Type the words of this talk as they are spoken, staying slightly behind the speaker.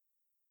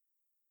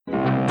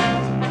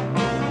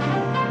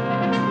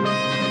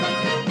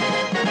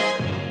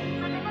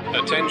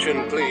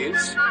Attention,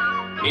 please.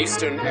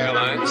 Eastern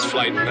Airlines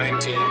Flight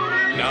 19,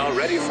 now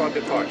ready for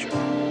departure.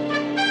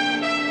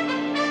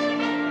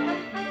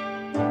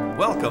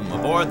 Welcome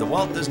aboard the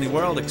Walt Disney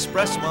World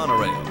Express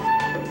monorail.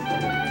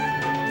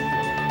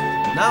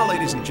 Now,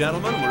 ladies and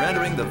gentlemen, we're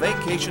entering the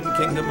vacation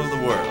kingdom of the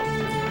world.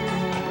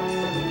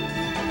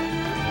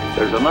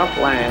 There's enough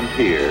land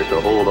here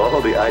to hold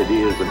all the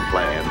ideas and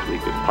plans we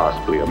could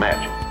possibly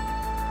imagine.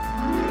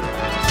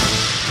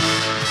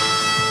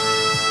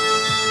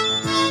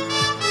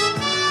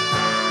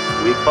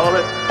 We call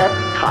it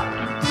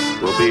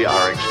Epcot. Will be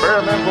our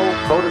experimental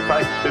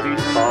prototype city of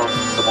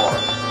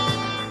tomorrow.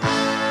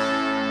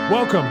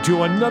 Welcome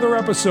to another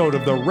episode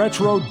of the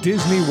Retro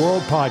Disney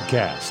World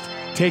Podcast,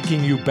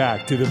 taking you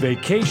back to the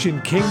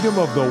vacation kingdom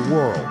of the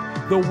world,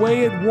 the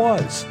way it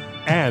was,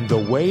 and the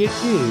way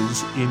it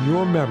is in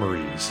your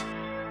memories.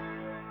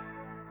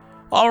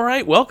 All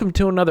right, welcome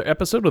to another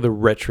episode of the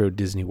Retro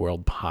Disney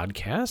World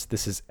Podcast.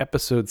 This is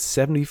episode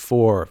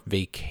 74,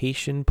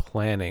 Vacation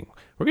Planning.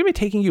 We're going to be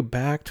taking you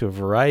back to a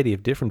variety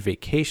of different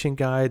vacation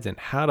guides and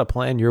how to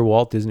plan your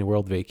Walt Disney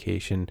World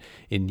vacation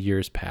in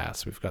years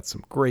past. We've got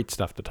some great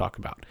stuff to talk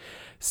about.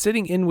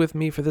 Sitting in with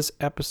me for this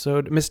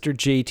episode, Mr.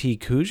 JT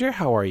Kujar.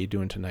 How are you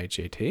doing tonight,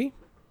 JT?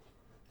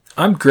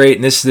 I'm great,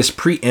 and this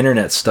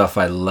pre-internet stuff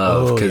I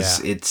love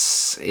because yeah.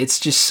 it's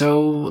just so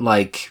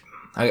like.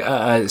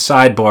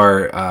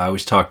 Sidebar, I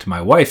always talk to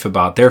my wife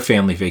about their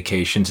family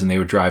vacations, and they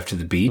would drive to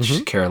the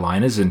beach,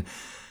 Carolinas, and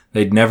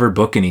they'd never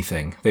book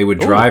anything. They would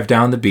drive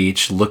down the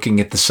beach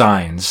looking at the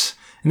signs.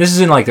 And this is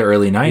in like the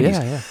early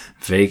 90s.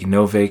 Yeah.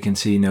 No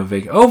vacancy, no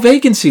vacancy. Oh,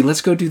 vacancy,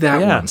 let's go do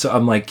that one. So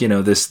I'm like,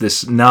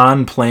 this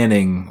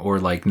non-planning or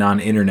like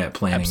non-internet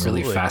planning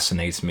really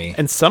fascinates me.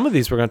 And some of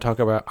these we're going to talk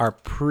about are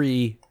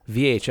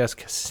pre-VHS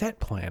cassette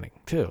planning,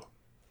 too.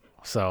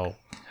 So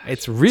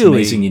it's really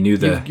amazing you knew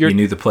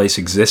the place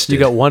existed. You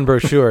got one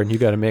brochure and you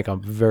got to make a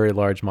very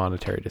large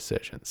monetary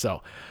decision.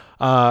 So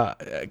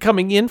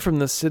coming in from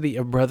the city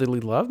of brotherly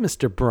love,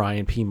 Mr.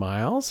 Brian P.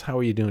 Miles. How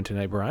are you doing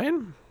tonight,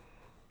 Brian?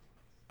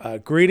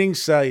 Greetings,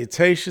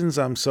 salutations.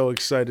 I'm so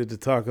excited to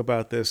talk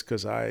about this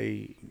because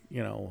I,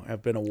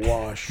 have been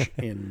awash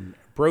in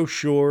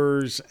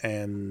brochures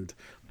and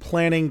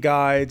planning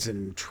guides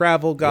and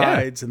travel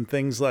guides and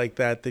things like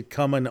that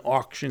come in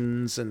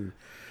auctions and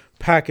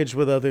packaged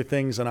with other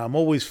things, and I'm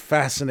always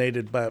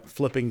fascinated by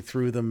flipping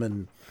through them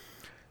and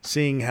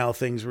seeing how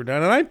things were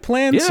done. And I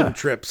planned some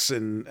trips,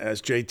 and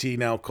as JT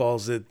now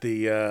calls it,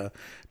 the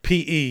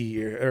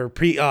PE or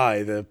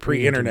PI, the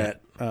pre-internet.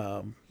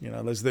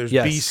 There's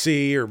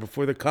BC or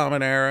before the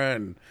Common Era,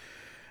 and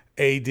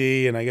AD,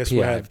 and I guess we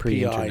have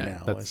PI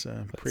now. That's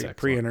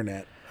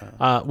pre-internet.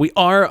 We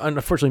are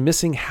unfortunately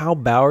missing Hal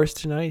Bowers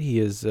tonight. He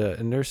is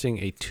nursing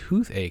a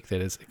toothache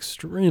that is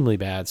extremely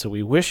bad. So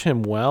we wish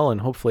him well, and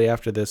hopefully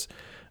after this,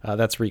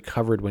 that's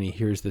recovered when he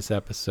hears this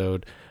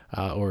episode,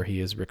 or he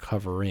is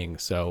recovering.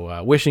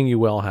 So wishing you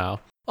well,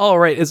 Hal. All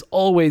right, as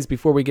always,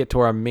 before we get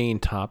to our main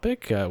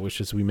topic, which,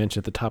 as we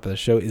mentioned at the top of the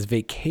show, is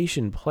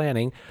vacation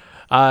planning.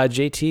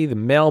 JT, the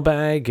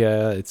mailbag,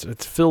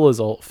 it's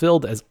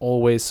filled as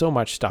always. So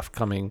much stuff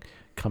coming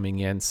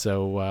in.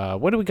 So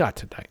what do we got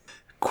tonight?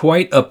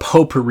 Quite a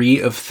potpourri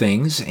of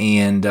things,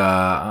 and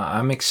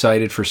I'm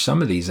excited for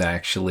some of these,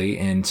 actually.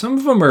 And some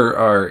of them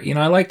are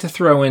I like to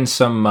throw in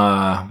some,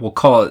 we'll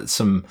call it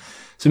some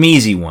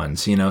easy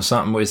ones,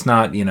 something, it's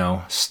not,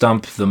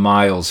 stump the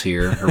miles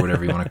here, or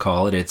whatever you want to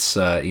call it. It's,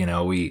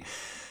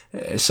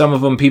 some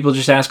of them, people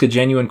just ask a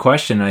genuine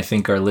question, and I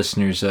think our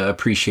listeners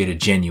appreciate a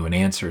genuine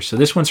answer. So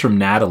this one's from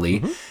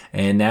Natalie,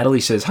 and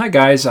Natalie says, "Hi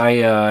guys, I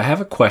have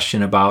a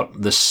question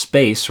about the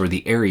space or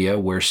the area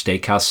where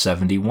Steakhouse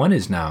 71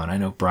 is now." And I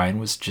know Brian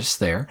was just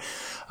there.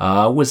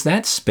 Was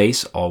that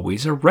space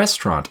always a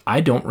restaurant?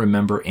 I don't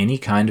remember any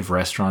kind of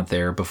restaurant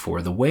there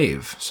before the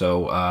wave.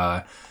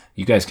 So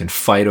you guys can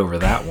fight over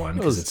that one.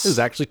 It was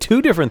actually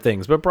two different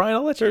things, but Brian,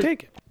 I'll let you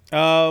take it.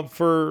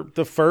 For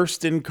the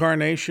first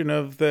incarnation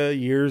of the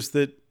years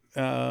that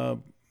the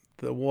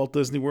Walt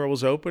Disney World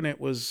was open, it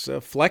was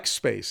flex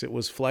space. It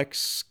was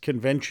flex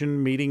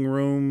convention meeting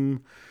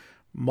room,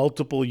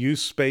 multiple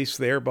use space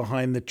there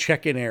behind the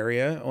check-in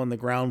area on the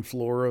ground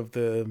floor of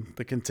the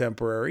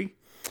Contemporary.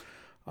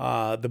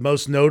 The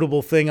most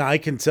notable thing I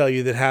can tell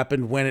you that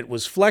happened when it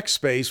was flex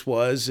space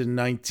was in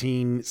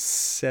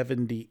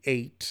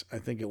 1978, I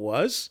think it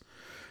was.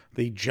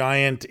 The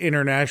giant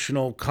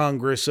international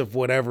congress of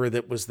whatever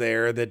that was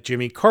there that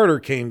Jimmy Carter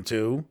came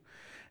to.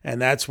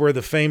 And that's where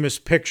the famous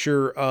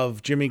picture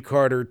of Jimmy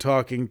Carter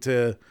talking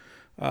to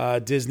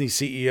Disney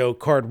CEO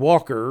Card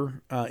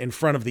Walker in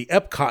front of the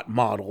Epcot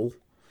model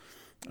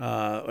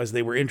as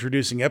they were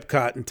introducing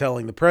Epcot and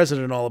telling the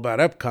president all about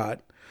Epcot.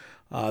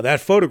 That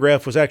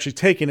photograph was actually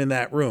taken in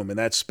that room, in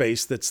that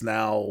space that's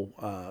now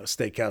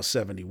Steakhouse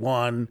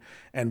 71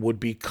 and would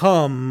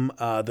become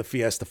the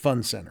Fiesta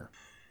Fun Center.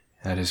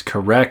 That is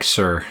correct,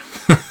 sir.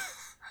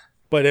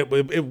 But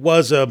it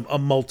was a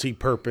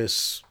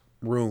multi-purpose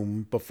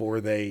room before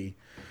they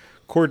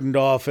cordoned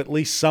off at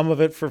least some of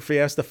it for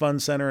Fiesta Fun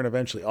Center and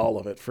eventually all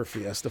of it for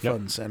Fiesta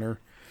Fun Center.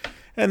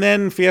 And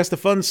then Fiesta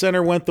Fun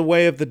Center went the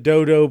way of the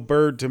dodo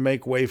bird to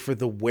make way for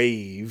the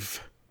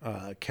Wave,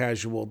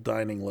 casual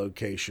dining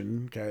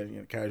location,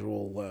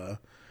 casual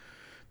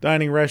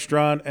dining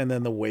restaurant. And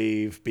then the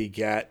Wave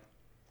begat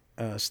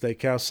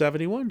Steakhouse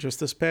 71 just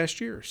this past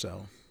year.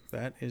 So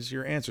that is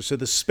your answer. So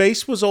the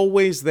space was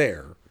always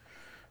there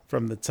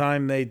from the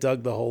time they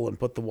dug the hole and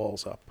put the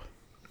walls up.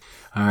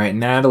 All right,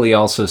 Natalie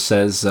also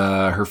says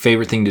her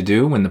favorite thing to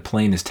do when the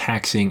plane is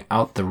taxiing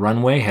out the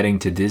runway heading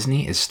to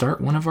Disney is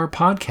start one of our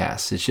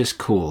podcasts. It's just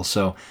cool.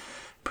 So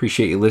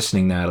appreciate you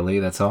listening, Natalie.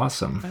 That's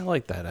awesome. I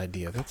like that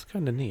idea. That's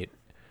kind of neat.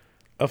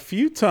 A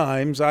few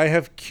times I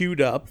have queued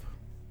up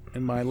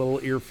in my little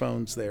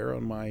earphones there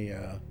on my,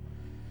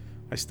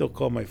 I still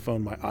call my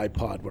phone my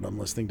iPod when I'm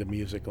listening to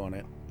music on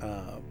it.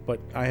 But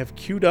I have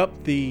queued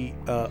up the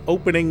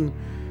opening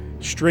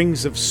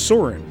strings of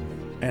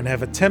Soarin' and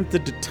have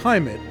attempted to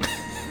time it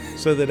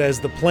so that as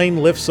the plane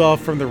lifts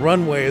off from the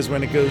runway is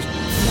when it goes.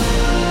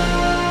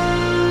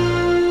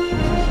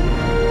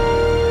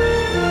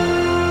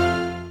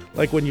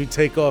 Like when you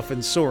take off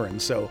in Soarin'.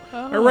 So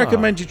I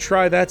recommend you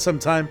try that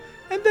sometime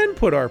and then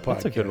put our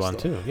podcast That's a good one,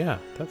 on. too. Yeah,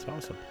 that's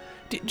awesome.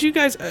 Do you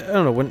guys, I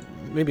don't know, when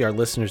maybe our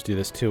listeners do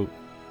this, too.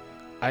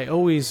 I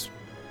always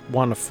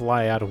want to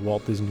fly out of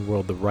Walt Disney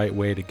World the right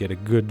way to get a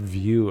good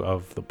view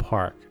of the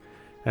park.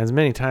 As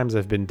many times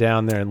I've been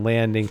down there and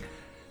landing,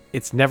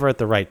 it's never at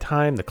the right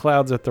time. The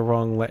clouds at the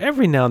wrong way.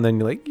 Every now and then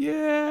you're like,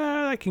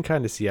 yeah, I can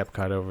kind of see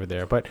Epcot over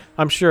there. But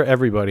I'm sure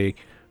everybody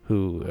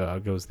who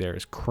goes there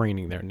is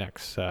craning their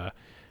necks, to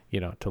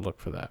look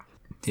for that.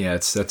 Yeah,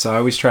 that's I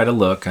always try to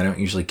look. I don't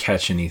usually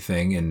catch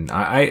anything, and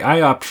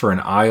I opt for an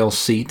aisle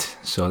seat,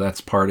 so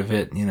that's part of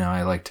it.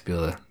 I like to be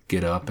able to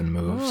get up and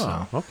move.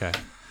 Oh, so okay.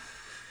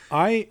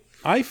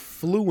 I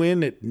flew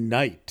in at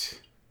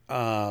night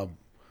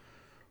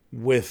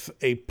with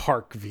a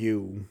park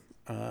view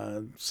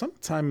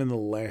sometime in the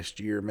last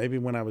year, maybe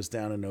when I was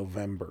down in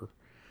November.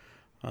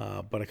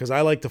 But because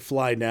I like to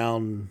fly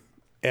down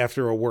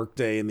after a work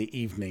day in the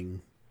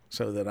evening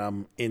so that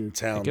I'm in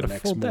town the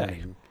next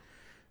morning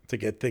to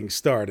get things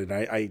started.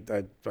 I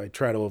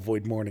try to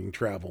avoid morning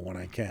travel when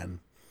I can.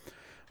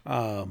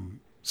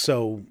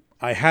 So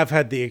I have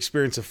had the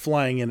experience of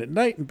flying in at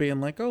night and being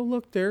like, oh,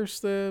 look, there's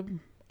the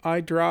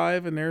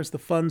iDrive and there's the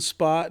fun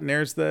spot and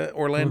there's the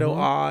Orlando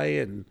Eye.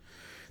 And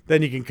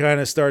then you can kind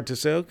of start to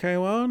say, okay,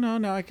 well,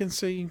 no, I can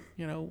see,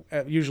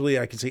 usually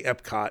I can see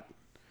Epcot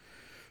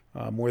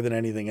more than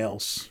anything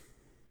else.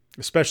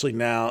 Especially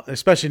now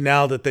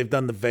that they've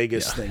done the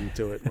Vegas thing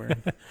to it. Where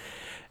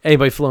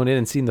Anybody flown in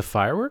and seen the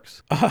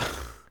fireworks?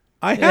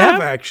 I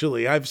have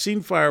actually. I've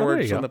seen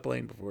fireworks go. on the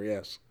plane before,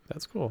 yes.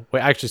 That's cool. I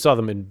actually saw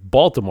them in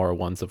Baltimore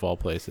once, of all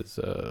places.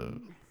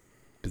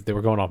 Because they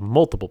were going off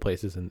multiple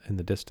places in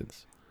the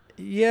distance.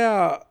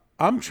 Yeah,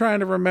 I'm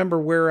trying to remember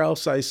where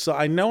else I saw.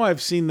 I know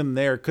I've seen them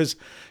there because,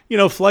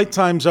 flight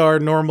times are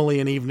normally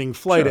an evening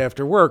flight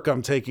after work.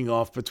 I'm taking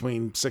off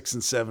between 6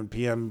 and 7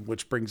 p.m.,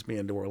 which brings me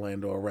into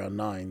Orlando around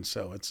 9.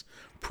 So it's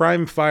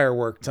prime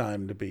firework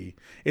time to be.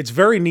 It's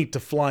very neat to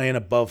fly in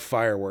above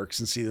fireworks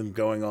and see them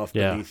going off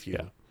beneath you.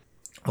 Yeah.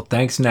 Well,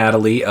 thanks,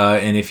 Natalie.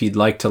 And if you'd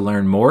like to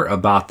learn more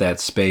about that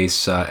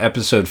space,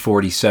 episode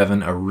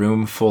 47, A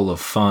Room Full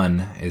of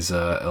Fun, is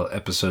a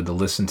episode to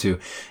listen to.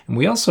 And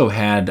we also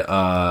had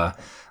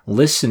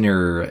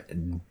listener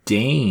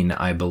Dane,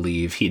 I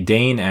believe.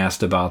 Dane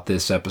asked about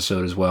this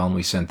episode as well, and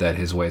we sent that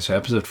his way. So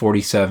episode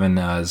 47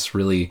 is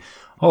really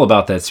all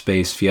about that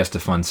space, Fiesta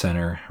Fun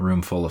Center, A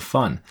Room Full of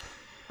Fun.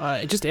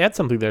 Just add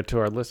something there to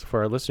our list for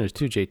our listeners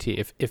too, JT.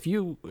 If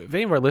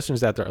any of our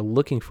listeners out there are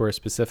looking for a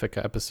specific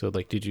episode,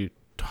 like did you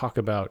talk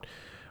about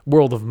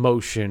World of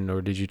Motion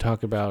or did you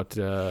talk about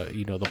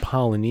the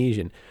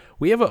Polynesian?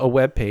 We have a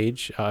web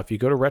page. If you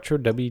go to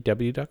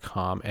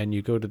retroww.com and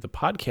you go to the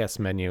podcast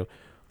menu,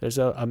 there's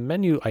a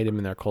menu item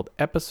in there called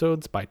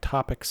Episodes by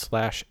Topic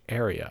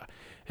 /Area.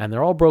 And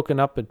they're all broken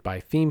up by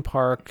theme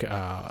park,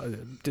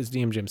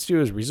 Disney MGM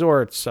Studios,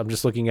 resorts. I'm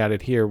just looking at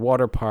it here.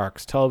 Water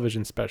parks,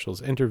 television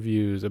specials,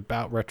 interviews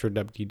about Retro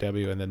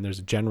WDW, and then there's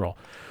general.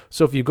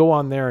 So if you go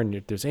on there and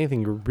if there's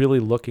anything you're really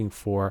looking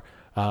for,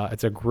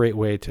 it's a great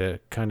way to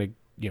kind of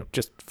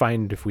just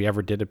find if we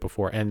ever did it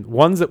before. And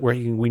ones that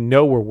we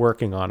know we're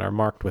working on are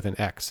marked with an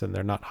X and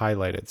they're not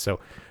highlighted, so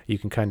you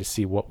can kind of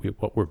see what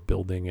we're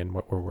building and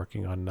what we're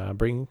working on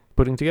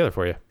putting together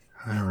for you.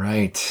 All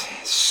right.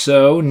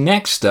 So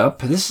next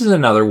up, this is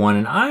another one,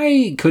 and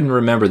I couldn't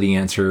remember the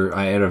answer.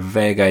 I had a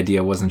vague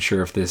idea. Wasn't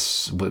sure if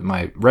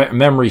my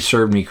memory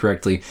served me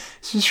correctly.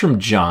 This is from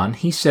John.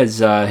 He says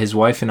his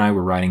wife and I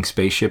were riding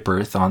Spaceship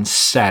Earth on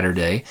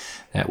Saturday.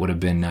 That would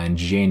have been in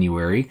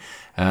January.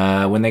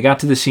 When they got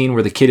to the scene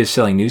where the kid is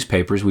selling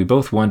newspapers, we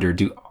both wondered,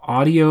 do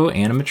audio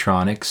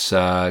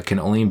animatronics can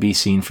only be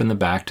seen from the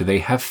back? Do they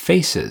have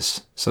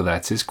faces? So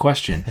that's his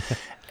question.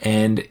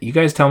 And you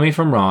guys tell me if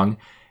I'm wrong.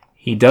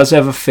 He does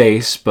have a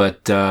face,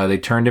 but they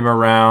turned him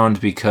around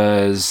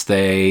because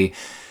they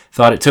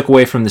thought it took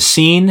away from the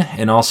scene,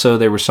 and also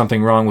there was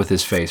something wrong with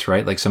his face,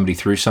 right? Like somebody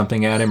threw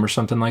something at him or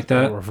something like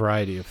that? Or a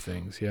variety of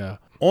things, yeah.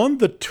 On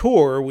the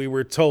tour, we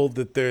were told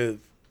that the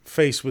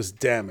face was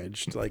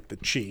damaged, like the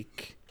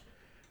cheek,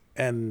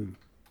 and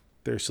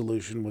their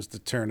solution was to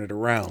turn it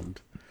around.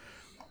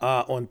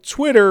 On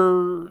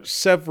Twitter,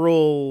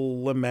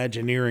 several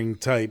Imagineering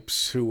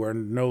types who are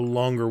no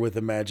longer with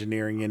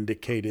Imagineering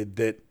indicated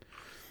that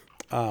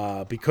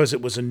because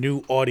it was a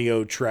new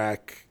audio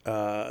track,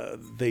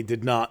 they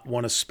did not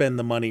want to spend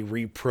the money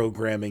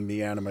reprogramming the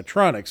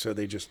animatronics, so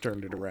they just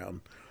turned it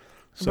around.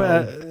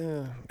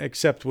 So,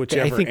 accept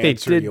whichever I think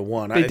answer they did, you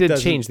want. They It did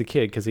doesn't- change the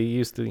kid because he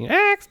used to,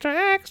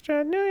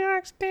 extra, New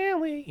York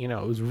Stanley. You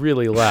know, it was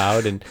really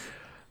loud and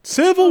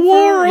Civil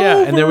War. yeah,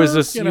 over, and there was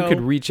this. You know.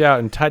 could reach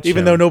out and touch Even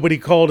him. though nobody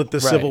called it the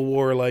Right. Civil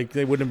War, like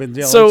they wouldn't have been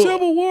yelling, So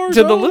Civil War.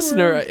 to the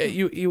listener,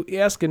 you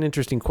ask an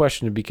interesting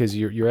question because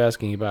you're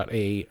asking about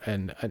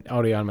an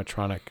audio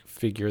animatronic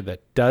figure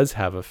that does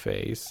have a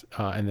face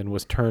and then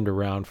was turned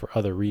around for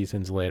other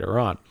reasons later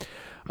on.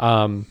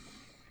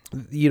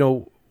 You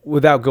know,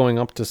 without going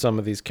up to some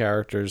of these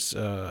characters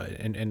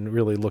and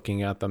really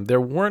looking at them, there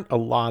weren't a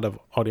lot of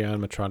audio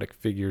animatronic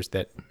figures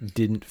that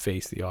didn't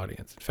face the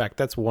audience. In fact,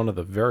 that's one of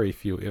the very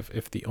few,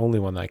 if the only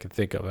one that I can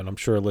think of. And I'm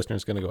sure a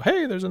listener's going to go,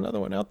 "Hey, there's another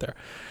one out there."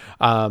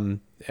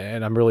 And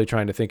I'm really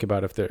trying to think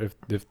about if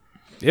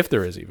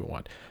there is even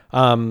one.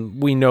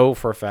 We know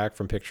for a fact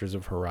from pictures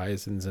of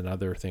Horizons and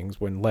other things,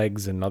 when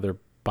legs and other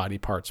body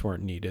parts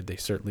weren't needed, they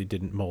certainly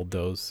didn't mold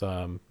those.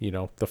 You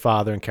know, the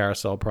father in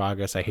Carousel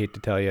Progress, I hate to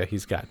tell you,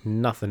 he's got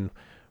nothing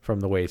from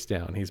the waist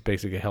down. He's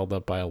basically held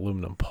up by an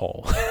aluminum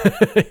pole.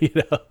 You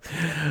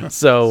know,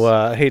 so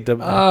I hate to.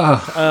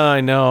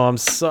 I know,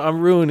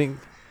 I'm ruining.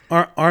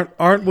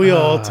 Aren't we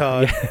all,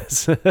 Todd?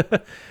 Yes. They're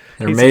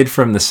made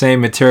from the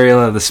same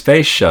material of the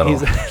space shuttle,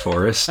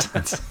 Forrest.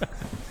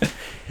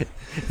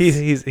 He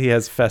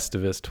has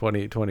Festivus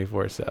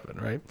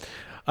 24/7, right?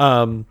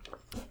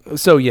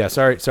 So yeah,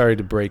 sorry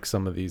to break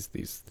some of these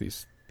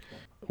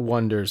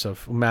wonders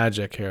of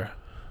magic here.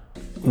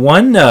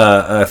 One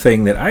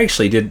thing that I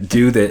actually did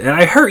do that,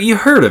 and you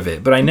heard of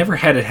it, but I never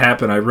had it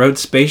happen. I rode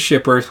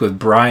Spaceship Earth with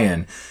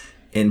Brian,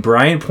 and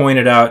Brian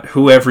pointed out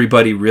who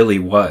everybody really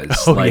was.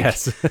 Oh,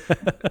 yes.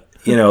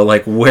 You know,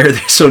 like where.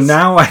 So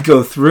now I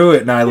go through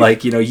it, and I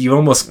you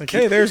almost.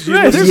 Okay, there's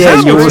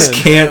Yeah,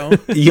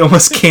 you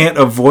almost can't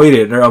avoid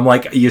it. Or I'm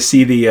like, you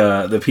see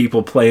the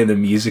people playing the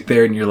music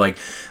there, and you're like,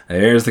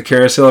 there's the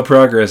Carousel of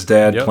Progress,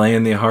 Dad,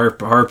 playing the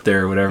harp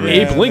there, or whatever.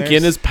 Abe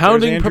Lincoln is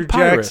pounding Andrew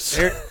papyrus.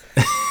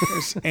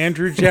 There's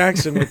Andrew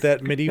Jackson with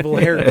that medieval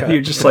haircut.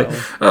 You're just like,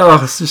 oh,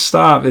 just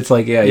stop. It's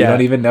like, you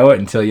don't even know it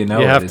until you know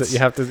You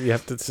it.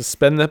 have to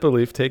suspend that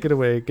belief, take it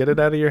away, get it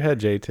out of your head,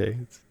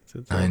 JT.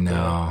 It's I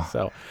know.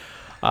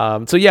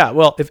 So yeah,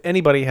 well, if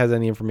anybody has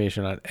any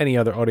information on any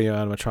other audio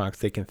animatronics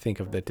they can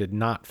think of that did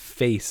not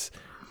face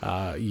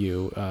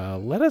you,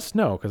 let us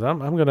know, because I'm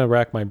going to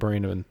rack my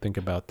brain and think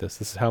about this.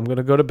 This is how I'm going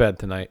to go to bed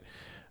tonight,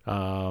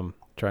 trying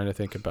to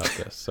think about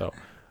this. So,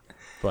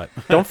 but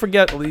don't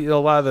forget, a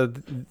lot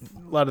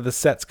of the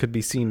sets could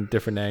be seen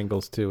different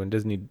angles too, and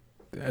Disney,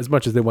 as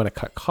much as they want to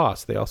cut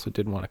costs, they also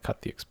did want to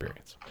cut the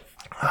experience.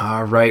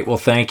 All right. Well,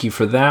 thank you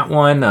for that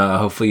one.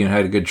 Hopefully you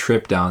had a good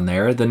trip down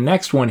there. The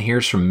next one here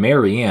is from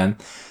Marianne.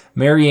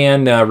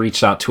 Marianne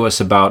reached out to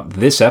us about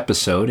this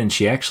episode, and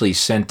she actually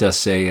sent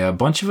us a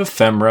bunch of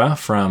ephemera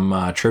from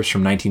trips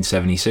from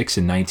 1976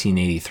 and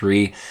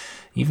 1983.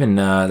 Even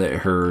I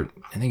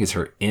think it's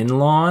her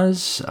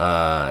in-laws.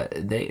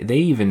 They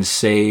even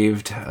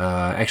saved.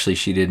 Actually,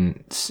 she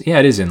didn't. Yeah,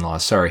 it is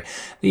in-laws. Sorry,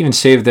 they even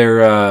saved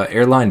their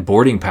airline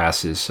boarding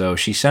passes. So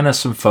she sent us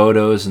some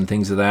photos and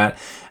things of that.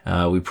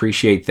 We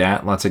appreciate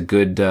that. Lots of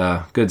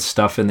good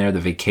stuff in there. The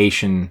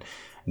vacation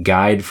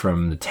guide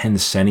from the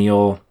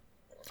Tencennial.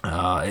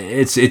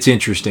 It's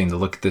interesting to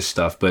look at this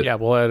stuff. But yeah,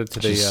 we'll add it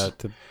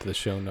to the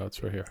show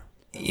notes right here.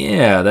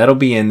 Yeah, that'll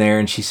be in there.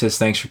 And she says,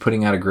 thanks for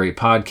putting out a great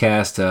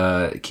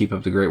podcast. Keep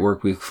up the great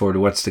work. We look forward to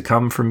what's to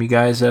come from you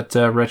guys at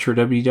Retro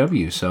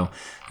WW. So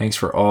thanks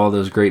for all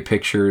those great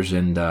pictures.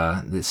 And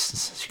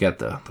she got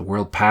the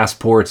world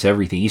passports,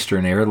 everything,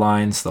 Eastern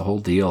Airlines, the whole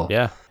deal.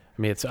 Yeah.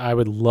 I mean, I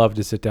would love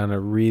to sit down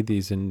and read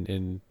these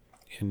in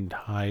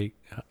high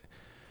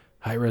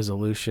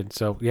resolution.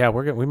 So yeah,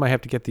 we might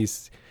have to get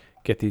these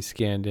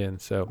scanned in.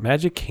 So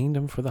Magic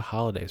Kingdom for the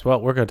holidays. Well,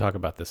 we're going to talk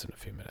about this in a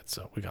few minutes.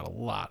 So we got a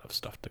lot of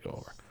stuff to go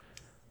over.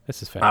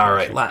 This is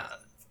fantastic. All right.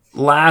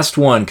 Last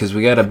one, because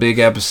we got a big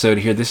episode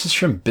here. This is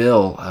from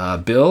Bill.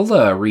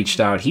 Bill reached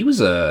out. He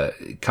was a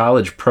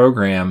college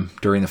program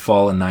during the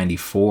fall of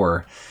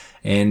 94.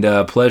 And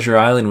Pleasure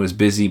Island was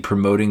busy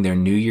promoting their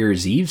New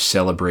Year's Eve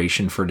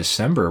celebration for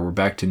December. We're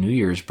back to New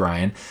Year's,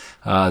 Brian.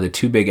 The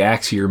two big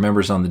acts he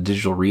remembers on the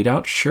digital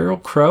readout,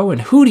 Sheryl Crow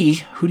and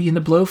Hootie and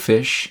the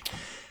Blowfish.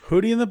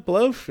 Hootie and the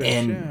Blowfish.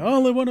 And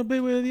all I want to be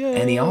with you.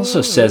 And he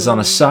also says, on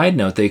a side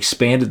note, they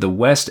expanded the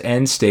West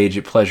End stage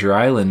at Pleasure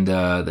Island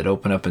that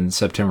opened up in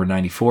September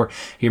 94.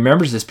 He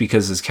remembers this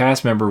because his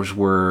cast members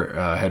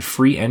had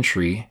free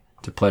entry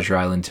to Pleasure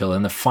Island till,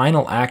 and the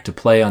final act to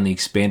play on the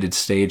expanded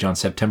stage on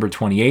September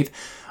 28th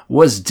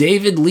was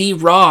David Lee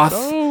Roth,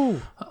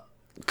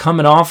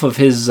 coming off of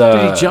his.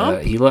 Did he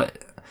jump?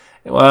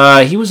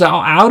 He was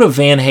out of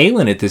Van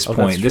Halen at this point.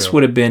 that's This true.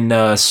 would have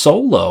been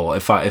solo,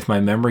 if my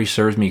memory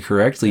serves me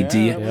correctly.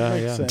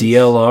 Yeah.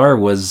 DLR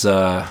was,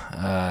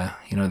 I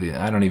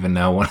don't even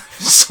know one,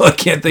 so I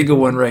can't think of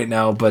one right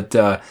now. But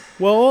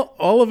Well,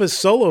 all of his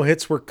solo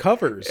hits were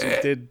covers. He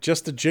did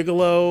Just a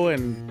Gigolo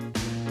and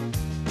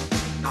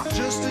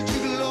Just a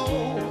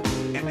gigolo,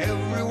 and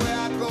everywhere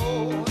I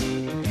go,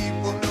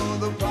 people know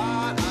the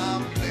part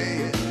I'm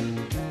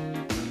playing.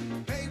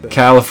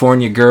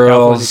 California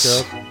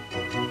Girls. California Girls.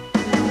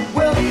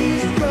 Well,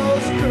 East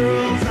Coast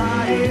girls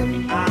are hip.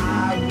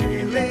 I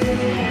really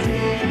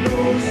dig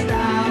those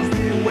styles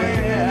they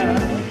wear.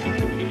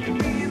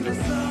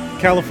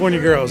 California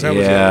Girls. That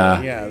Yeah.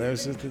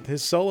 was it. Yeah.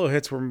 His solo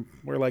hits were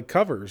like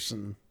covers,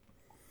 and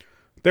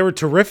they were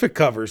terrific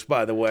covers,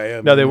 by the way.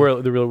 I No, they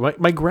mean, were.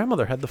 My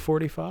grandmother had the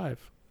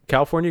 45.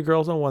 California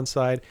Girls on one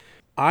side.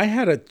 I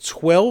had a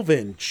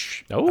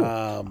 12-inch.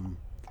 Oh.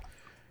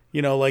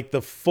 Like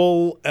the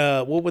full,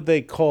 what would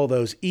they call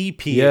those?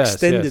 EP Yes,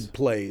 extended yes.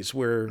 plays,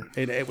 where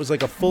it was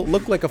like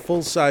looked like a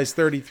full-size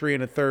 33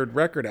 1/3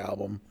 record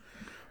album,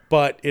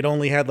 but it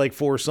only had like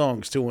 4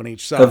 songs, 2 on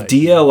each side. Of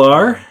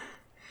DLR?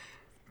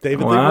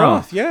 David Lee Wow.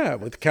 Roth, yeah,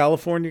 with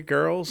California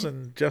Girls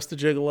and Just a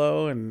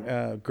Gigolo,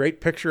 and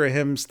great picture of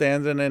him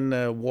standing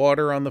in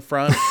water on the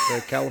front,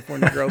 the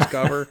California Girls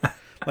cover,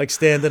 like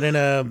standing in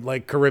a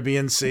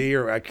Caribbean Sea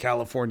or a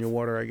California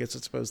water, I guess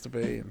it's supposed to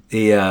be.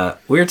 We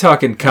were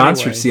talking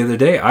concerts the other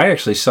day. I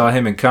actually saw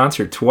him in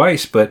concert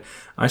twice, but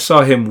I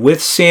saw him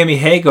with Sammy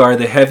Hagar,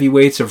 the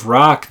Heavyweights of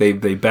Rock. They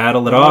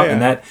battle it out, yeah.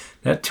 and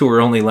that tour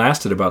only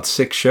lasted about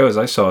 6 shows.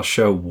 I saw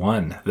show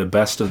 1, the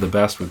best of the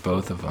best with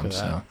both of them.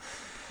 So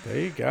There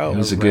you go. it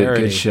was a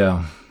rarity. good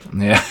show.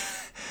 Yeah.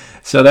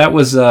 So that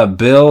was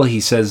Bill.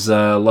 He says,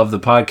 love the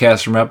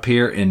podcast from up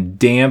here in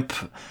damp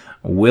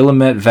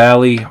Willamette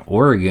Valley,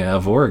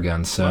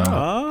 Oregon. So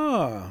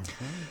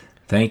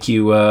thank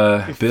you,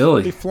 Bill.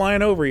 I'll be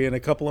flying over you in a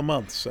couple of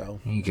months. So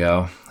There you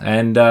go.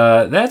 And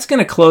that's going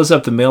to close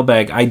up the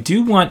mailbag. I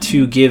do want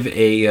to give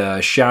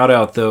a shout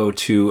out, though,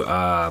 to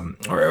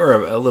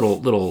or a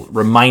little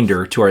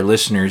reminder to our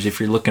listeners, if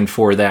you're looking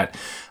for that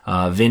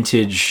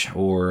vintage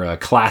or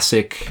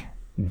classic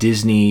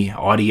Disney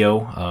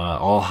audio,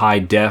 all high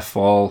def,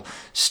 all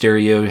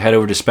stereo, head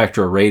over to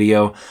Spectra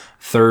Radio.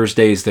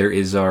 Thursdays there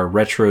is our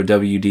retro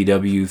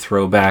WDW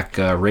throwback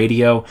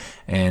radio,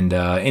 and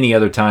any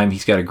other time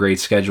he's got a great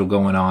schedule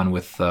going on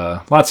with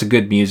lots of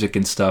good music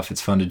and stuff.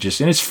 It's fun to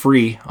and it's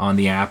free on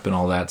the app and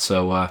all that,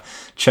 so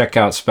check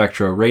out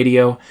Spectra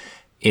Radio.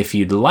 If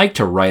you'd like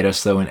to write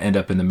us, though, and end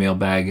up in the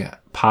mailbag,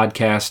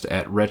 podcast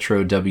at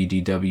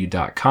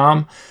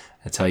retrowdw.com.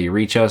 That's how you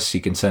reach us.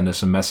 You can send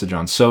us a message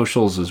on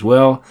socials as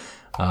well.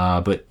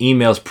 But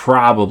email's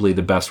probably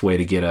the best way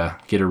to get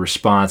a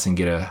response and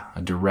get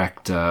a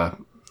direct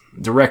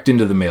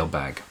into the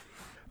mailbag.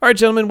 All right,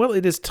 gentlemen. Well,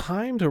 it is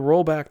time to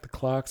roll back the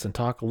clocks and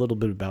talk a little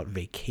bit about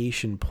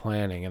vacation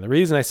planning. And the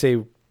reason I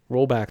say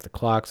roll back the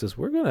clocks is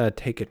we're going to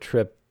take a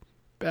trip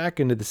back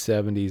into the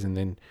 70s and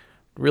then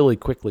really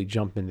quickly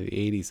jump into the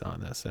 80s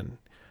on this. And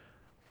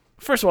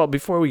first of all,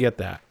 before we get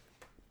that,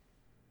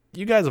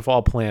 you guys have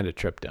all planned a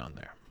trip down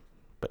there.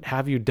 But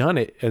have you done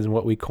it as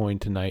what we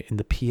coined tonight in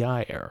the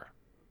PI era?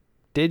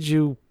 Did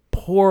you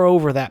pour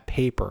over that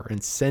paper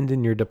and send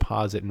in your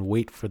deposit and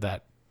wait for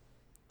that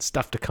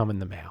stuff to come in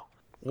the mail?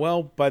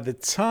 Well, by the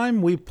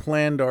time we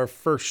planned our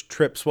first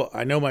trips, well,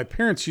 I know my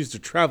parents used a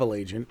travel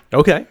agent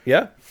Okay,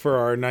 yeah. for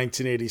our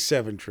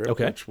 1987 trip,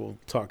 Okay. which we'll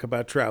talk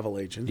about travel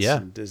agents Yeah.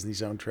 and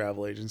Disney's own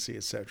travel agency,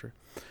 etc.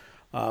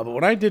 But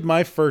when I did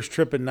my first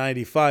trip in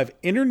 95,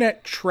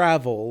 internet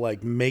travel,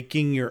 like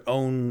making your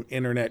own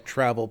internet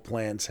travel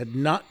plans, had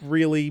not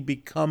really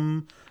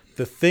become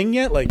the thing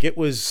yet. Like it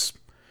was,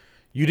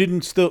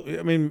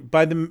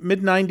 by the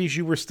mid 90s,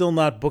 you were still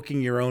not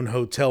booking your own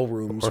hotel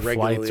rooms Or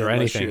regularly. flights or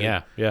unless anything,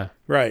 you're- yeah.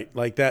 Right.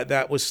 Like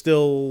that was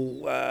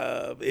still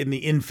in the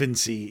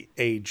infancy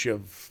age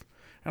of,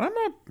 and I'm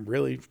not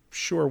really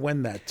sure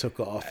when that took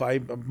off.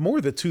 More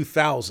the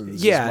 2000s.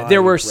 is Yeah, my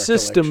there were recollection.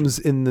 systems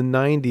in the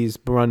 90s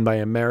run by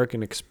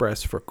American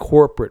Express for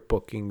corporate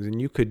bookings, and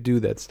you could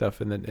do that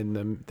stuff in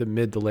the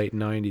mid to late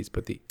 90s.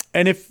 But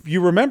And if you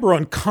remember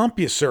on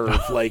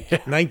CompuServe, like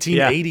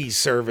 1980s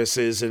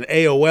services and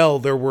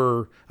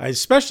AOL, I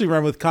especially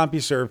remember with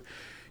CompuServe,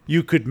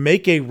 you could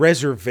make a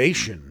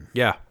reservation.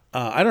 yeah,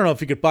 I don't know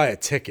if you could buy a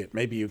ticket.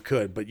 Maybe you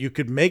could, but you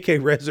could make a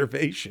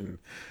reservation.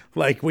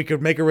 Like we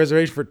could make a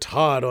reservation for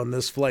Todd on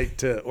this flight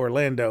to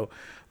Orlando,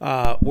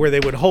 where they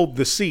would hold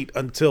the seat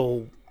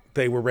until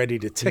they were ready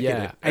to ticket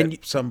Yeah, it and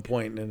at some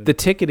point. And the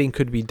ticketing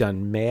could be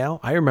done mail.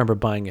 I remember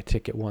buying a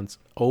ticket once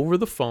over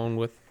the phone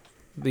with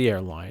the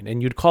airline,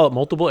 and you'd call it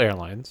multiple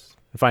airlines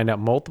and find out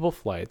multiple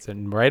flights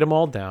and write them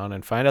all down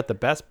and find out the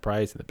best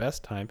price and the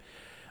best time.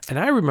 And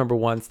I remember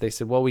once they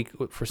said, well,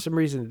 for some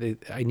reason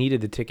I needed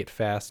the ticket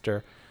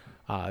faster.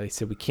 They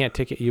said, we can't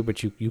ticket you,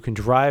 but you can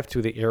drive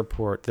to the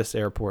airport, this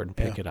airport, and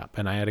pick it up.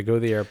 And I had to go to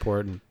the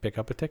airport and pick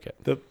up a ticket.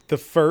 the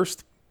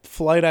first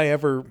flight I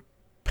ever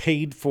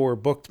paid for,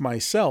 booked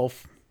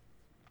myself,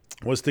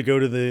 was to go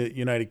to the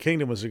United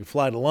Kingdom, was to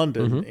fly to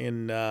London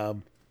in, I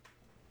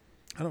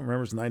don't remember, it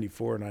was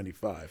 94 or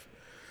 95.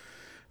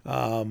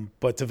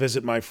 But to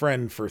visit my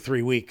friend for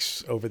 3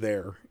 weeks over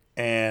there.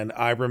 And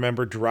I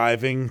remember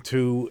driving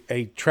to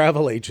a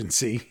travel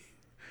agency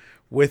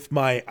with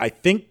my, I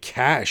think,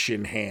 cash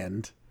in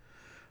hand,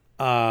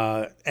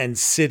 and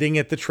sitting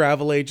at the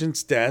travel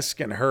agent's desk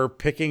and her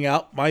picking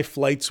out my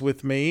flights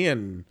with me,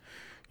 and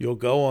you'll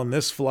go on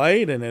this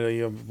flight.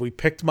 And we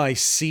picked my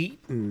seat,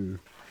 and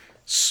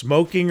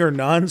smoking or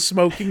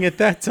non-smoking at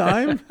that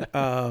time.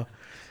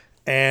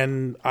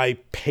 And I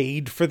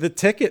paid for the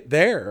ticket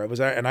there.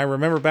 And I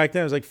remember back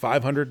then it was like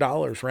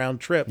 $500 round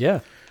trip.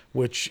 Yeah.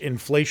 Which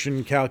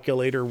inflation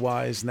calculator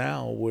wise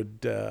now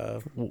would,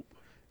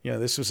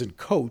 this was in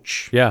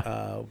Coach.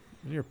 Yeah.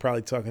 You're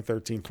probably talking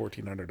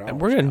 $1,400. And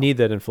we're going to need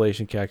that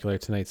inflation calculator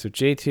tonight. So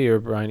JT or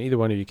Brian, either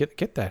one of you,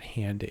 get that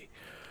handy.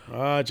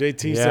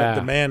 JT's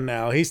the man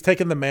now. He's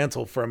taken the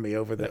mantle from me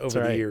over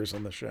the years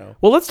on the show.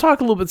 Well, let's talk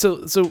a little bit. So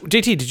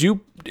JT,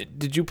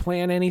 did you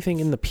plan anything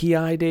in the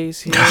PI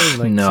days here?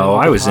 No,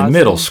 I was in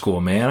middle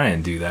school, man. I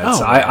didn't do that. Oh,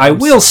 so I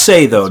will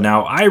say though,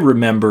 now I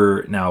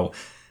remember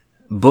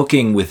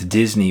booking with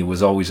Disney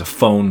was always a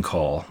phone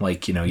call.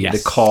 You had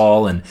to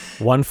call and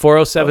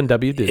 1407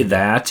 WD.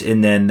 That,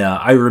 and then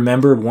I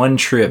remember one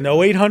trip.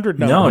 No 800.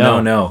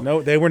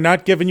 No. They were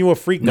not giving you a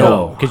free call.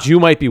 No, because you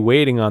might be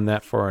waiting on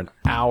that for an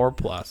hour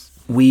plus.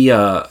 We,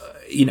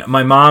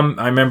 my mom.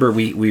 I remember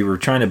we were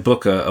trying to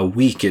book a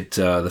week at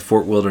the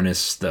Fort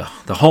Wilderness, the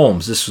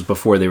homes. This was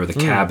before they were the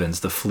cabins,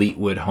 the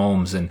Fleetwood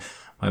homes, and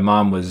my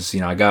mom was.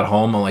 I got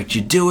home. I'm like, "Did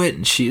you do it?"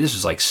 And this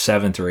was like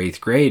 7th or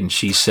 8th grade, and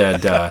she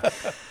said.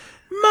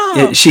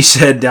 Mom. She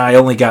said, I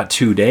only got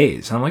 2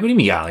 days. And I'm like, what do you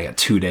mean I only got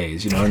 2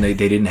 days? And they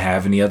didn't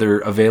have any other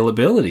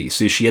availability.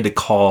 So she had to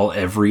call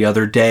every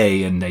other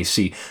day, and they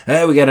see,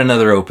 hey, we got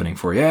another opening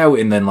for you.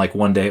 And then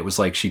one day it was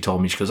like, she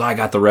told me, she goes, I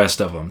got the rest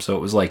of them. So it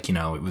was like,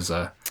 it was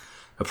a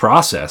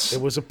process.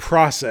 It was a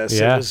process.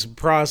 Yeah. It was a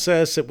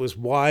process. It was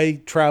why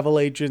travel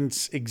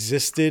agents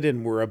existed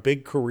and were a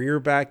big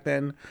career back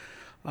then.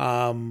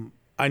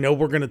 I know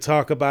we're going to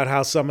talk about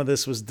how some of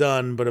this was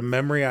done, but a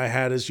memory I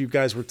had as you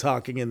guys were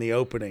talking in the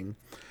opening,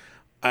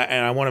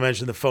 and I want to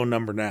mention the phone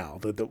number now,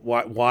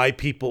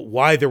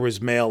 why there was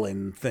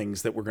mail-in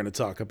things that we're going to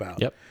talk about.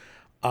 Yep.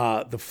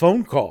 The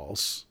phone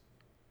calls,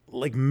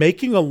 like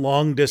making a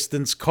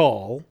long-distance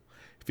call,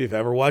 if you've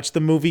ever watched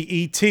the movie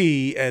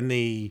E.T. and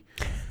the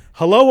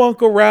hello,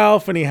 Uncle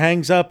Ralph, and he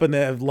hangs up and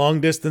the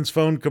long-distance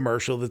phone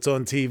commercial that's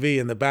on TV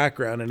in the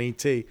background in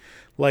E.T.,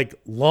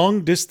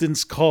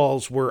 long-distance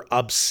calls were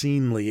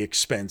obscenely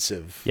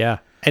expensive. Yeah.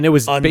 And it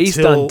was based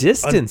on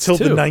distance, until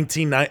too. the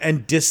 1990s.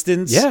 And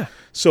distance. Yeah.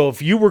 So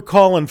if you were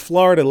calling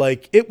Florida,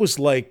 it was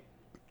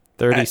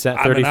 30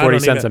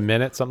 cents a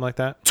minute, something like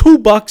that.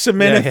 $2 a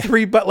minute, Yeah.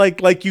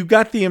 $3, you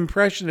got the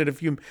impression that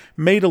if you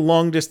made a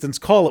long-distance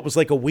call, it was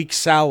like a week's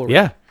salary.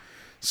 Yeah.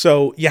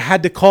 So you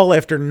had to call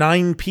after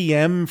 9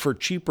 p.m. for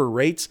cheaper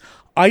rates.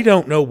 I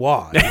don't know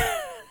why.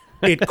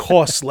 It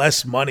costs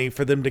less money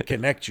for them to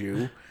connect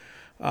you.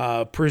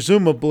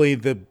 Presumably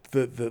the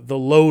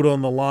load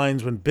on the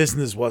lines when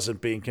business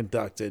wasn't being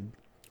conducted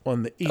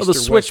on the east. The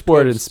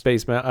switchboard in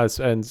Coast.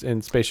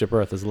 in Spaceship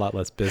Earth is a lot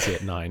less busy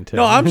at 9 too.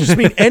 No, I'm just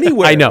mean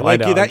anywhere. I know.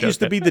 That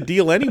used to be the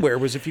deal anywhere.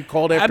 Was if you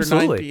called after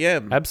 9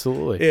 p.m.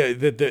 Absolutely.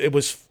 It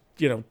was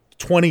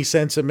 20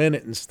 cents a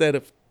minute instead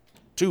of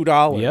 $2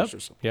 or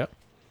something. Yep.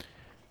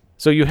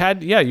 So you had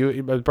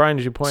Brian,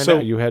 as you pointed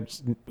out, you had.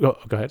 Oh,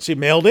 go ahead. See,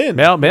 mailed in.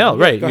 Mail,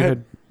 right? Go You ahead.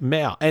 had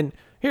mail, and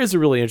here's the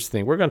really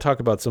interesting. We're going to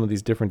talk about some of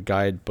these different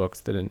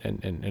guidebooks that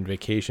and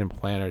vacation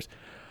planners.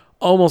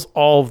 Almost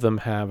all of them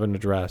have an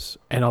address,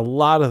 and a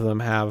lot of them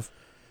have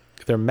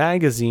their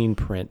magazine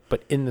print,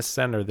 but in the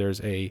center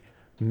there's a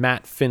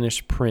matte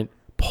finish print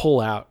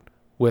pullout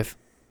with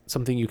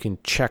something you can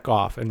check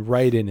off and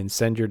write in and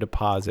send your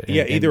deposit.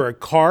 Either a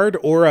card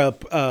or a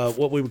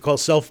what we would call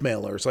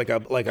self-mailers, like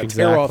a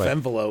tear-off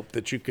envelope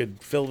that you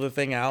could fill the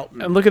thing out.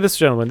 And look at this,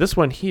 gentlemen. This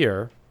one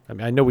here. I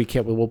mean, I know we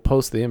can't. We'll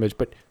post the image,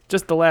 but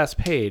just the last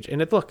page, and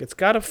it's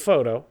got a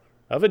photo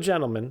of a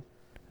gentleman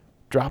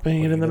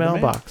dropping it in the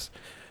mailbox.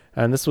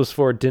 And this was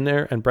for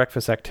dinner and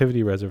breakfast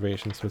activity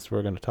reservations, which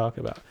we're going to talk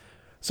about.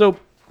 So,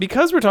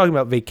 because we're talking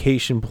about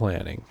vacation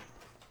planning,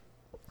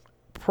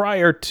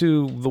 prior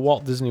to the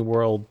Walt Disney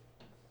World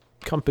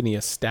Company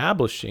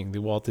establishing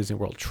the Walt Disney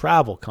World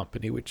Travel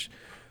Company, which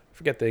I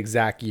forget the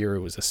exact year it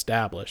was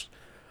established,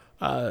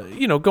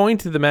 going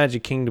to the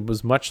Magic Kingdom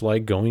was much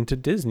like going to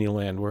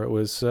Disneyland, where it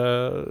was,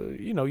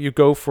 you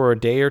go for a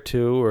day or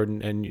two,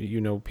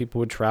 and people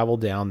would travel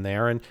down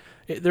there, and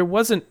there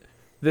wasn't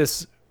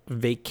this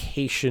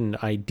vacation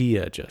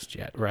idea just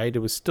yet, right? It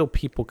was still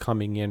people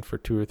coming in for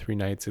 2 or 3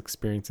 nights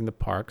experiencing the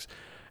parks,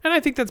 and I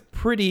think that's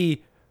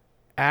pretty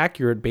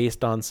accurate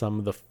based on some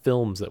of the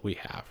films that we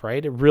have,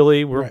 right? It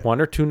really were 1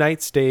 or 2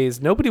 night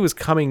stays. Nobody was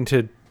coming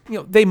to,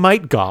 they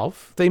might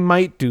golf, they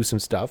might do some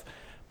stuff,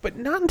 but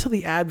not until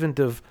the advent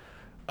of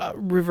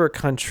River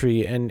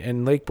Country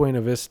and Lake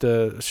Buena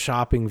Vista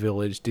Shopping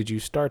Village did you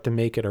start to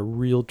make it a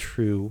real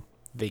true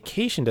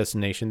vacation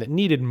destination that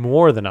needed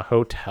more than a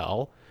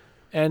hotel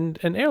and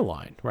an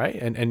airline, right?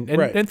 And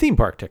Right. theme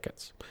park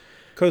tickets.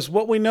 Because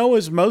what we know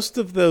is most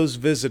of those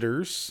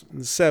visitors in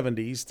the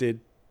 70s did,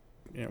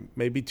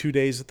 maybe 2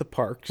 days at the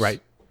parks.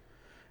 Right.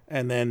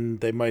 And then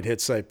they might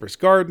hit Cypress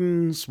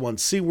Gardens.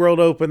 Once SeaWorld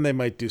opened, they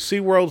might do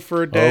SeaWorld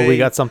for a day. Oh, we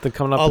got something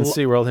coming up in A lo-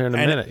 SeaWorld here in a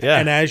minute. Yeah.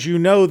 And as you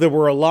know, there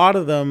were a lot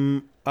of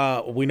them,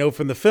 we know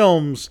from the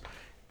films,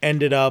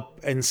 ended up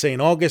in St.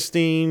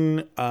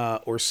 Augustine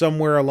or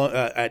somewhere along,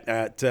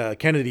 at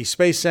Kennedy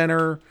Space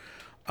Center,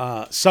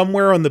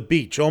 somewhere on the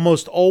beach.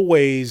 Almost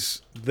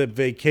always the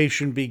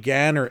vacation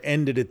began or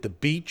ended at the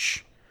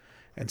beach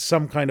and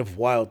some kind of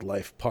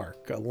wildlife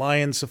park. A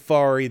lion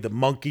safari, the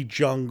monkey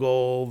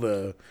jungle,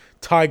 the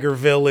tiger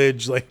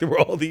village. Like there were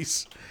all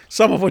these,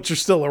 some of which are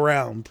still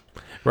around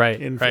right.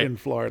 in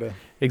Florida.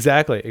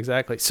 Exactly.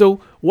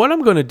 So what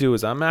I'm going to do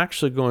is I'm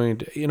actually going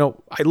to,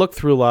 I look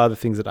through a lot of the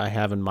things that I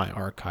have in my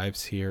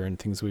archives here and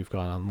things we've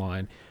got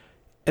online.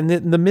 And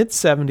the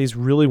mid-70s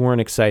really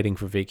weren't exciting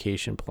for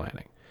vacation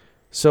planning.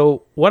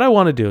 So what I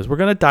want to do is we're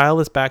going to dial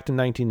this back to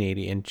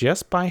 1980. And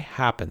just by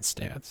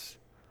happenstance,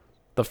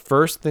 the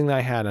first thing that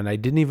I had, and I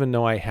didn't even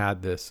know I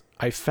had this,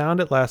 I found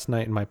it last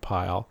night in my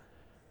pile,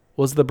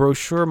 was the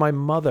brochure my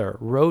mother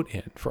wrote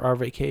in for our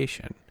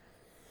vacation.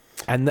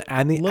 And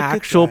the Look at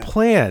actual that.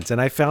 plans. And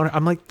I found,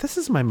 I'm like, this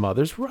is my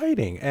mother's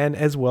writing, and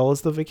as well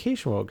as the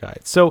Vacation World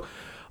Guide. So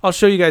I'll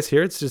show you guys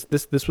here. It's just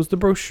this was the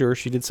brochure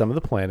she did some of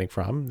the planning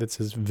from. This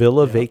is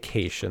Villa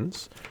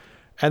Vacations.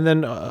 And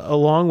then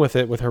along with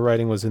it, with her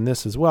writing was in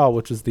this as well,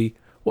 which is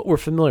what we're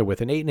familiar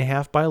with, an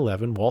 8.5 by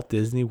 11 Walt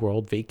Disney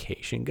World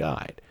Vacation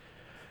Guide.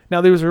 Now,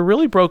 these were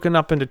really broken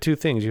up into two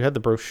things. You had the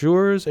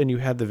brochures and you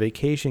had the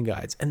vacation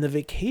guides. And the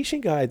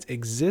vacation guides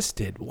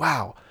existed,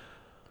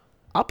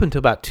 up until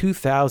about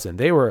 2000.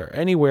 They were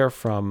anywhere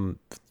from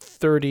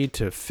 30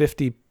 to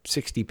 50,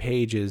 60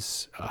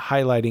 pages,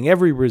 highlighting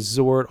every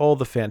resort, all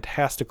the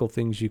fantastical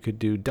things you could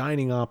do,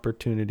 dining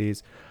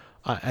opportunities.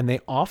 And they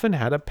often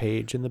had a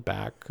page in the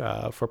back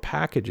for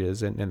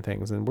packages and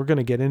things. And we're going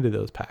to get into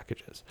those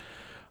packages.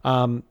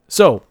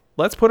 So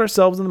let's put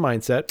ourselves in the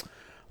mindset.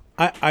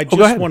 I go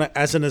just ahead. want to,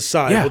 as an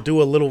aside, Yeah. we'll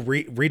do a little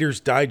Reader's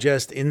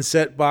Digest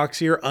inset box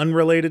here,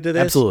 unrelated to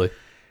this. Absolutely.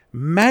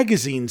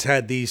 Magazines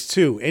had these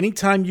too.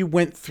 Anytime you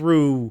went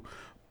through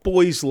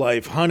Boys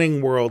Life,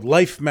 Hunting World,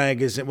 Life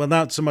magazine, well,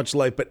 not so much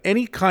Life, but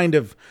any kind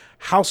of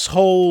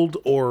household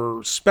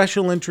or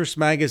special interest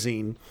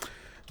magazine,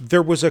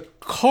 there was a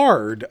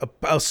card,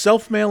 a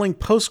self-mailing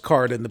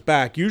postcard in the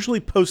back, usually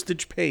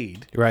postage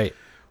paid, Right.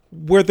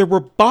 where there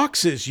were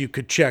boxes you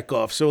could check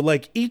off. So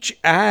like each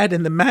ad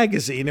in the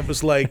magazine, it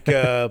was like,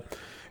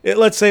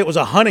 let's say it was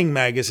a hunting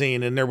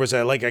magazine and there was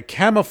a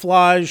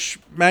camouflage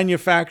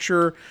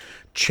manufacturer,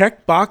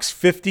 check box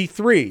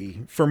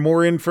 53 for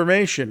more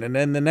information. And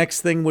then the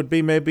next thing would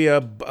be maybe a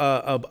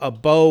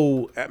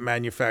bow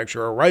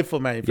manufacturer, a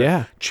rifle manufacturer.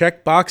 Yeah.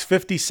 Check box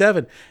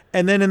 57.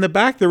 And then in the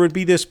back, there would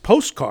be this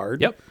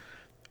postcard Yep.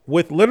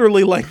 with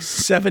literally like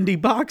 70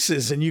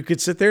 boxes, and you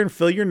could sit there and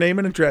fill your name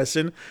and address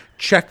in,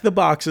 check the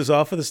boxes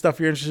off of the stuff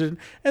you're interested in,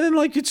 and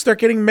then you'd start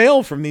getting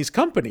mail from these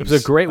companies. It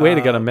was a great way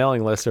to get a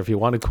mailing list if you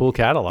wanted cool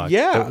catalogs.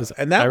 Yeah,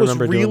 and that I was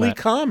remember doing really that.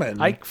 common.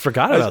 I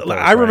forgot about that.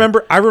 I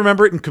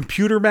remember it in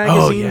computer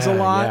magazines a yeah,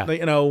 lot.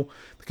 yeah.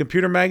 The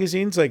computer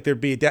magazines, like there'd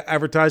be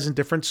advertising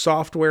different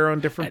software on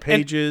different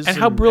pages. And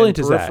how brilliant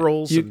is that?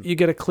 peripherals You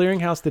get a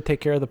clearinghouse to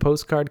take care of the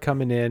postcard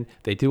coming in.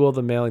 They do all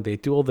the mailing. They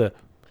do all the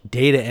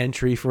data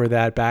entry for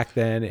that back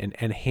then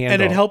and handle.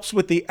 And it helps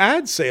with the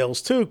ad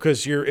sales too,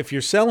 because if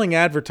you're selling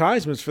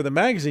advertisements for the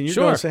magazine, you're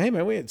going to say, "Hey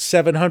man, we had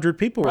 700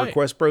 people Right.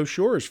 request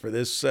brochures for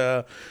this.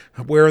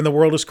 Where in the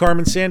world is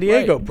Carmen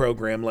Sandiego Right.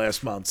 program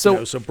last month?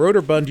 So- So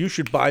Broderbund, you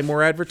should buy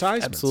more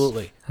advertisements."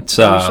 Absolutely. It's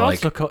What we should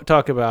like also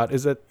talk about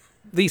is that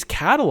these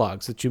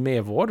catalogs that you may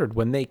have ordered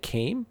when they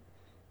came,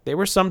 they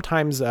were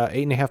sometimes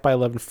 8.5 by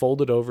 11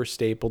 folded over,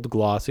 stapled,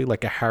 glossy,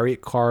 like a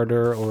Harriet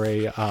Carter or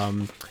a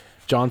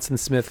Johnson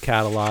Smith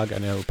catalog. I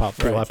know a lot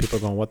of people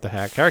are going, what the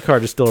heck? Harriet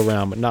Carter's still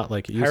around, but not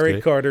like it used to Harriet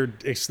be. Carter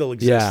still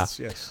exists.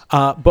 Yes.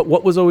 But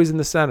what was always in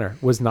the center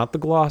was not the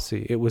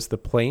glossy. It was the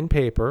plain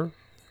paper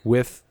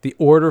with the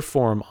order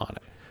form on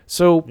it.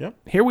 So Yep.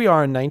 here we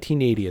are in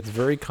 1980. It's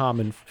very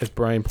common, as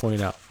Brian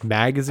pointed out,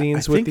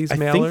 magazines with these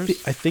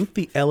mailers. I think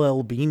the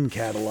LL Bean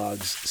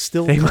catalogs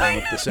still They come might-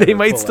 with the center they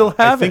might pull still out.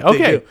 I have think it. they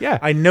Okay, do. yeah.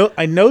 I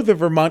know the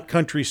Vermont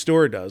Country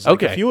Store does.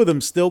 Like, Okay. a few of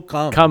them still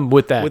come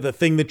with that. with a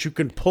thing that you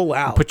can pull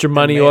out. Put your and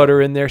money mail.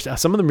 order in there.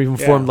 Some of them even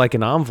formed Yeah. like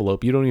an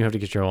envelope. You don't even have to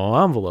get your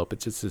own envelope.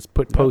 It's just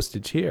put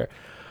postage here.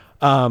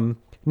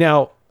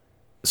 Now,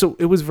 so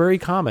it was very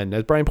common,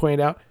 as Brian pointed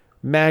out,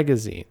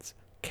 magazines,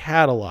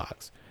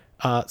 catalogs.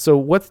 So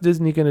what's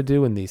Disney going to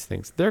do in these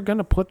things? They're going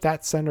to put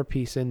that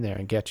centerpiece in there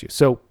and get you.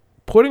 So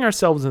putting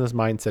ourselves in this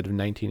mindset of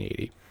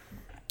 1980,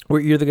 we're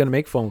either going to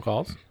make phone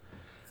calls,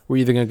 we're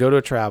either going to go to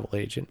a travel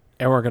agent,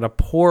 and we're going to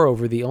pour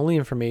over the only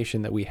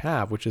information that we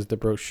have, which is the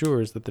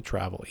brochures that the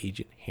travel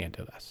agent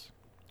handed us.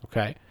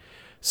 Okay?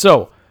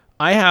 So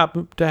I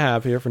happen to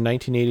have here for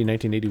 1980,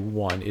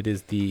 1981, it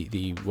is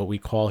the what we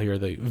call here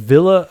the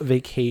Villa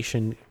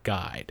Vacation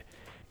Guide.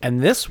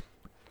 And this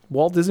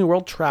Walt Disney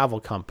World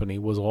Travel Company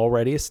was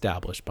already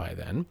established by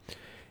then.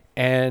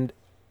 And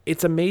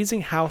it's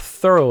amazing how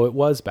thorough it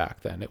was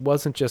back then. It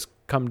wasn't just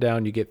come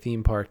down, you get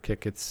theme park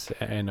tickets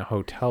and a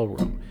hotel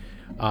room.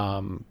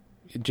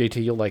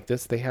 JT, you'll like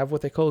this. They have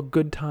what they call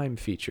good time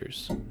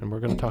features. And we're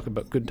going to talk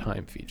about good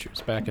time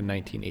features back in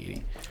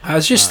 1980. I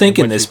was just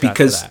thinking once this we got to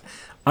because that.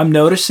 I'm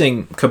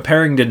noticing,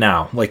 comparing to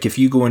now, like if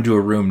you go into a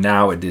room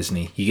now at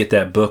Disney, you get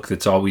that book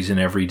that's always in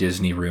every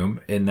Disney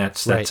room, and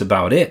that's Right.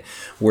 about it.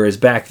 Whereas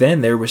back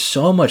then, there was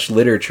so much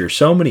literature,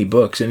 so many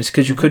books, and it's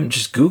because you couldn't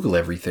just Google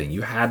everything.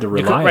 You had to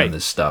rely right. on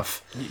this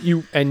stuff.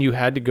 You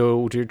had to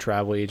go to your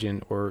travel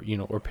agent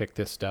or pick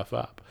this stuff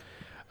up.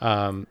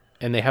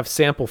 And they have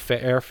sample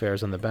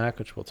airfares on the back,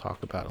 which we'll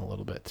talk about in a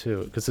little bit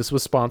too, because this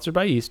was sponsored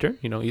by Eastern.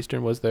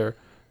 Eastern was their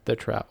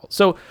travel.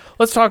 So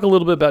let's talk a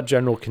little bit about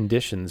general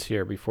conditions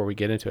here before we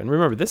get into it. And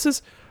remember, this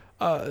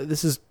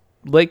is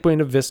Lake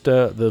Buena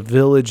Vista, the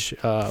village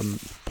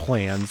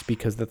plans,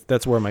 because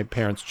that's where my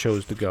parents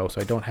chose to go.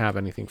 So I don't have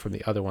anything from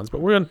the other ones,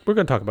 but we're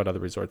gonna talk about other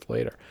resorts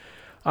later.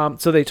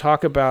 So they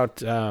talk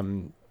about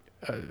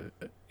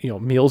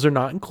meals are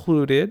not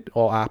included.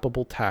 All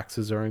applicable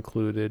taxes are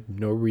included.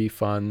 No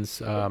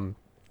refunds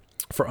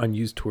for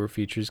unused tour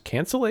features.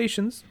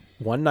 Cancellations,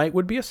 one night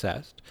would be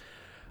assessed.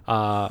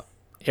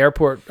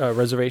 Airport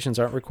reservations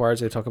aren't required.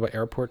 So they talk about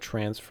airport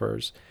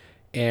transfers.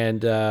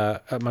 And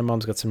my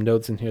mom's got some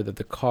notes in here that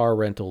the car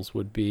rentals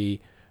would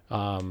be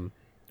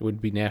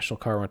National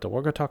Car Rental.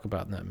 We're going to talk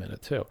about in that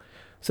minute too.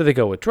 So they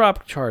go with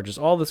drop charges,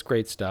 all this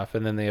great stuff,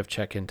 and then they have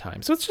check-in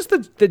time. So it's just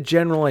the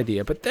general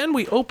idea. But then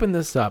we open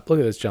this up. Look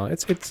at this, John.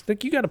 It's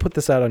like you got to put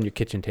this out on your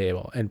kitchen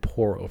table and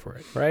pour over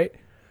it, right?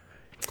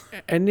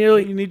 And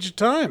nearly You need your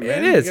time,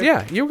 man. it is,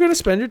 yeah. You're going to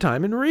spend your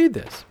time and read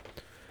this.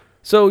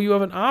 So you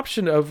have an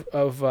option of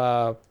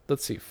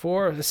let's see,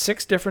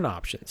 6 different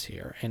options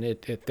here, and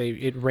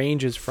it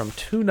ranges from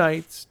 2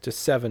 nights to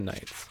 7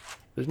 nights.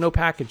 There's no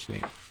package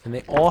name, and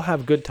they all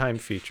have good time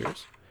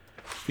features.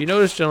 If you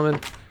notice, gentlemen,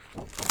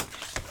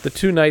 the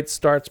 2 nights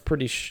starts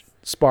pretty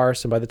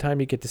sparse, and by the time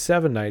you get to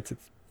 7 nights,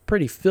 it's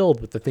pretty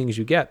filled with the things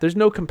you get. There's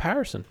no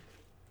comparison.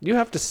 You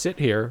have to sit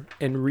here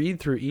and read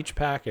through each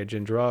package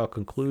and draw a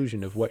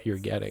conclusion of what you're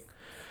getting.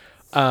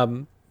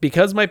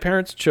 Because my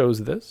parents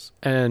chose this,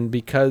 and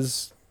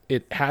because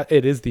it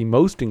is the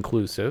most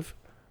inclusive,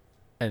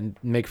 and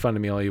make fun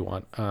of me all you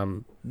want.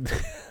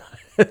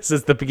 This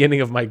is the beginning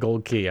of my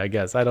gold key, I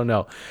guess. I don't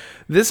know.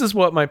 This is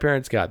what my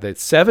parents got.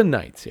 That's 7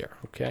 nights here.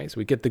 Okay, so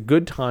we get the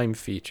good time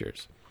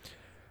features.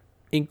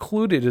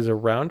 Included is a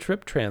round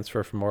trip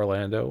transfer from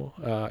Orlando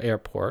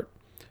Airport,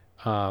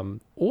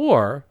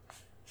 or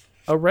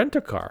a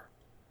rent-a-car.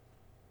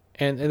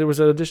 And there was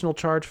an additional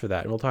charge for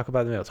that, and we'll talk about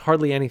it in a minute. It's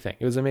hardly anything.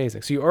 It was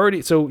amazing.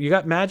 So you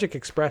got Magic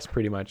Express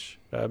pretty much,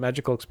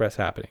 Magical Express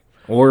happening.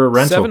 Or a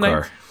rental 7 car.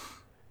 nights.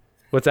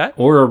 What's that?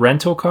 Or a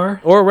rental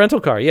car? Or a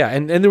rental car, yeah.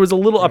 And there was a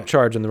little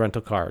upcharge on the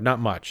rental car, not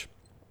much.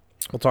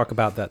 We'll talk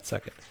about that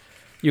second.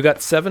 You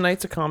got 7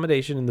 nights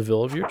accommodation in the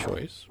villa of your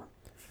choice.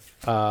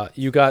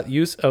 You got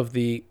use of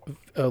the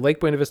Lake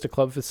Buena Vista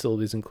Club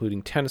facilities,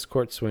 including tennis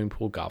courts, swimming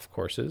pool, golf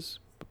courses.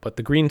 But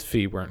the greens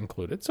fee weren't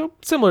included. So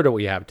similar to what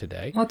we have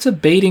today. Lots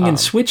of baiting and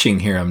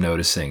switching here, I'm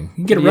noticing.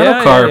 You can get a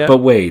rental car, yeah. but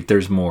wait,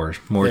 there's more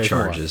There's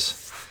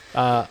charges.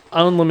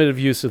 Unlimited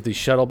use of the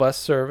shuttle bus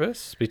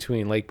service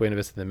between Lake Buena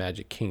Vista and the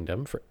Magic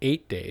Kingdom for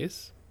 8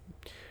 days.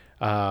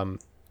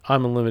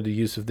 Unlimited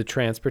use of the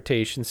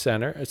transportation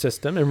center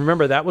system. And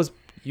remember,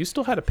 you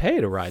still had to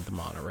pay to ride the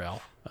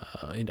monorail.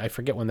 I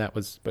forget when that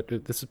was, but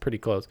this is pretty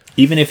close.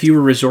 Even if you were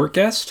a resort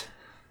guest?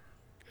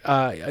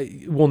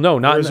 Well, no,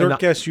 not Resort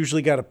guests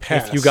usually got a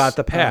pass. if you got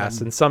the pass,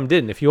 and some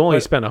didn't. If you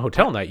only spent a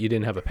hotel night, you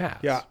didn't have a pass.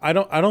 Yeah, I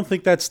don't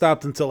think that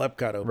stopped until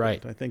Epcot opened.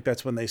 Right. I think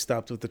that's when they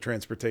stopped with the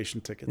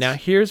transportation tickets. Now,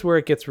 here's where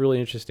it gets really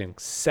interesting.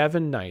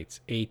 7 nights,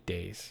 8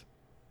 days.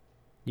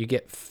 You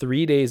get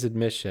 3 days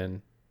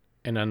admission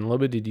and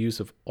unlimited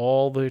use of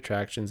all the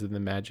attractions in the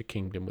Magic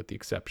Kingdom with the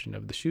exception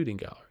of the shooting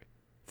gallery.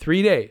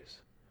 3 days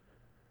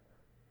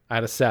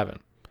out of 7.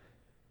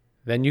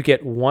 Then you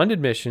get 1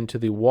 admission to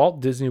the Walt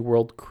Disney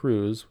World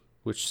cruise,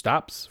 which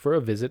stops for a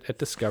visit at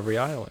Discovery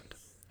Island.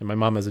 And my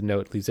mom has a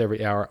note, leaves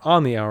every hour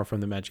on the hour from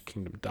the Magic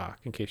Kingdom dock,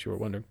 in case you were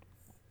wondering.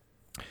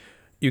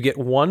 You get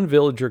 1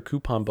 Villager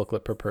coupon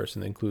booklet per person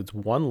that includes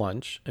 1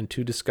 lunch and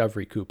 2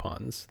 Discovery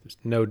coupons. There's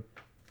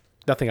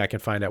nothing I can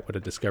find out what a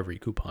Discovery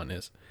coupon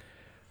is.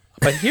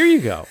 But here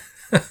you go.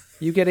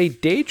 You get a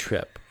day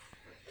trip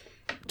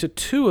to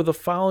 2 of the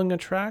following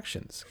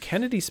attractions: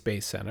 Kennedy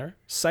Space Center,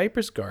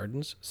 Cypress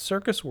Gardens,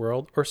 Circus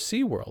World, or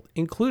SeaWorld,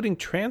 including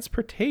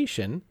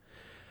transportation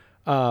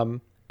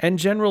and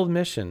general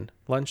admission,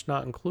 lunch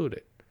not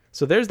included.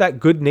 So there's that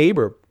good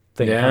neighbor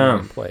thing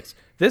coming in place.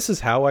 This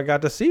is how I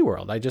got to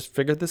SeaWorld. I just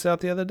figured this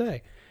out the other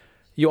day.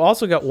 You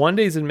also got 1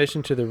 day's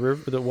admission to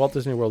the Walt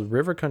Disney World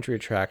River Country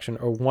attraction,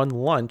 or 1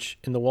 lunch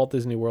in the Walt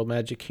Disney World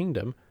Magic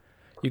Kingdom.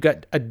 You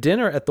got a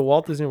dinner at the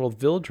Walt Disney World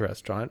Village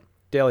restaurant,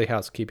 Daily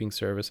housekeeping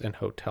service and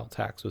hotel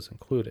tax was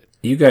included.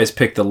 You guys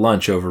picked the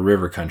lunch over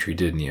River Country,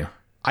 didn't you?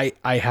 I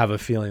have a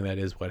feeling that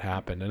is what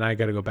happened, and I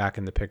got to go back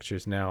in the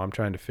pictures now. I'm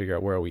trying to figure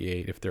out where we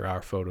ate, if there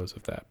are photos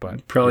of that.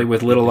 But Probably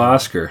with little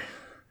Oscar.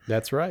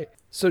 that's right.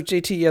 So,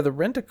 JT, yeah, the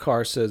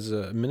rent-a-car says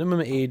minimum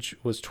age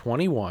was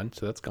 21,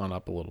 so that's gone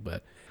up a little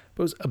bit.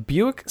 But it was a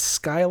Buick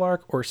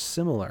Skylark or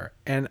similar.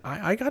 And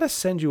I got to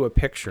send you a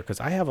picture because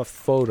I have a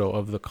photo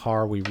of the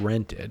car we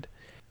rented.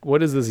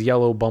 What is this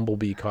yellow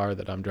Bumblebee car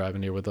that I'm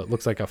driving here with? It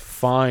looks like a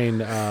fine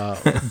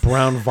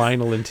brown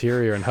vinyl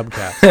interior and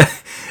hubcap.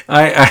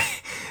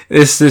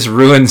 This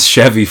ruins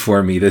Chevy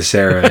for me. This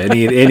era,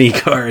 any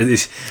car.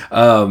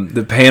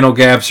 The panel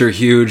gaps are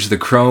huge. The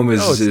chrome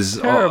is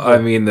terrible. I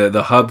mean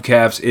the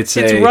hubcaps. It's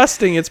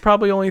rusting. It's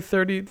probably only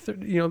 30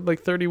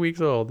 like 30 weeks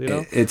old. You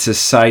know, it's a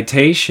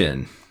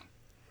Citation.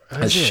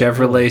 A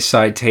Chevrolet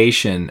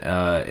Citation.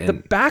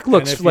 The back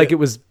looks like it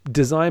was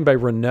designed by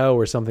Renault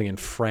or something in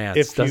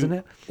France, doesn't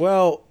it?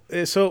 Well,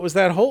 so it was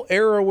that whole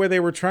era where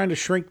they were trying to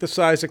shrink the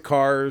size of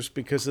cars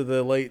because of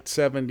the late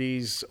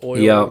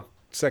 70s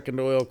second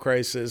oil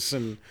crisis.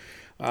 And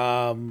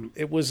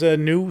it was a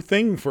new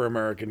thing for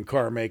American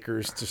car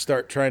makers to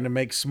start trying to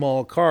make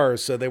small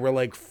cars. So they were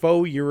like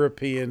faux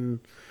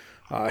European,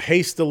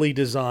 hastily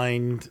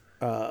designed,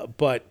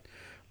 but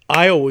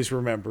I always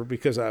remember,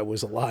 because I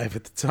was alive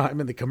at the time,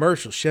 in the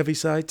commercial, Chevy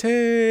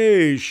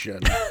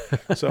Citation.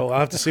 So I'll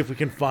have to see if we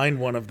can find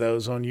one of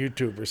those on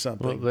YouTube or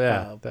something. Well,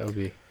 yeah, that would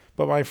be.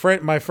 But my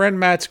friend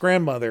Matt's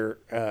grandmother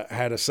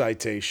had a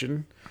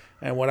Citation,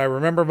 and what I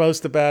remember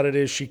most about it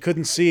is she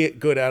couldn't see it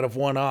good out of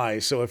one eye.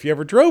 So if you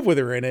ever drove with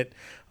her in it,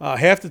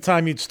 half the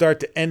time you'd start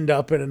to end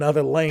up in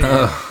another lane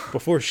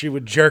before she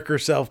would jerk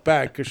herself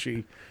back because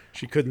she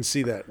couldn't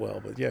see that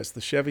well. But yes, the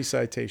Chevy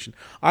Citation.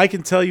 I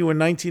can tell you in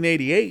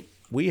 1988,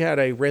 we had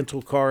a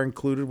rental car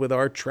included with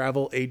our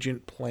travel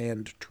agent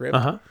planned trip.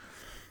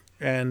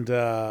 And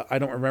I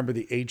don't remember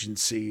the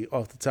agency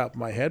off the top of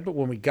my head, but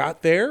when we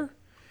got there,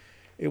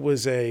 it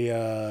was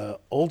a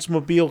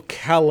Oldsmobile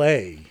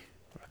Calais.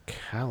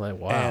 Calais,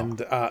 wow. And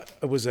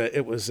it was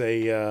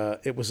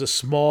a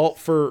small,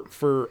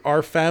 for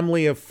our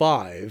family of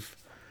 5,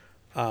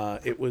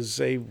 it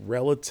was a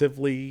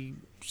relatively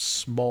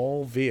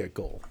small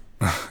vehicle.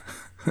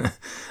 I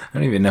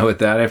don't even know what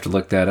that. I have to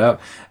look that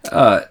up.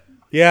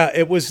 Yeah,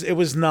 it was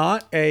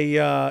not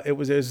it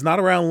was not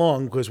around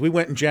long, because we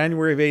went in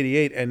January of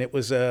 '88, and it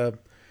was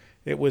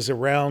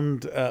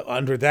around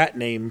under that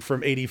name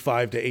from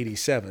 '85 to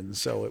 '87.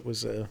 So it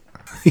was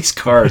these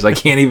cars. I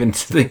can't even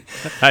think.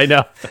 I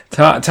know.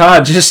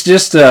 Todd,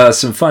 just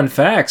some fun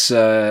facts.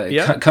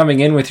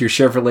 Coming in with your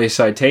Chevrolet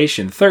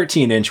Citation,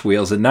 13-inch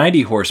wheels, a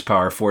 90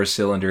 horsepower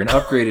 4-cylinder, and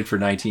upgraded for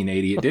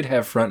 1980. It did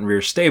have front and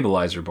rear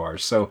stabilizer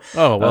bars. So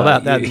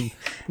that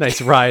nice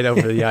ride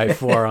over the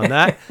I-4 on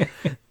that.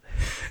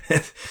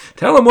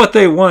 Tell them what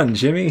they won,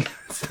 Jimmy.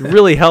 It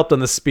really helped on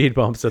the speed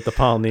bumps at the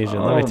Polynesian.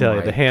 Let me tell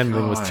you, the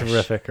handling was gosh.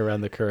 terrific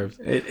around the curves.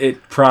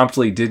 It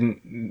promptly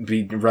didn't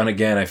run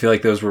again. I feel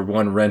like those were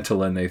one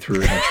rental and they threw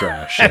it in the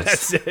trash.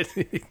 That's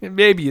it.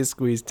 Maybe you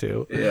squeezed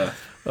 2. Yeah.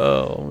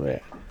 Oh, man.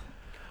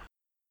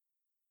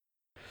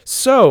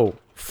 So,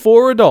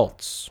 4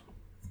 adults,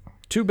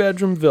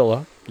 2-bedroom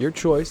villa, your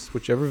choice,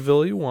 whichever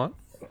villa you want.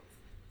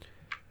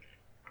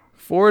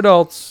 4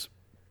 adults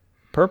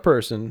per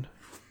person,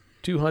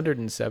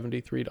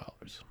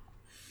 $273.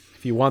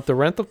 If you want the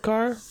rental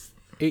car,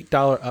 $8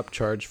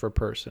 upcharge per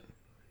person.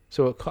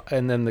 So,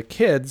 and then the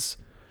kids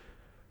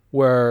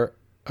were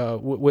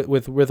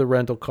with a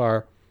rental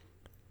car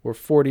were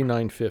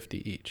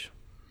 $49.50 each.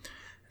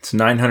 It's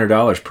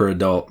 $900 per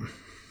adult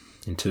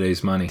in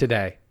today's money.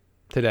 Today.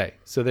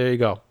 So there you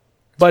go.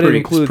 But it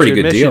includes your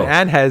admission,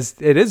 and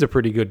it is a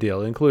pretty good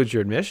deal. It includes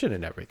your admission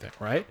and everything,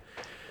 right?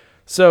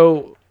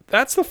 So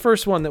that's the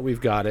first one that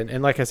we've got,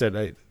 and like I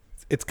said,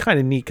 it's kind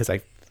of neat because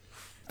I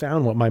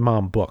found what my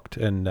mom booked,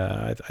 and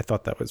I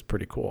thought that was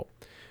pretty cool.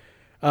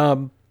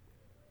 From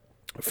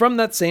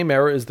that same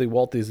era is the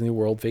Walt Disney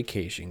World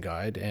Vacation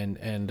Guide,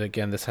 and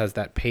again, this has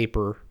that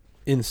paper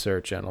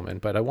insert, gentlemen,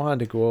 but I wanted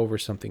to go over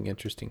something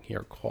interesting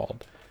here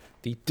called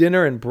the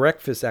dinner and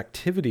breakfast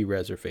activity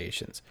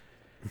reservations.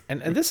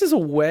 And this is a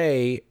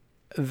way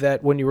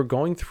that when you were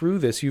going through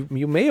this, you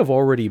may have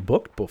already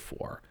booked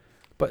before,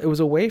 but it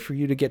was a way for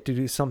you to get to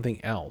do something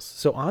else.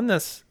 So on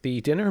this, the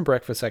dinner and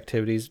breakfast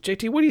activities,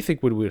 JT, what do you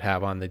think we would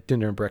have on the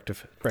dinner and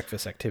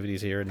breakfast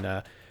activities here in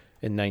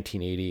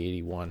 1980,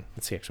 81?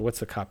 Let's see, actually, what's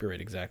the copyright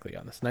exactly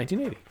on this?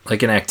 1980.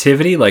 Like an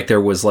activity? Like there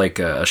was like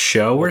a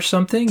show or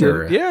something?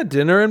 Yeah,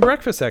 dinner and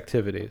breakfast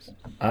activities.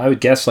 I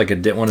would guess like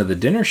one of the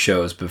dinner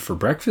shows, but for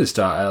breakfast,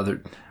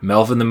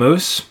 Melvin the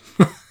Moose.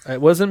 It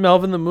wasn't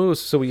Melvin the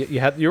Moose. So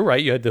you're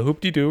right. You had the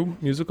Hoop-de-Doo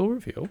musical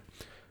review.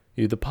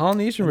 You had the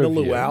Polynesian review.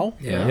 The Luau.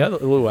 Yeah,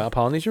 the Luau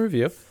Polynesian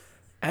review.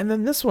 And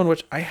then this one,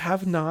 which I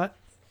have not,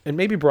 and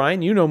maybe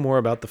Brian, you know more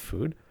about the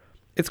food.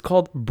 It's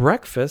called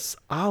Breakfast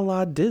a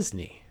la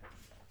Disney.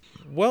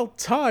 Well,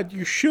 Todd,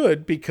 you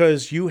should,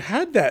 because you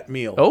had that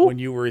meal when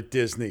you were at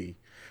Disney.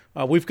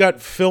 We've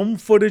got film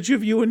footage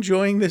of you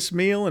enjoying this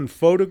meal and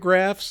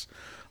photographs.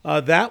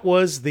 That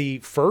was the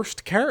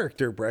first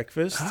character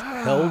breakfast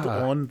held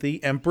on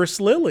the Empress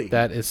Lily.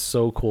 That is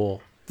so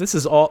cool. This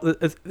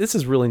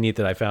is really neat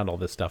that I found all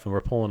this stuff and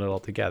we're pulling it all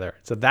together.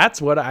 So that's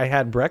what I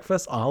had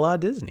breakfast a la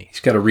Disney.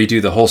 He's got to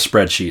redo the whole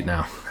spreadsheet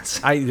now.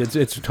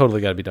 It's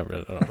totally got to be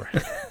done over.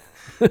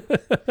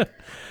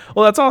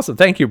 Well, that's awesome.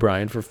 Thank you,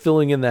 Brian, for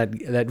filling in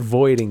that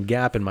void and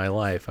gap in my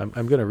life. I'm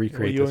going to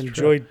recreate You this.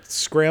 enjoyed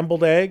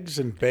scrambled eggs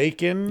and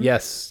bacon.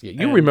 Yes, you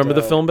And, remember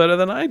the film better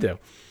than I do.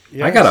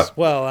 Yes.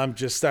 Well, I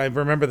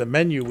remember the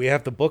menu. We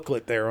have the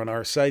booklet there on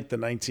our site, the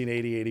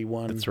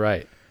 1980-81. That's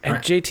right. And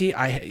JT,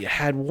 I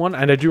had one,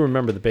 and I do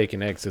remember the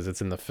bacon eggs as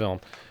it's in the film.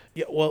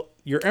 Yeah, well,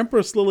 your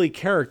Empress Lily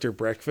character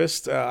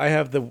breakfast, I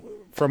have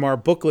from our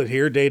booklet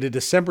here, dated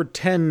December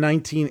 10,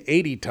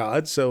 1980,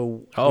 Todd.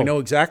 So we know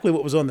exactly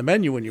what was on the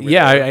menu when you were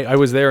there. I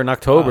was there in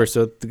October,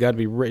 so it got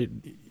to be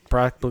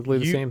practically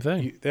the same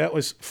thing. That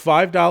was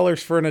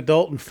 $5 for an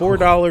adult and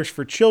 $4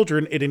 for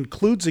children. It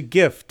includes a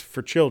gift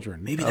for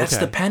children. Maybe that's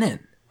the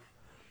pennant.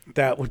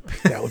 That would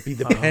be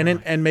the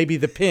pennant and maybe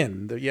the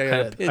pin.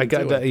 I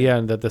got that. Yeah,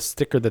 and the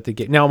sticker that they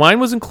gave. Now mine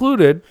was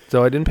included,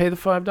 so I didn't pay the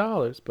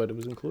 $5, but it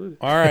was included.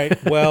 All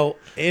right. Well,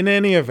 in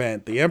any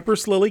event, the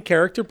Empress Lily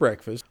character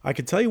breakfast. I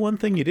can tell you one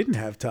thing you didn't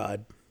have,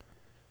 Todd.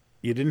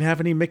 You didn't have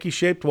any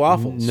Mickey-shaped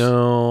waffles.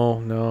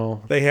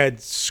 No. They had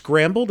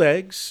scrambled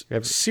eggs,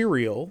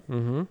 cereal,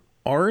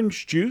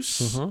 orange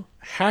juice,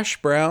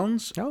 hash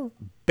browns,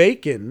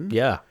 bacon,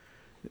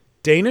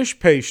 Danish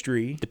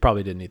pastry. They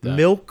probably didn't eat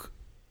that.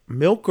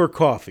 Milk or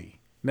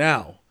coffee.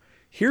 Now,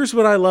 here's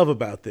what I love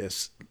about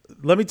this.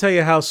 Let me tell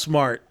you how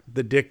smart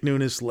the Dick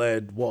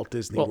Nunes-led Walt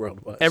Disney World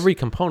was. Every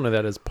component of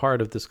that is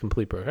part of this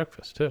complete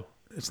breakfast too.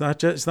 It's not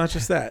just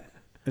that.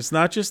 It's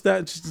not just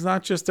that. It's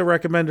not just a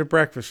recommended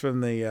breakfast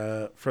from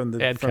the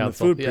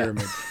food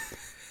pyramid.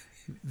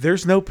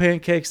 There's no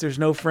pancakes. There's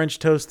no French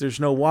toast. There's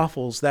no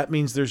waffles. That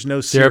means there's no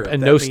syrup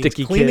and that no means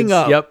sticky cleaning kids.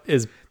 up. Yep,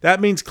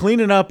 that means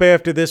cleaning up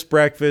after this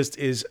breakfast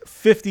is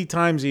 50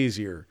 times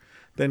easier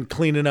than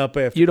cleaning up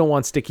after. You don't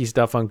want sticky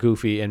stuff on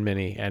Goofy and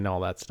Minnie and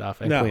all that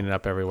stuff and cleaning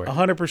up everywhere.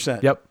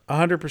 100%. Yep,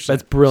 100%.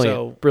 That's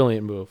brilliant.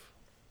 Brilliant move.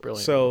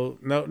 Brilliant. So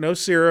no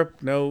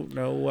syrup,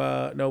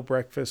 no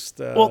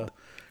breakfast.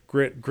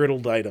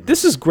 Griddled items.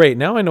 This is great.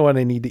 Now I know what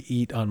I need to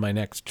eat on my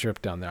next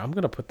trip down there. I'm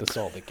going to put this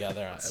all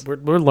together.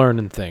 We're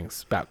learning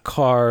things about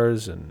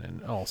cars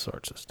and all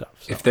sorts of stuff.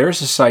 So. If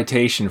there's a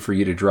citation for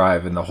you to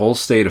drive in the whole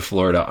state of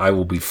Florida, I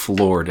will be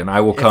floored, and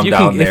I will come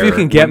down there. If you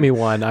can get me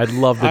one, I'd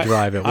love to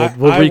drive it.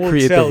 We'll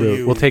recreate the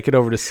route. We'll take it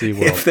over to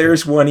SeaWorld. If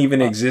there's one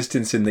even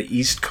existence in the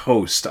East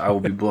Coast, I will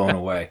be blown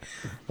away.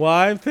 Well,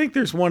 I think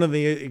there's one in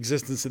the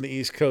existence in the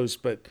East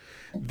Coast, but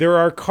there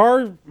are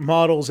car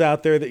models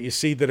out there that you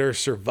see that are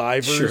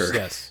survivors. Sure.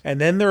 Yes.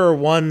 And then there are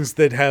ones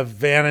that have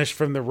vanished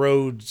from the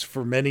roads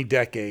for many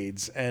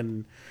decades.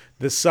 And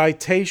the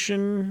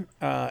Citation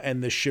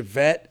and the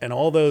Chevette and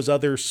all those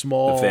other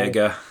small... The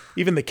Vega.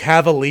 Even the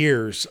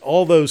Cavaliers,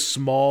 all those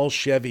small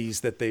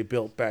Chevys that they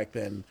built back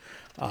then,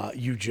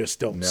 you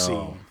just don't see.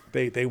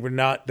 They were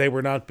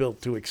not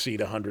built to exceed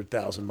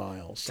 100,000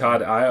 miles.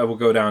 Todd, I will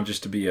go down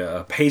just to be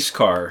a pace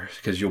car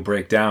because you'll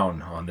break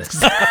down on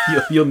this.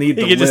 you'll need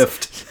the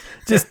lift.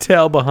 Just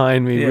tail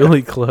behind me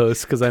really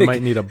close because I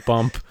might need a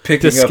bump.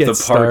 Picking to up get the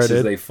parts started.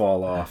 as they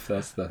fall off.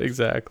 That's the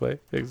exactly.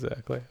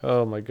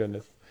 Oh my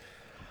goodness.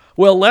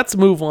 Well, let's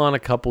move on a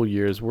couple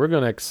years. We're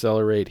going to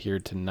accelerate here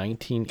to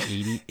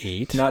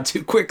 1988. Not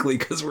too quickly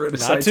because we're in a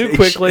Not citation. too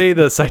quickly.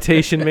 The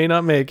citation may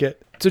not make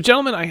it. So,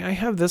 gentlemen, I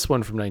have this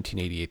one from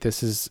 1988.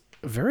 This is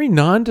very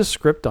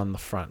nondescript on the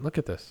front. Look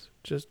at this.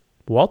 Just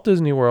Walt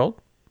Disney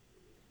World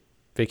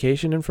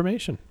vacation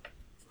information.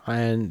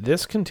 And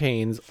this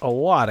contains a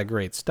lot of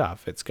great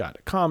stuff. It's got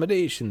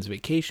accommodations,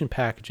 vacation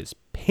packages,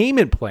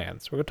 payment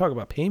plans. We're going to talk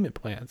about payment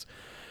plans,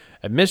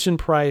 admission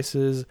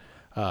prices,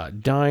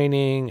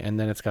 dining, and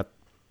then it's got,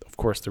 of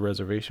course, the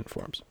reservation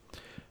forms.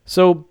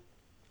 So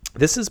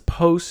this is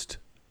post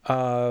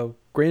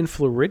Grand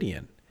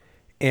Floridian.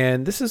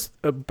 And this is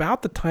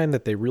about the time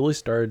that they really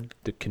started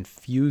to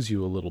confuse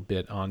you a little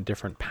bit on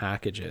different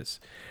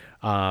packages.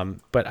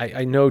 But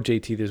I know,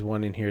 JT, there's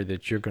one in here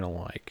that you're going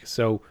to like.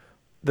 So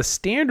the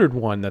standard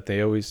one that they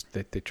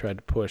tried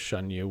to push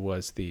on you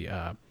was the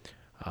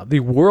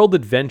World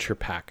Adventure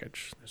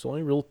package. There's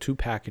only real two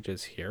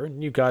packages here.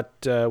 And you got,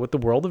 with the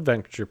World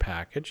Adventure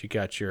package, you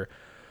got your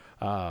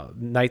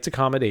night's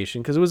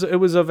accommodation, because it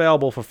was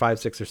available for 5,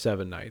 6, or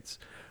 7 nights.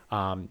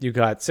 You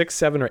got 6,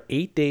 7, or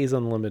 8 days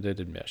unlimited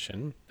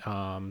admission.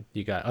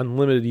 You got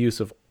unlimited use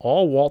of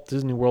all Walt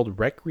Disney World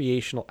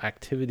recreational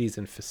activities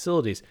and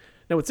facilities.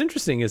 Now, what's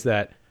interesting is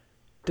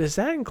does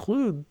that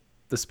include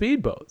the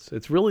speedboats?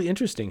 It's really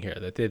interesting here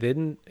that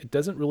it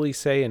doesn't really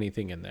say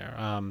anything in there.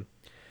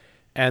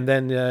 And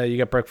then you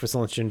got breakfast,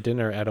 lunch, and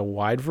dinner at a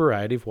wide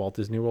variety of Walt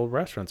Disney World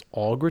restaurants,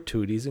 all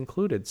gratuities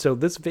included. So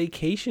this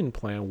vacation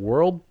plan,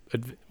 World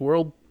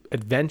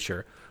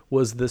Adventure,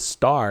 was the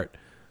start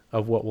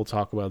of what we'll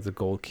talk about as the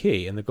Gold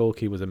Key. And the Gold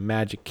Key was a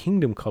Magic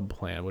Kingdom Club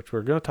plan, which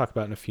we're going to talk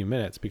about in a few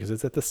minutes because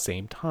it's at the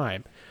same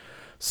time.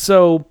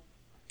 So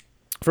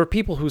For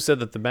people who said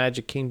that the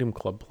Magic Kingdom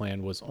Club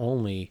plan was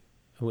only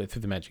through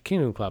the Magic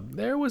Kingdom Club,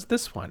 there was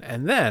this one.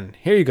 And then,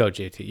 here you go,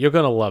 JT. You're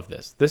going to love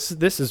this.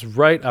 This is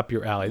right up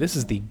your alley. This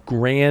is the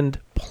Grand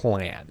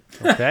Plan,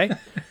 okay?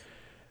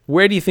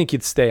 Where do you think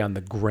you'd stay on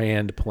the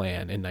Grand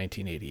Plan in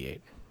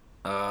 1988?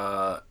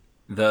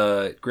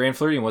 The Grand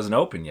Floridian wasn't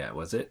open yet,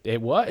 was it?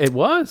 It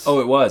was. Oh,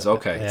 it was.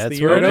 Okay. That's the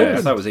year where it it Okay, I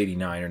is. thought it was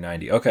 89 or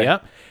 90. Okay. Yeah.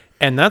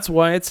 And that's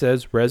why it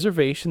says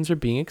reservations are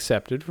being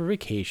accepted for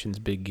vacations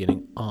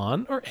beginning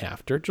on or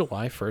after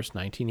July 1st,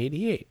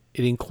 1988.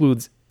 It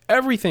includes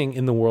everything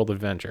in the World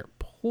Adventure.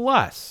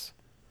 Plus,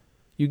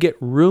 you get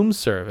room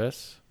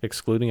service,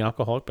 excluding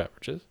alcoholic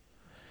beverages,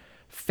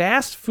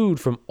 fast food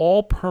from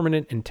all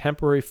permanent and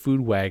temporary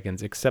food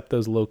wagons except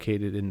those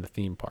located in the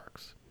theme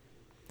parks.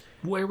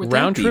 Where would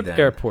that be then?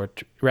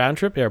 Round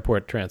trip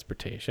airport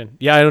transportation.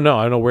 Yeah, I don't know.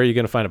 I don't know where you're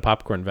going to find a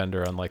popcorn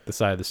vendor on like the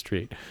side of the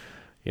street.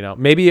 You know,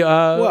 maybe.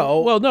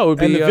 No, it would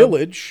be and the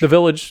village. the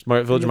village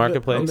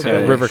marketplace,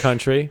 okay. River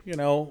Country. You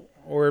know,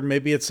 or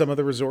maybe at some of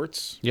the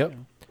resorts. Yep.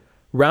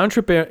 Round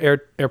trip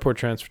airport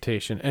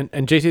transportation, and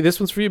JT, this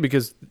one's for you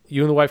because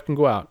you and the wife can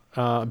go out.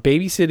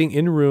 Babysitting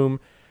in room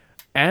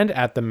and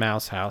at the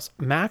Mouse House,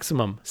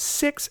 maximum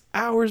 6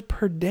 hours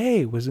per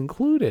day was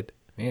included.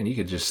 Man, you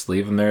could just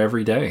leave them there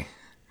every day.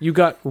 You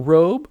got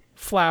robe,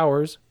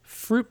 flowers,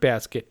 fruit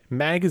basket,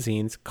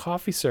 magazines,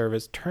 coffee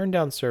service, turn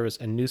down service,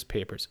 and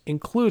newspapers,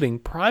 including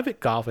private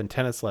golf and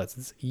tennis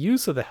lessons,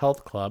 use of the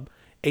health club,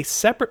 a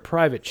separate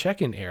private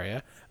check-in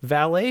area,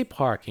 valet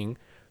parking,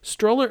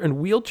 stroller and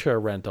wheelchair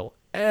rental,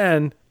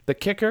 and the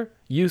kicker,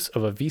 use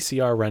of a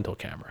VCR rental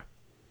camera.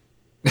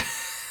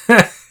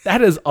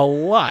 That is a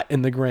lot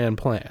in the Grand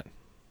Plan.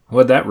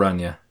 What'd that run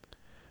you?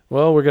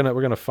 Well, we're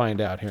gonna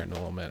find out here in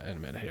a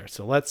minute here.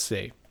 So let's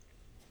see.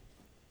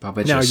 I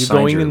bet Now, you you're signed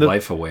going your in the-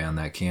 life away on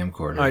that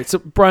camcorder. All right, so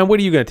Brian, what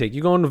are you going to take?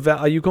 You going to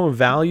are you going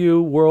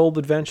value, world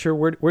adventure?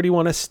 Where do you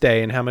want to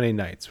stay and how many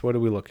nights? What are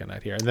we looking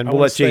at here? And then I we'll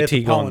wanna let stay at JT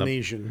the go on them.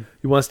 Polynesian.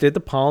 You want to stay at the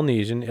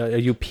Polynesian? Are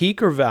you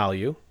peak or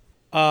value?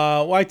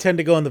 Well, I tend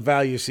to go in the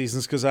value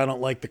seasons because I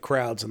don't like the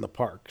crowds in the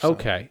park. So.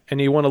 Okay, and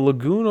you want a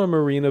lagoon or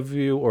marina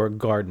view or a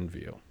garden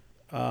view?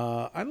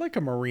 I like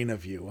a marina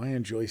view. I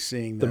enjoy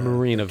seeing The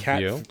marina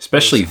view.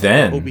 Especially those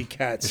then. Hobie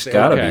cats. It's sail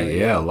got to by. be,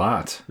 yeah, a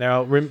lot.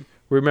 Now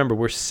remember,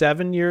 we're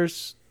 7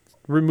 years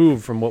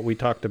removed from what we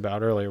talked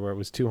about earlier, where it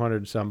was $200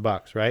 and some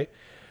bucks, right?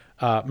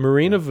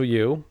 Marina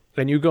view,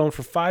 and you going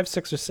for 5,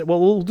 6, or 7.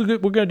 Well, we're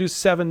going to do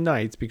 7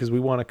 nights because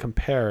we want to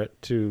compare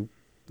it to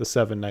the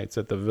 7 nights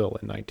at the Villa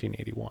in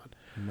 1981.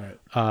 Right.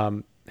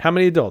 How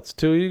many adults?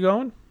 2 of you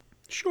going?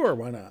 Sure,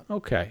 why not?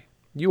 Okay.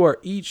 You are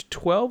each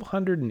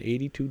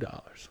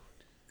 $1,282.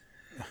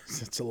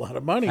 It's a lot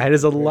of money. That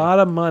is a lot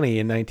of money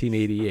in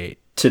 1988.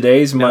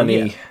 Today's Now,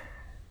 money, yeah.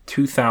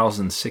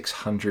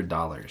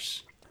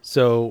 $2,600.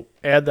 So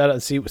add that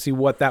up, see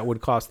what that would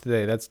cost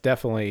today. That's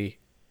definitely,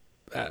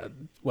 at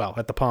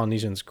the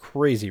Polynesians,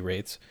 crazy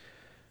rates.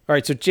 All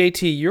right, so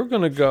JT, you're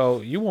going to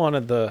go, you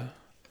wanted got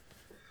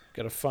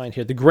to find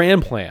here, the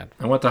Grand Plan.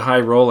 I want the high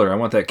roller. I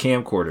want that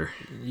camcorder.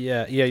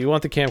 Yeah, you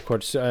want the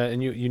camcorder,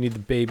 and you need the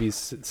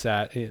babies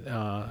sat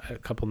a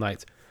couple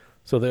nights.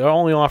 So they're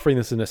only offering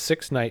this in a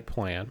 6-night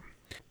plan.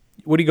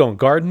 What are you going,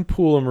 garden,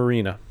 pool, or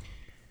marina?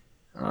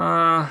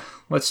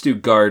 Let's do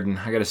garden.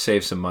 I got to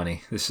save some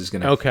money. This is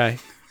going to... Okay.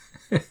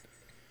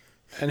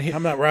 And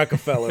I'm not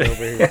Rockefeller over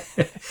here.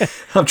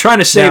 I'm trying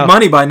to save Now-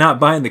 money by not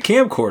buying the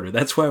camcorder.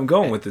 That's why I'm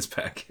going with this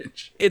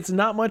package. it's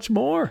not much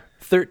more,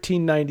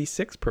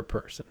 $13.96 per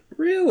person.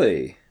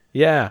 Really?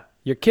 Yeah,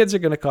 your kids are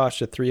going to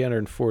cost you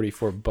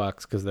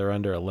 $344 because they're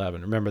under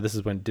 11. Remember, this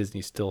is when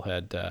Disney still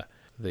had the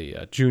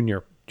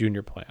junior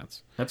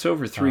plans. That's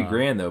over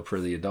 $3,000 though per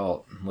the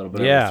adult. A little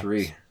bit Yeah. over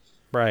 $3,000.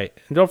 Right,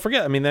 and don't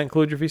forget, I mean, that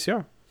includes your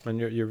VCR and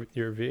your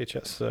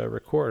VHS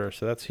recorder,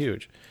 so that's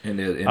huge. And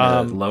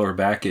a lower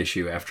back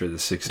issue after the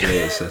 6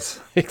 days. That's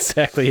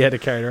Exactly, you had to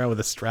carry it around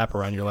with a strap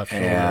around your left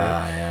shoulder.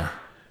 yeah.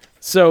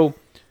 So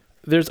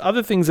there's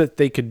other things that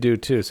they could do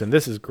too. So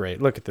this is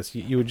great. Look at this.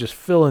 You would just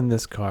fill in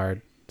this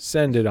card,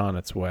 send it on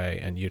its way,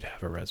 and you'd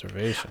have a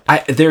reservation.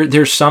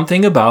 There's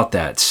something about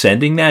that.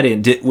 Sending that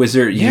in. Did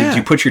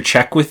you put your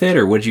check with it,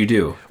 or what did you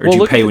do, or did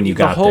you pay when you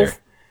got there?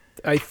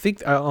 I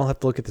think I'll have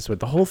to look at this one.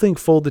 The whole thing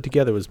folded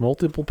together was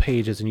multiple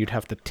pages, and you'd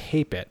have to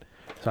tape it.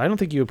 So I don't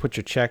think you would put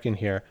your check in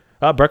here.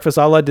 Breakfast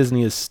a la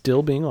Disney is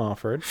still being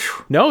offered.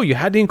 No, you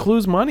had to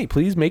include money.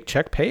 Please make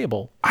check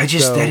payable. That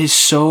is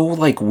so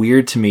like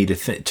weird to me to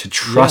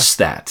trust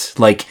that.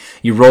 Like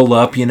you roll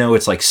up,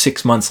 it's like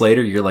 6 months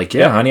later. You're like,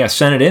 yeah, honey, I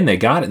sent it in. They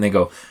got it, and they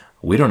go,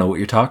 we don't know what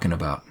you're talking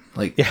about.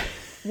 Like, yeah.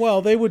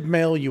 Well, they would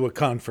mail you a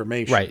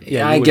confirmation. Right.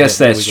 Yeah, I guess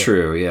that's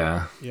true.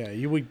 Yeah. Yeah,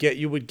 you would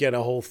get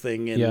a whole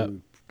thing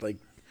in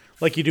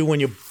like you do when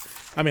you.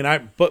 I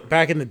mean, but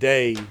back in the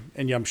day,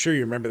 and I'm sure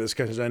you remember this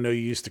because I know you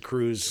used to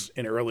cruise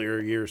in earlier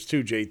years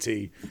too,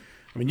 JT.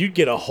 I mean, you'd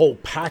get a whole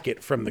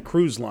packet from the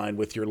cruise line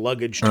with your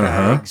luggage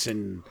tags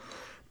and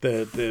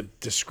the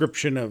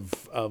description of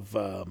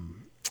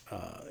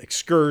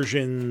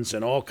excursions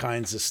and all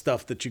kinds of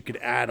stuff that you could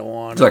add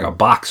on. It's like a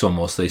box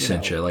almost. They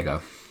sent you like a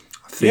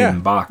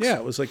thin box. Yeah,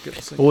 it was like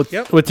Well,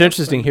 yep, what's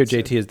interesting here, that's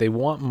it. JT, is they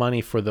want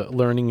money for the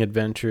learning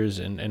adventures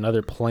and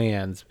other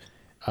plans.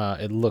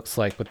 It looks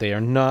like, but they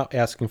are not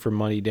asking for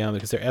money down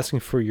because they're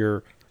asking for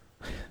your.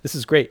 This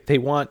is great. They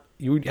want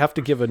you have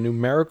to give a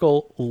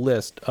numerical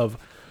list of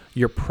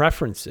your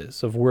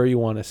preferences of where you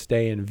want to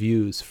stay and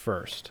views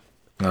first,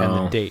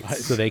 and the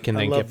dates, so they can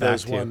I then love get back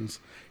those to you. ones.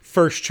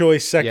 First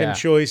choice, second Yeah.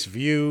 choice,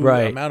 view,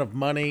 Right. amount of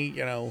money.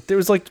 You know, There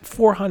was like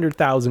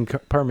 400,000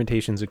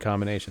 permutations and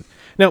combinations.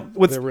 Now,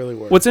 There really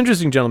were. what's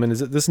interesting, gentlemen,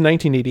 is that this is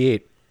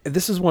 1988.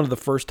 This is one of the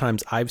first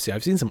times I've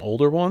seen some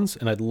older ones,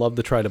 and I'd love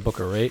to try to book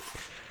a rate.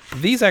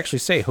 These actually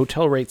say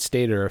hotel rates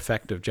stated are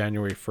effective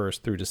January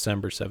 1st through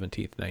December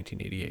 17th,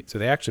 1988. So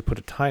they actually put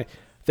a time.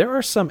 There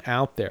are some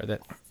out there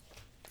that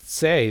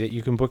say that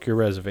you can book your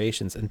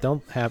reservations and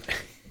don't have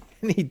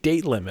any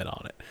date limit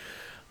on it.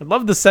 I'd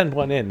love to send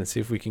one in and see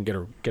if we can get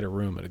a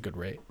room at a good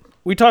rate.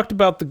 We talked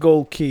about the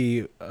Gold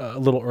Key a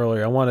little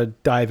earlier. I want to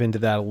dive into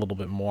that a little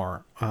bit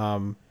more.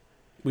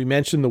 We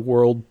mentioned the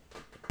world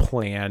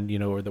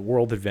plan, or the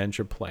world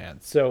adventure plan.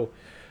 So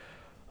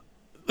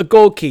the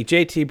Gold Key,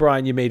 JT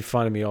Bryan, you made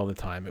fun of me all the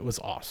time. It was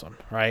awesome,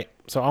 right?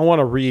 So I want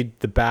to read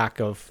the back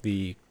of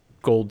the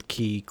Gold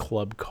Key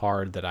Club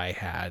card that I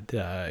had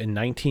in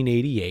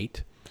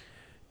 1988.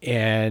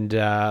 And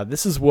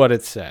this is what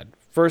it said.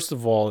 First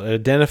of all, it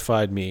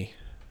identified me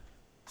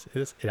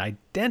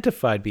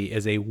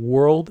as a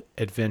world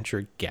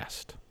adventure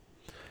guest.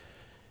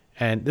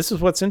 And this is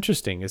what's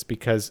interesting, is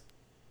because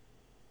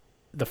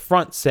the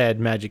front said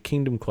Magic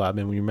Kingdom Club,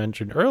 and we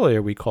mentioned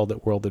earlier we called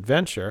it World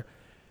Adventure.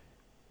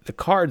 The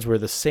cards were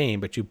the same,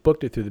 but you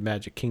booked it through the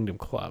Magic Kingdom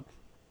Club,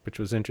 which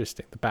was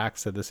interesting. The back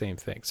said the same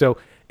thing. So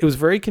it was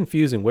very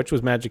confusing which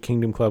was Magic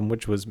Kingdom Club and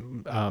which was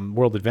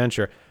World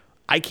Adventure.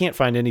 I can't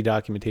find any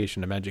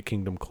documentation of Magic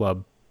Kingdom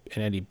Club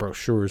and any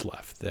brochures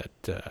left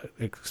that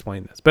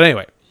explain this. But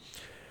anyway,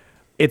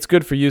 it's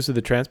good for use of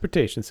the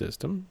transportation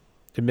system,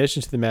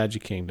 admission to the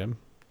Magic Kingdom,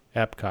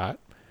 Epcot,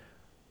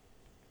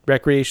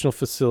 recreational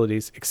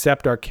facilities,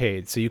 except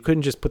arcades. So you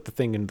couldn't just put the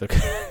thing in the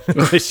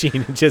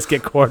machine and just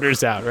get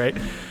quarters out, right?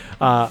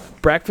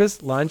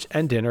 Breakfast, lunch,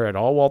 and dinner at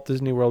all Walt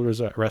Disney World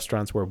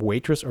restaurants where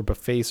waitress or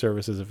buffet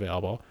service is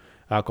available.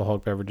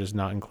 Alcoholic beverages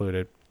not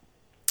included.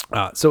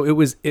 So it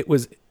was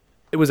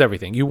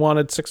everything. You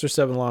wanted 6 or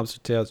 7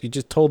 lobster tails. You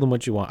just told them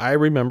what you want. I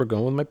remember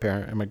going with my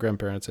parent and my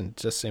grandparents, and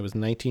just say it was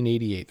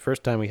 1988,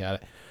 first time we had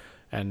it.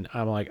 And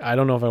I'm like, I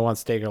don't know if I want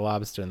steak or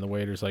lobster. And the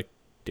waiter's like,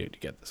 dude, you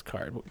get this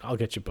card. I'll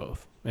get you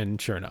both.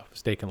 And sure enough,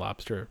 steak and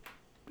lobster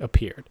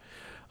appeared.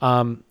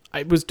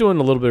 I was doing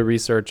a little bit of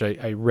research.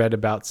 I read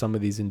about some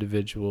of these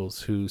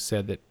individuals who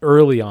said that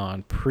early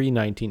on,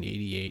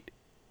 pre-1988,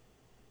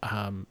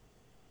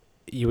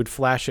 you would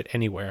flash it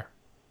anywhere,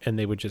 and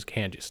they would just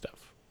hand you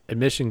stuff.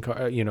 Admission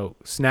card,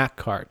 snack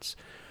carts,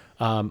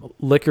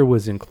 liquor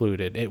was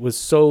included. It was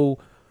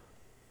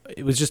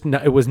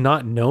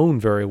not known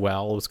very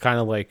well. It was kind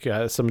of like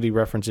somebody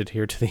referenced it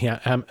here to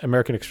the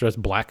American Express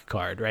Black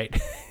Card, right?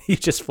 You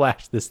just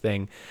flash this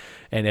thing,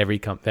 and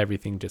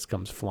everything just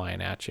comes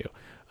flying at you.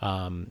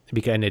 And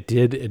it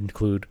did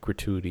include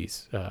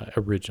gratuities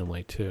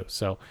originally too.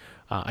 So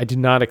I did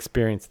not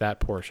experience that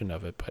portion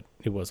of it, but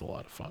it was a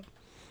lot of fun.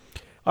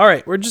 All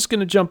right, we're just going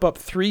to jump up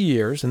 3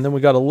 years, and then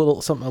we got a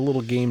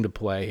little game to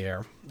play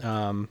here.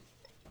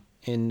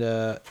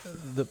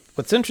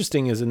 What's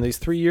interesting is in these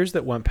 3 years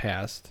that went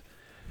past,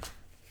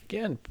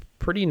 again,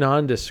 pretty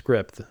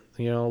nondescript. A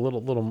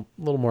little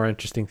more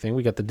interesting thing.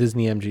 We got the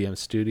Disney MGM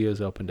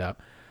Studios opened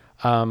up.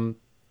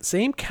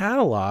 Same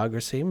catalog or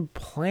same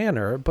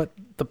planner, but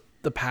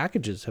the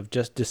packages have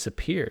just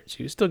disappeared.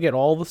 So you still get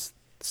all the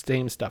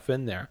same stuff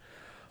in there,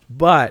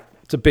 but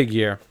it's a big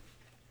year.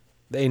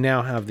 They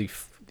now have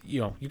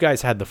you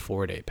guys had the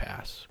 4-day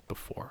pass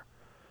before.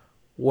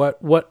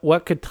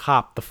 What could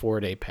top the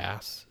 4-day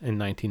pass in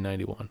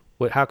 1991?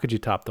 How could you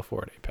top the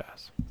 4-day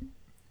pass?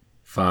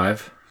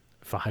 5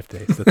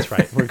 days. That's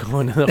right. We're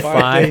going to the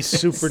 5 day 5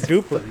 super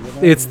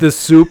duper. It's the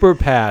super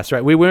pass,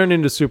 right? We weren't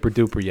into super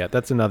duper yet.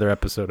 That's another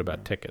episode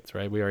about tickets,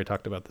 right? We already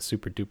talked about the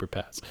super duper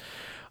pass.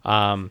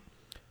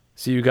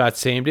 So you got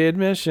same day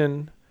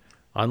admission,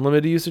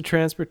 unlimited use of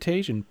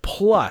transportation,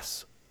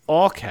 plus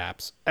all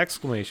caps, !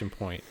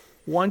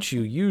 Once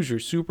you use your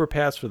super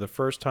pass for the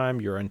first time,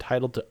 you're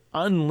entitled to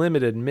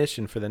unlimited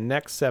admission for the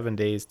next 7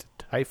 days to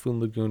Typhoon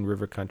Lagoon,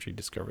 River Country,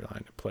 Discovery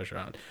Island, and Pleasure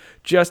Island.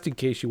 Just in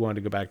case you wanted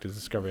to go back to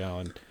Discovery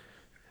Island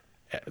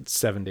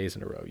 7 days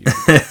in a row.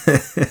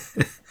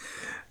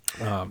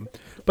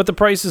 But the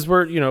prices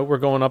were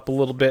going up a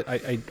little bit.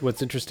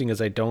 What's interesting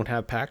is I don't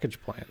have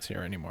package plans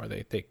here anymore.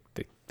 They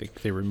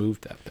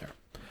removed that there.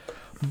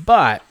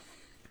 But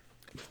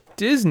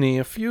Disney,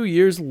 a few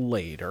years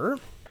later,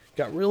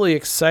 got really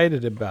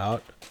excited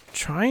about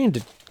trying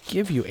to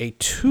give you a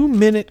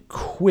 2-minute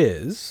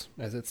quiz,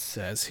 as it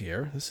says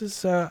here. This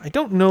is, I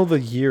don't know the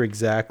year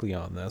exactly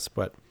on this,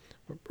 but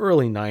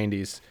early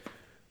 90s.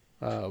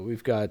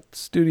 We've got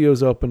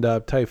studios opened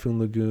up, Typhoon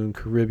Lagoon,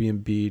 Caribbean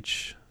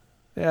Beach.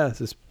 Yeah,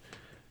 this is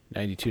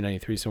 92,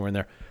 93, somewhere in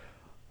there.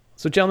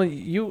 So, gentlemen,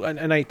 you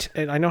and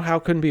I know Hal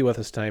couldn't be with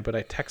us tonight, but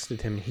I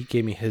texted him. He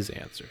gave me his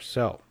answer.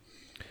 So,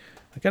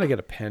 I got to get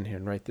a pen here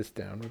and write this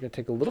down. We're going to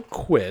take a little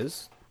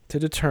quiz to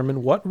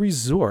determine what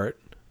resort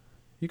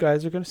you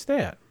guys are going to stay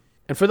at.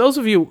 And for those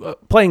of you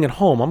playing at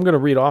home, I'm going to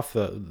read off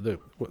the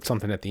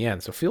something at the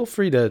end. So feel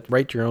free to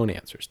write your own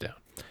answers down.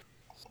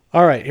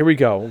 All right, here we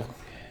go.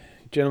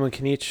 Gentlemen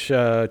can each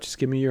just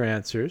give me your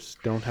answers.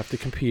 Don't have to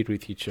compete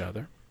with each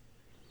other.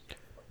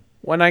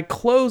 When I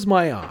close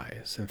my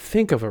eyes and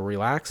think of a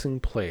relaxing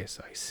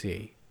place, I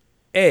see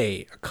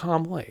A, a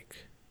calm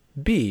lake,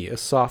 B, a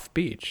soft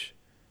beach,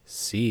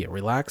 C, a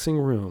relaxing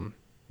room,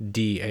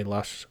 D, a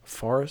lush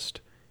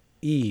forest,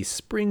 E,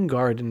 spring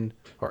garden,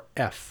 or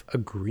F, a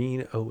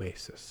green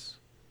oasis.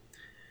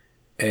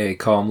 A,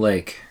 calm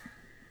lake.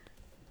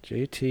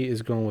 JT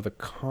is going with a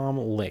calm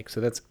lake,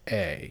 so that's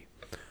A.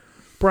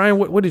 Brian,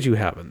 what did you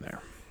have in there?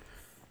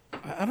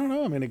 I don't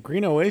know. I mean, a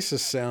green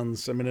oasis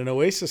sounds. I mean, an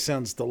oasis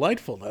sounds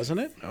delightful, doesn't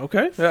it?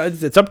 Okay,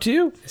 it's up to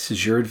you. This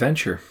is your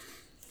adventure.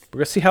 We're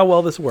going to see how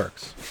well this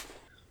works.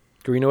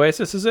 Green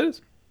oasis is it?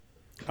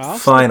 I'll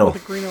stick Final.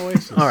 with the green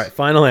oasis. All right,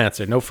 final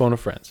answer. No phone of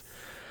friends.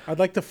 I'd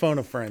like to phone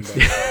a friend.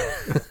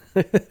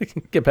 Though.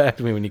 Get back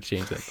to me when you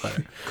change that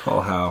letter.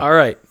 Call Hal. All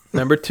right,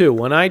 number 2.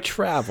 When I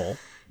travel,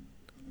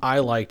 I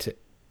like to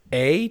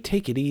A,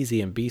 take it easy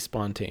and be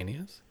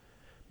spontaneous.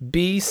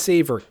 B,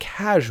 savor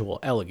casual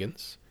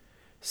elegance.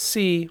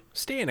 C,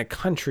 stay in a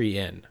country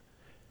inn.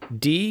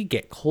 D,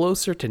 get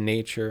closer to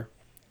nature.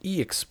 E,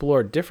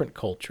 explore different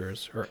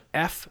cultures. Or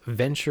F,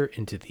 venture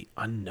into the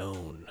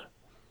unknown.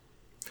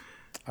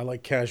 I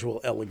like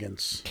casual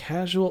elegance.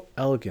 Casual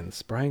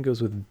elegance. Brian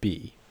goes with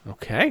B.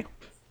 Okay.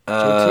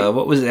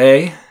 What was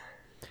A?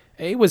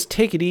 A was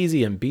take it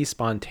easy and be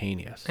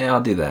spontaneous. Yeah,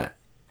 I'll do that.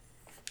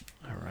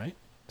 All right.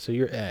 So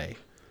you're A.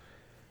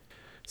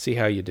 See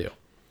how you do.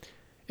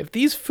 If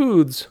these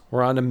foods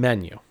were on a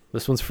menu,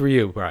 this one's for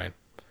you, Brian.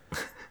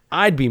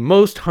 I'd be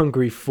most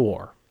hungry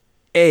for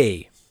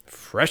A,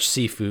 fresh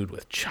seafood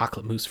with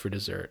chocolate mousse for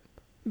dessert.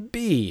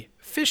 B,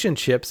 fish and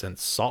chips and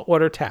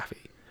saltwater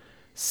taffy.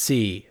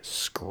 C,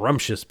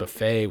 scrumptious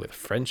buffet with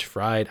French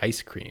fried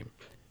ice cream.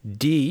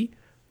 D,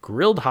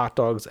 grilled hot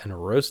dogs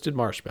and roasted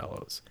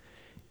marshmallows.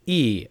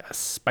 E, a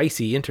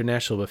spicy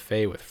international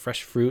buffet with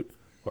fresh fruit.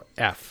 Or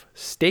F,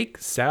 steak,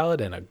 salad,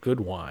 and a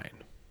good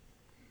wine.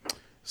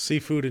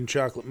 Seafood and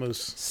chocolate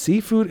mousse.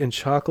 Seafood and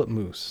chocolate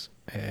mousse.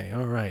 Hey,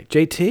 all right.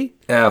 JT?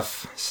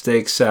 F,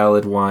 steak,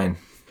 salad, wine.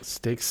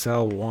 Steak,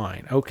 salad,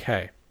 wine.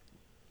 Okay.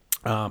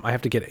 I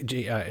have to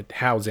get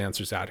Hal's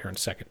answers out here in a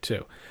second,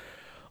 too.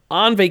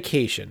 On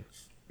vacation,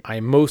 I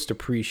most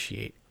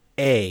appreciate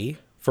A,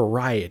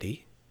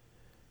 variety,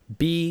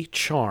 B,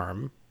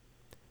 charm,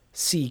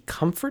 C,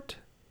 comfort,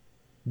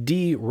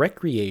 D,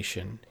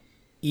 recreation,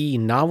 E,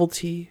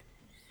 novelty,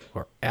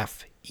 or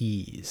F,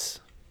 ease.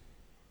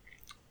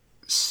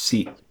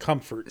 C.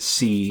 Comfort.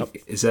 C.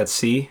 Is that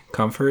C?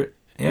 Comfort?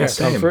 Yeah,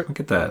 same. comfort. Look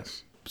at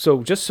that.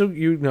 So just so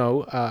you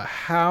know,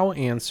 Hal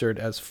answered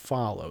as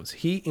follows.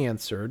 He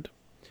answered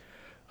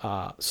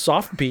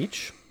soft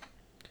beach.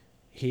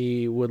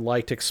 He would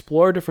like to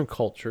explore different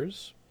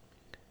cultures.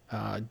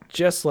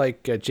 Just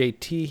like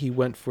JT, he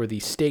went for the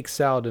steak,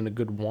 salad, and a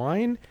good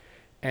wine.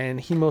 And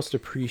he most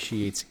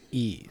appreciates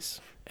ease.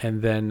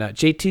 And then,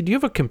 JT, do you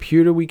have a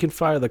computer we can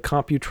fire, the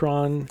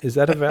Computron? Is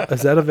that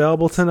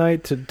available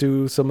tonight to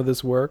do some of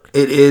this work?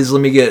 It is.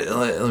 Let me get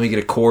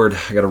a cord.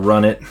 I got to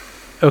run it.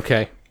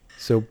 Okay.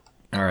 So,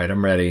 all right,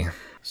 I'm ready.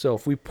 So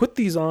if we put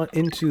these on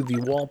into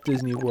the Walt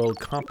Disney World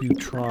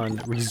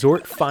Computron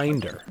Resort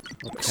Finder,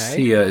 okay?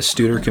 See a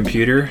Studer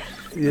computer?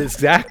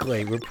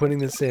 Exactly. We're putting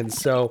this in.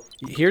 So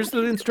here's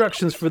the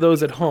instructions for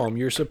those at home.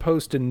 You're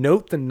supposed to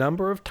note the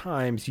number of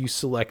times you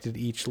selected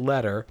each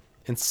letter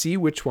and see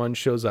which one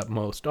shows up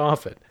most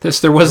often.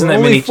 There wasn't that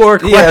Only many. 4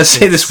 questions. Yeah,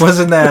 say this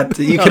wasn't that.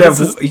 You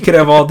could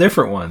have all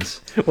different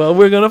ones. Well,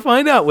 we're gonna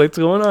find out what's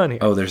going on here.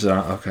 Oh, there's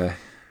okay.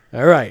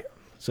 All right.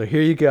 So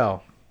here you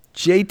go,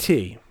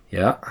 JT.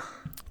 Yeah.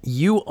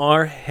 You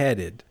are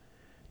headed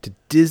to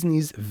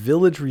Disney's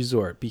Village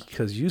Resort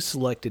because you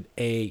selected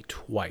A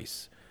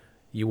twice.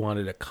 You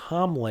wanted a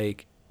calm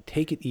lake,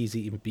 take it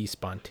easy, and be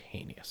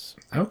spontaneous.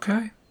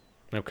 Okay.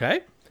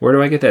 Okay. Where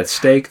do I get that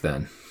steak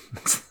then?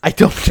 I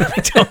don't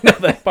know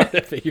that part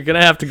of it. You're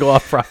gonna have to go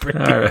off property.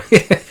 All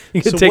right.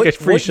 You can take a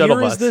free shuttle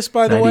year bus. is this,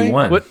 by the way?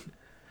 91. What?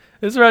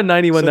 This is around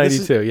 91, So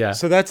 92, yeah.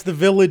 So that's the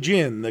Village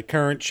Inn. The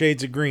current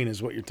Shades of Green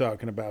is what you're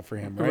talking about for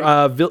him, right?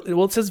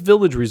 Well, it says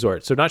Village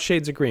Resort, so not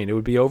Shades of Green. It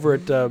would be over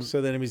at... so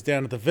then he's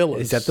down at the Villas.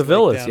 He's at the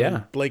Villas, down yeah.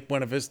 in Lake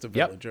Buena Vista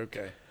Yep. Village,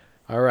 okay.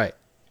 All right.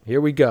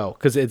 Here we go,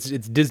 because it's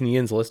Disney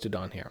Inns listed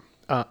on here.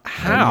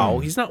 Hal,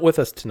 he's not with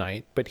us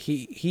tonight, but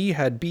he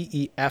had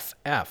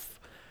BEFF.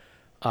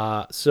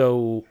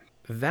 So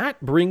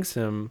that brings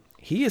him...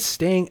 He is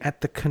staying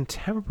at the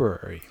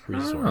Contemporary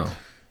Resort. Oh.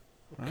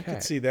 I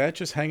can see that,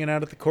 just hanging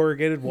out at the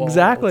corrugated wall.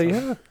 Exactly, all the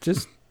time. yeah.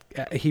 Just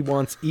he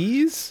wants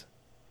ease,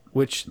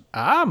 which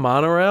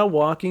monorail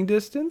walking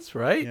distance,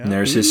 right? And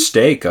there's his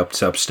steak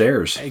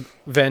upstairs.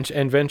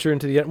 Venture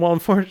into the well.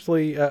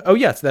 Unfortunately,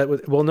 yes, that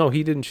was well. No,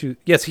 he didn't choose.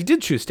 Yes, he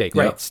did choose steak.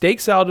 Right, Yep. steak,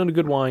 salad, and a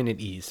good wine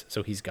and ease.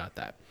 So he's got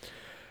that.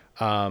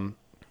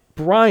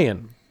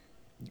 Brian,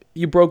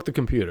 you broke the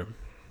computer.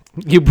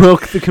 You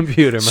broke the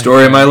computer.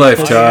 Story of my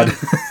life, Todd.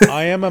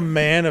 I am a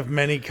man of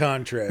many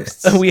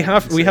contrasts. We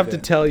have to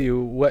tell you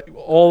what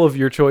all of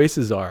your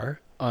choices are,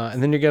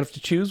 and then you're gonna have to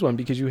choose one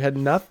because you had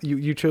nothing.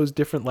 You chose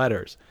different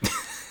letters.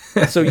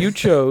 So you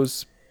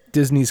chose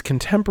Disney's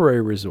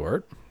Contemporary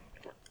Resort,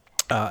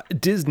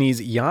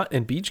 Disney's Yacht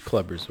and Beach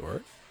Club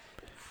Resort,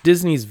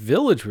 Disney's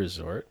Village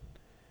Resort,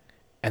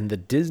 and the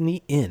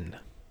Disney Inn.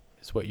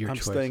 Is what your I'm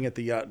choice. staying at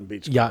the Yacht and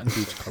Beach Club. Yacht and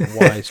Beach Club.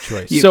 Wise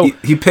choice.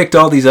 You picked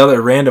all these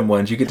other random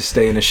ones. You get to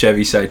stay in a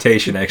Chevy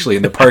Citation, actually,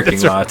 in the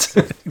parking lots.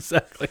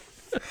 Exactly.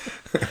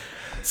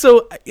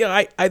 So,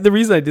 the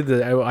reason I did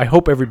that, I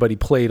hope everybody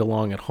played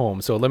along at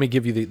home. So let me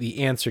give you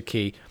the answer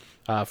key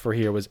for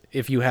here was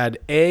if you had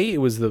A, it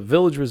was the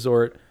Village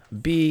Resort,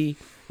 B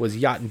was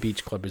Yacht and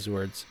Beach Club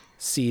Resorts,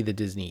 C, the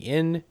Disney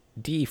Inn,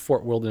 D,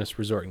 Fort Wilderness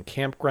Resort and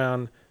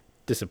Campground.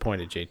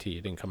 Disappointed, JT,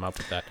 you didn't come up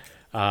with that.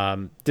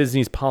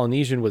 Disney's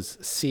Polynesian was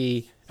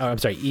E,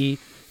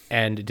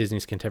 and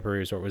Disney's Contemporary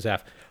Resort was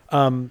F.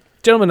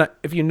 Gentlemen,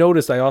 if you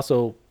noticed, I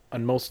also,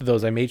 on most of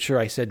those, I made sure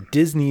I said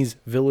Disney's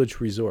Village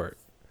Resort.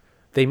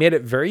 They made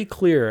it very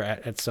clear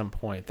at some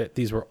point that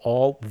these were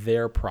all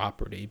their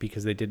property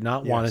because they did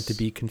not want it to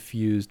be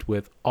confused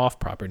with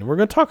off-property. And we're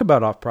going to talk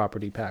about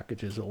off-property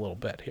packages a little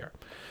bit here.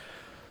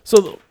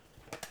 So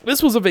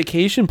this was a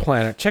vacation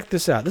planner. Check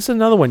this out. This is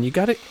another one. You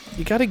got to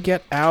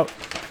get out.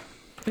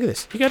 Look at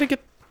this. You got to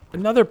get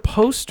another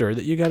poster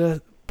that you got to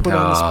put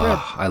on the spread.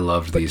 I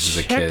loved these as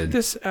a kid. Check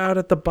this out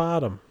at the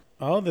bottom.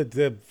 Oh,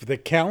 the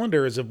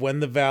calendars of when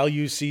the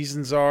value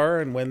seasons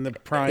are and when the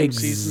prime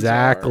seasons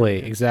are.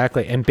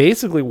 Exactly. And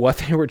basically what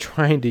they were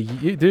trying to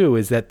do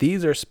is that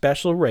these are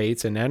special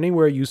rates, and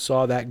anywhere you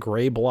saw that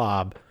gray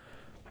blob,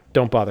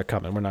 don't bother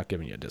coming. We're not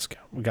giving you a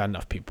discount. We got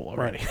enough people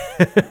already.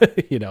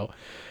 Right.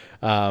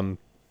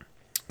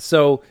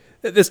 So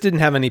this didn't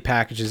have any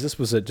packages. This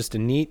was just a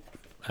neat,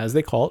 as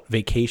they call it,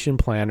 vacation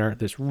planner.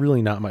 There's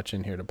really not much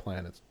in here to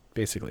plan. It's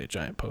basically a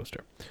giant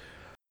poster.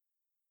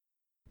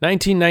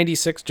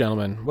 1996,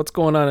 gentlemen. What's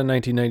going on in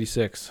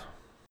 1996?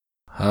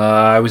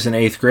 I was in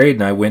 8th grade,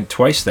 and I went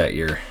twice that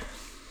year.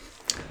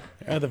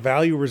 Yeah, the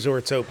Value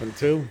Resort's open,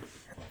 too.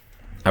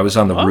 I was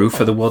on the roof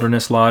of the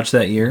Wilderness Lodge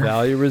that year.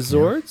 Value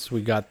Resorts. Yeah.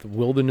 We got the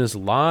Wilderness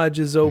Lodge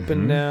is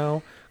open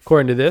now.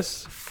 According to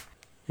this,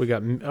 we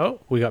got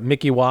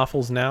Mickey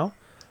Waffles now.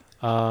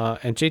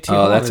 And JT.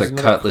 Oh, that's a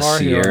Cutlass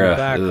Sierra.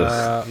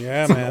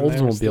 Yeah, it's man. An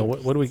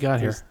Oldsmobile. What do we got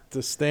here?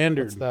 The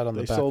Standard. What's that on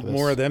the they back sold of this?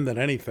 more of them than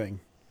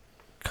anything.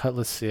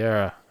 Cutlass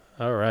Sierra.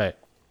 All right.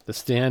 The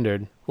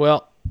Standard.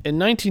 Well, in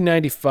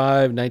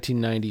 1995,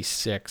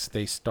 1996,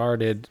 they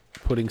started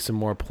putting some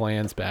more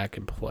plans back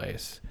in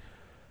place.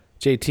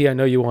 JT, I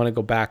know you want to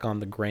go back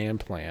on the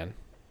Grand Plan.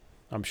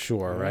 I'm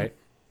sure, right?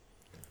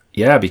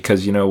 Yeah,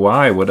 because you know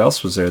why? What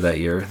else was there that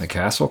year? The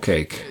Castle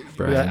Cake,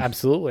 Brian. Yeah,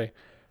 absolutely.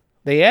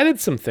 They added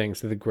some things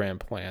to the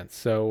Grand Plan.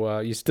 So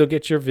you still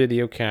get your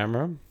video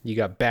camera. You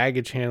got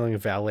baggage handling,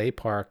 valet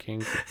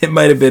parking. It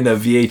might have been a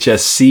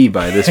VHS-C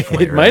by this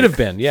point, It might have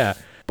been, yeah.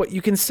 But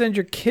you can send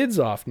your kids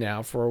off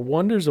now for a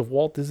Wonders of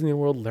Walt Disney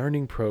World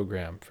learning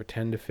program for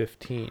 10 to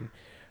 15.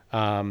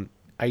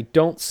 I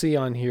don't see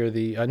on here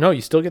no,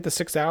 you still get the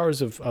 6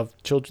 hours of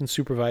children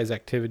supervised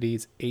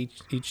activities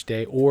each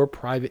day or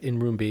private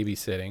in-room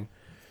babysitting.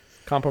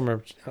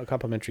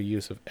 Complimentary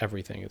use of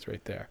everything is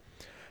right there.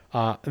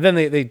 Then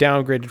they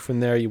downgraded from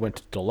there. You went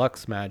to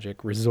Deluxe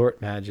Magic,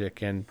 Resort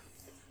Magic, and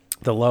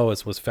the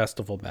lowest was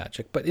Festival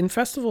Magic. But in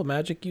Festival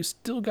Magic, you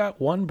still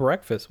got one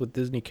breakfast with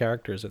Disney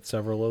characters at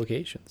several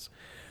locations.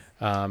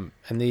 And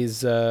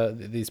these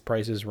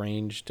prices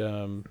ranged,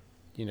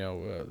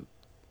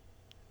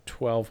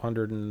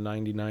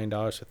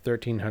 $1,299 to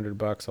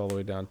 $1,300 all the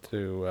way down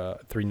to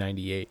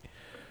 $398.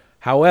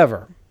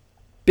 However,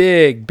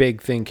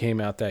 big thing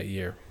came out that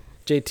year.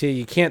 JT,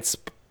 you can't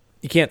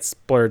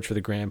splurge for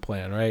the Grand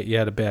Plan, right? You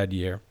had a bad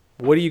year.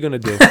 What are you gonna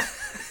do?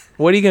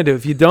 What are you gonna do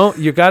if you don't?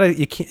 You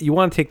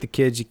want to take the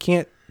kids. You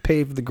can't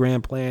pay for the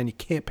Grand Plan. You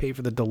can't pay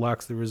for the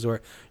Deluxe, the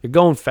Resort. You're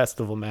going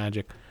Festival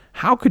Magic.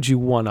 How could you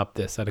one up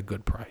this at a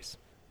good price?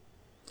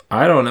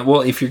 I don't know.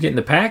 Well, if you're getting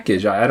the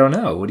package, I don't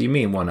know. What do you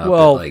mean one up?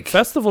 Well,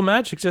 Festival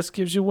Magic just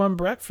gives you one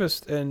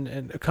breakfast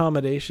and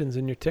accommodations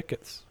in your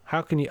tickets.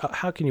 How can you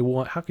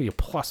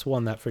plus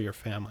one that for your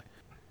family?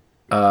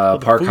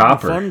 Park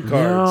Hopper. Fun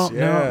cards.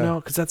 No,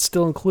 because that's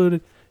still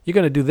included. You're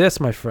going to do this,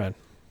 my friend.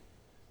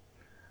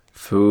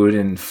 Food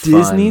and fun.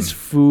 Disney's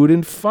food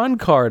and fun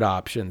card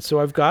option. So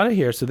I've got it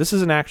here. So this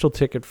is an actual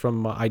ticket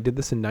from, I did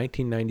this in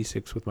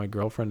 1996 with my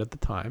girlfriend at the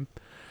time.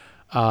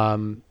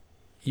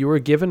 You were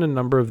given a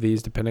number of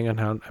these depending on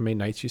how many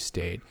nights you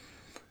stayed.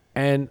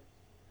 And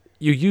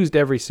you used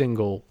every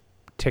single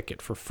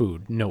ticket for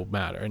food, no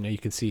matter. And you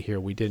can see here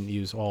we didn't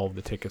use all of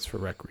the tickets for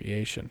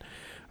recreation.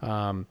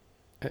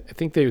 I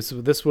think this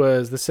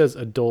says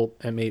adult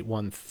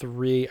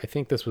M813. I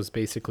think this was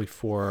basically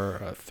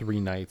for 3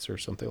 nights or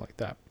something like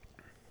that.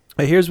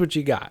 But here's what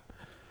you got.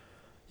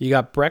 You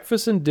got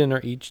breakfast and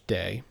dinner each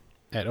day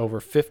at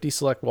over 50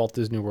 select Walt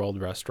Disney World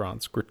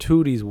restaurants.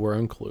 Gratuities were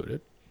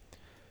included.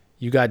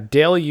 You got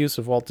daily use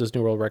of Walt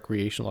Disney World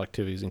recreational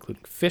activities,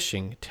 including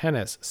fishing,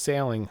 tennis,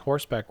 sailing,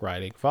 horseback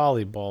riding,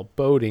 volleyball,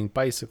 boating,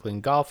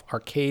 bicycling, golf,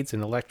 arcades,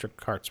 and electric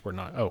carts were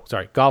not. Oh,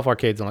 sorry. Golf,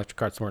 arcades, and electric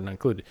carts were not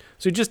included.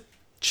 So you just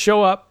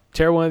show up,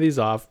 tear one of these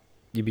off,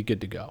 you'd be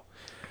good to go.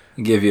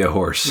 Give you a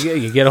horse. Yeah,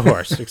 you get a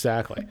horse,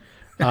 exactly.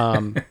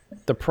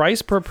 The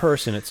price per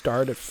person, it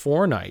started at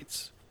 4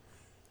 nights,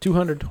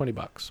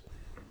 $220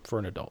 for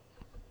an adult.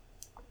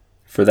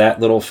 For that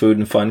little food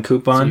and fun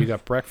coupon? So you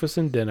got breakfast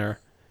and dinner,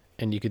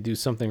 and you could do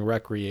something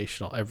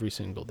recreational every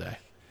single day.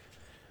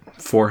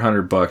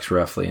 $400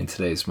 roughly in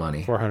today's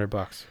money.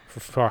 $400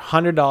 for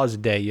 $100 a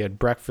day. You had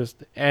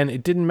breakfast, and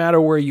it didn't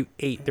matter where you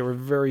ate. There were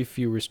very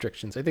few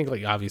restrictions. I think,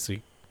 like,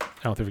 obviously, I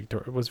don't think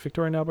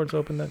Victoria and Albert's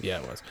open then.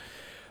 Yeah, it was.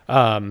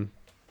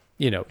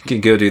 You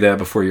can go do that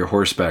before you're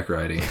horseback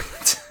riding.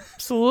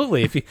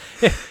 Absolutely.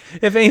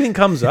 If anything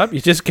comes up, you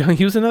just go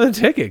use another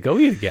ticket. Go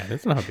eat again.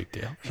 It's not a big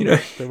deal.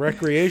 The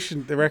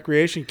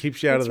recreation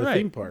keeps you out of the right.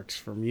 theme parks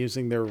from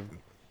using their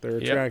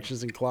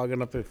attractions and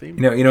clogging up their theme.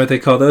 You know what they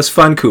call those?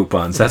 Fun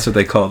coupons. That's what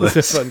they call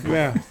those.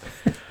 Yeah.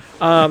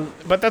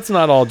 But that's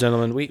not all,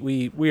 gentlemen.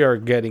 We are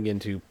getting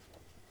into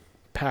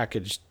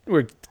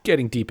we're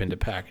getting deep into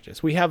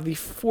packages. We have the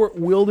Fort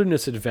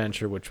Wilderness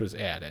Adventure, which was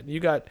added. You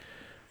got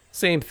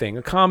same thing,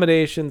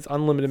 accommodations,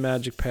 unlimited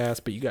Magic Pass,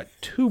 but you got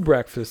 2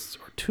 breakfasts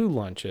or 2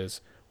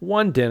 lunches,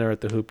 1 dinner at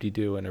the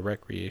Hoop-de-Doo, and a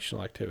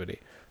recreational activity.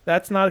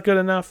 That's not good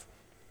enough.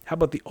 How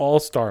about the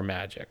All-Star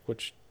Magic,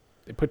 which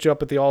they put you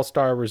up at the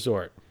All-Star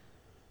Resort?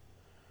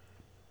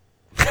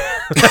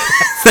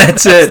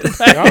 That's it.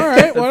 All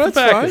right. Well, that's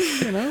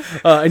fine.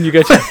 And you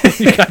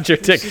got your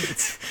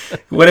tickets.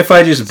 What if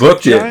I just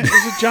booked it? There's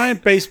a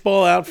giant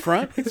baseball out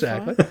front.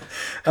 Exactly.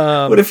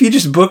 What if you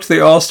just booked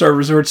the All-Star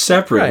Resort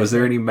separate? Right. Was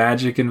there any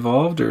magic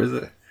involved, or is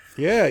it?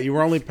 Yeah, you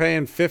were only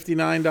paying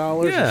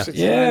 $59 or Yeah.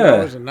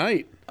 $69 a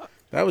night.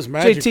 That was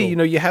magical.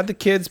 JT, you had the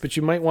kids, but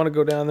you might want to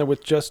go down there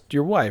with just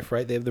your wife,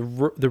 right? They have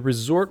the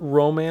Resort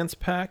Romance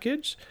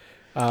package.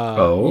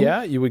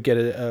 Yeah, you would get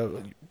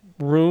a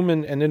room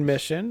and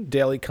admission,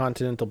 daily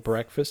continental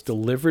breakfast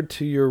delivered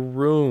to your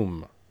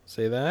room.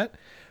 Say that.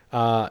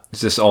 Is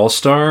this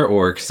All-Star,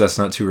 or because that's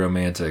not too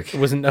romantic?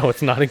 No,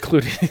 it's not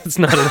included. It's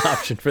not an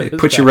option for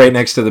this. Put you right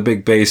next to the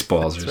big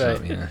baseballs or That's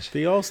something. right. Yeah.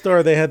 The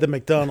All-Star, they had the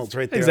McDonald's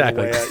right there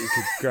Exactly. on the way out. You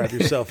could grab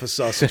yourself a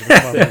sausage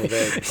McMuffin with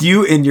eggs.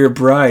 You and your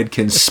bride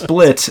can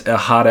split a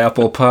hot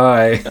apple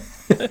pie.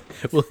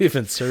 We'll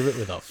even serve it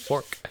with a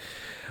fork.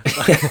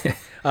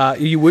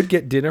 You would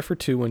get dinner for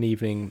 2 one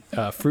evening,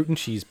 fruit and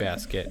cheese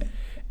basket,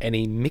 and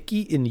a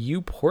Mickey and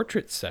You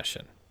portrait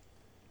session.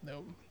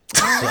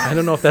 So I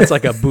don't know if that's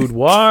like a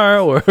boudoir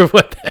or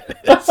what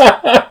that is.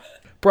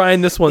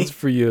 Brian, this one's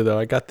for you, though.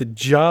 I got the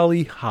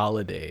Jolly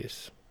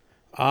Holidays.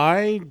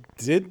 I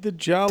did the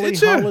Jolly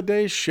Did ya?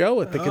 Holidays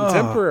show at the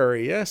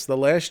Contemporary. Yes, the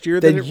last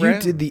year that Then it you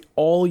ran. did the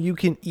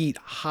all-you-can-eat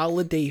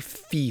holiday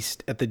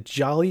feast at the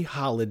Jolly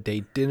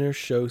Holiday Dinner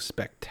Show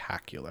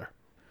Spectacular.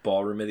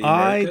 Ballroom of the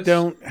I Americas?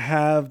 don't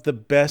have the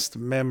best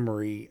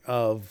memory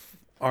of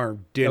our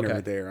dinner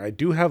Okay. there. I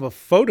do have a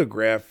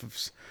photograph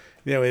of,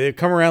 they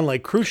come around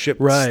like cruise ship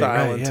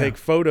style and take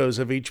photos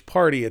of each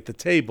party at the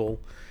table,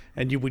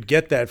 and you would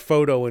get that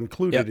photo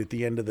included at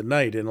the end of the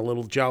night in a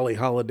little Jolly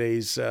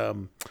Holidays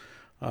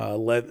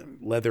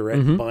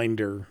leatherette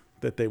binder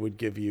that they would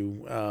give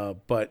you.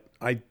 But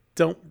I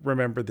don't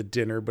remember the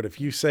dinner. But if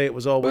you say it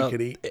was all we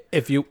could eat,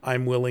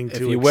 I'm willing to.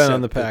 If you went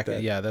on the accept packet,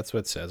 that. yeah, that's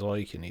what it says. All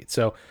you can eat.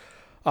 So,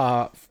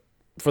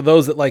 for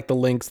those that like the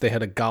links, they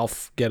had a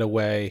golf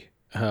getaway,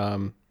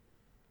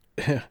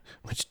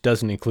 which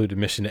doesn't include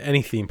admission to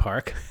any theme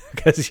park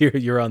because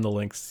you're on the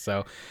links.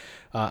 So,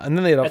 and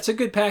then they That's a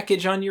good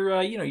package on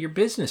your your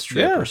business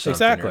trip Yeah, or something.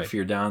 exactly. Or if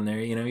you're down there,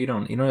 you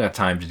don't have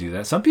time to do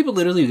that. Some people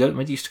literally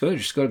used to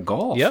go to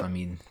golf. Yep. I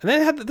mean, and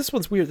then it had this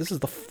one's weird. This is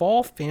the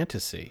Fall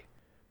Fantasy.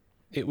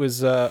 It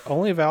was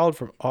only valid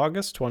from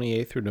August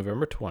 28th through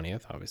November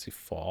 20th, obviously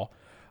fall.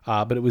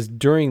 But it was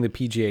during the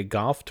PGA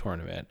Golf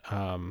Tournament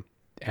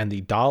and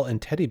the Doll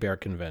and Teddy Bear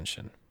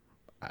Convention.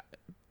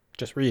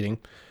 Just reading.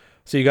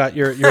 So you got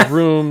your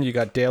room, you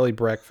got daily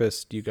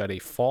breakfast, you got a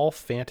Fall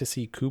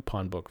Fantasy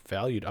coupon book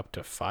valued up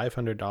to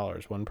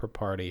 $500, one per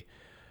party.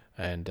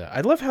 And I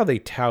love how they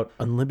tout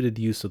unlimited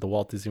use of the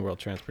Walt Disney World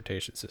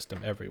transportation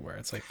system everywhere.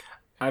 It's like,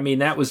 I mean,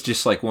 that was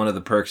just like one of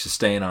the perks of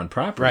staying on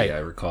property, Right. I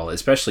recall,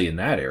 especially in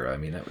that era. I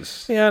mean, that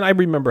was... yeah, and I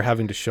remember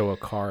having to show a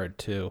card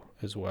too,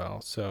 as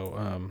well.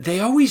 So They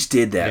always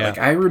did that. Yeah. Like,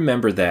 I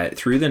remember that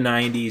through the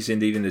 90s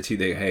and even the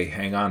hey,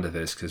 hang on to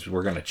this because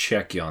we're going to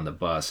check you on the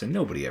bus. And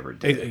nobody ever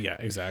did. yeah,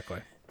 exactly.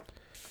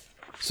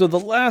 So the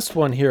last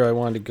one here I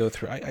wanted to go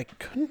through, I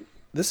couldn't.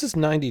 This is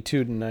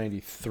 92 to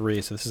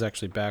 93, so this is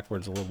actually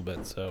backwards a little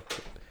bit. So,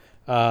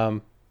 I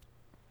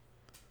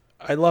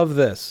love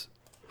this.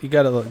 You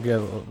gotta look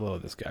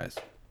at this, guys.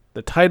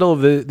 The title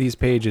of these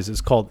pages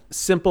is called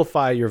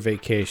Simplify Your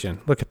Vacation.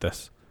 Look at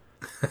this.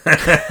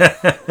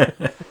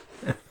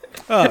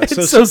 Oh,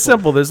 It's so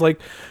simple. There's like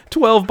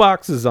 12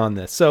 boxes on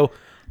this. So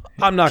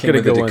I'm not going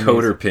to Came go with a in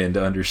these. decoder pin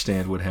to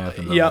understand what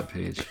happened on Yep. that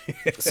page.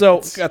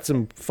 So got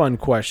some fun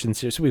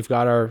questions here. So we've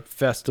got our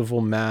festival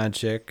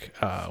magic.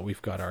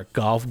 We've got our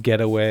golf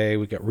getaway.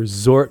 We got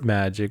resort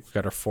magic. We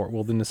got our Fort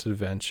Wilderness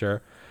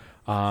adventure.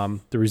 The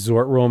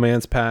resort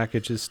romance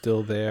package is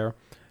still there.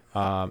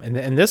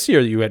 And this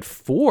year you had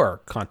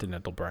 4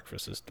 continental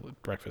breakfast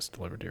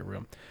delivered to your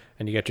room,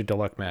 and you got your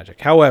deluxe magic.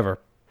 However,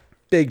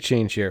 big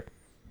change here.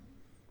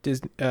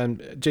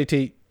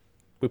 JT,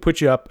 we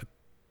put you up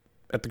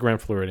at the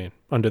Grand Floridian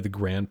under the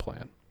Grand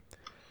Plan.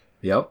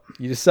 Yep.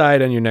 You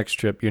decide on your next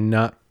trip you're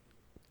not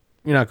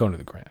going to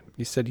the Grand.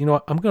 You said, you know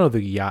what, I'm going to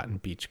the Yacht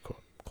and Beach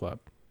Club.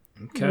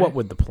 Okay. What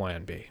would the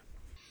plan be?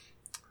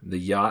 The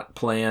yacht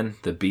plan,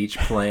 the beach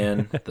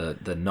plan,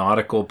 the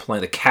nautical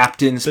plan, the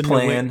captain's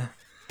plan.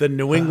 The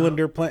New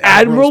Englander plan.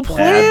 Admiral Admiral's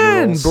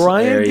plan. Admirals.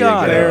 Brian There you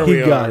got go. it. There He we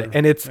got are. it.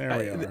 And it's There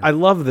we are. I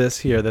love this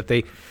here that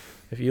they,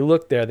 if you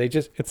look there,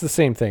 it's the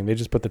same thing. They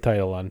just put the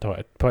title on.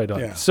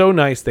 Yeah. So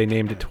nice they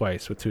named it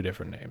twice with 2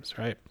 different names,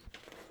 right?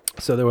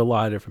 So there were a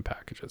lot of different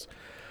packages.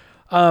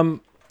 And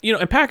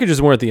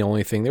packages weren't the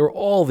only thing. There were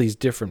all these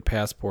different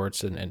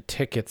passports and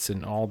tickets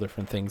and all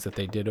different things that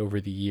they did over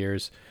the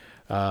years.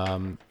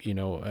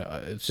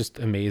 It's just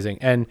amazing.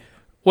 And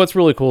what's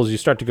really cool is you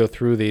start to go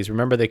through these.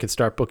 Remember, they could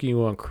start booking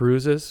you on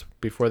cruises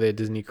before they had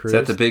Disney Cruise.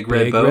 Is that the big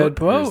red boat? Red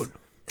boat.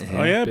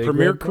 Oh yeah, Big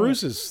Premier Red Boat.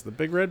 Cruises, the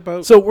big red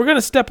boat. So we're going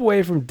to step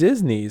away from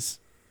Disney's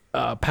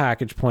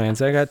package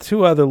plans. I got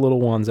 2 other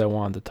little ones I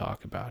wanted to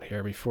talk about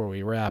here before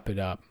we wrap it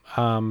up.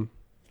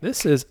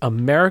 This is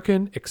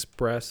American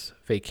Express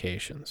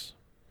Vacations.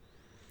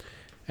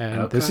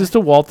 And this is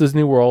the Walt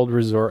Disney World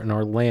Resort in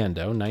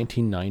Orlando,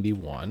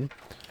 1991.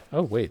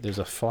 Oh, wait, there's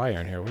a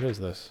flyer in here. What is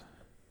this?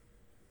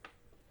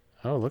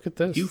 Oh, look at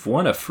this. You've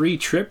won a free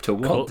trip to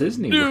Walt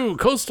Disney World. New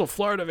Coastal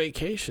Florida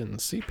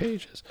Vacations. See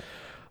pages.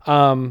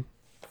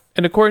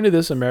 And according to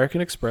this,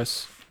 American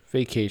Express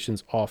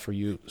Vacations offer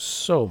you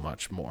so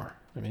much more.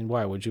 I mean,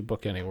 why would you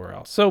book anywhere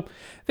else? So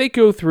they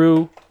go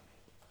through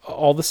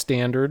all the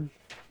standard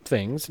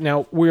things.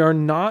 Now, we are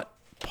not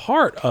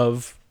part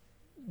of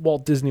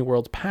Walt Disney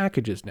World's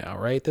packages now,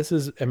 right? This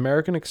is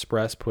American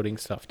Express putting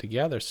stuff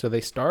together. So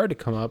they started to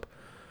come up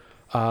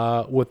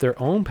with their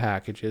own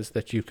packages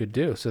that you could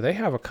do. So they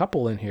have a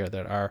couple in here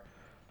that are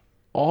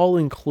all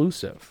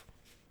inclusive.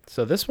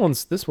 So this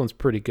one's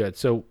pretty good.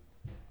 So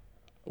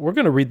we're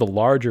going to read the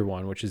larger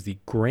one, which is the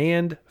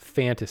Grand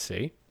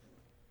Fantasy.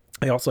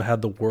 They also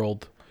had the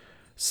World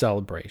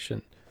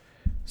Celebration.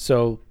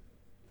 So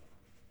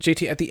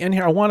JT, at the end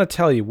here, I want to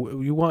tell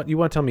you, you want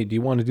to tell me, do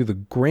you want to do the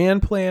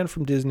Grand Plan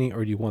from Disney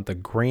or do you want the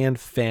Grand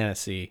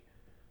Fantasy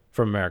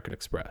from American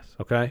Express?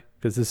 Okay?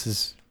 Because this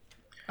is,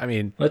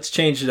 Let's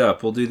change it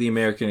up. We'll do the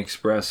American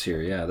Express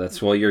here. Yeah,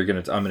 that's what I'm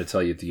going to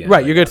tell you at the end.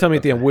 right, you're going to tell me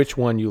at the end which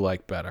one you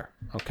like better.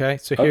 Okay?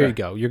 So here Okay. you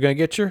go. You're going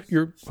to get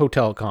your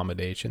hotel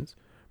accommodations,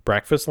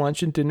 breakfast,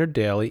 lunch, and dinner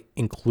daily,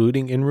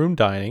 including in-room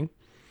dining,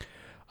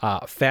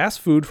 fast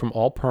food from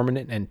all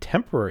permanent and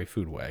temporary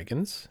food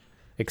wagons,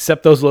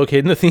 except those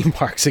located in the theme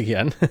parks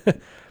again,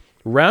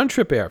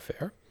 round-trip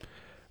airfare,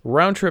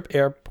 round-trip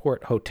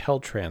airport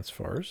hotel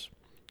transfers,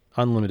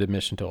 unlimited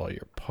admission to all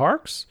your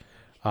parks.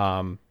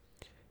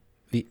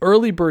 The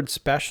early bird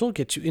special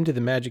gets you into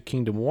the Magic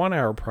Kingdom 1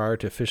 hour prior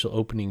to official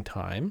opening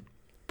time.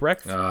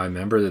 I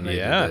remember that they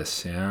did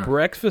this. Yeah.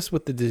 Breakfast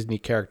with the Disney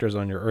characters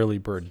on your early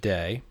bird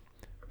day.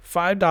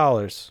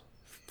 $5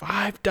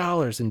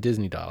 in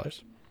Disney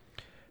dollars.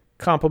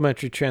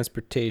 Complimentary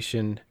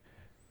transportation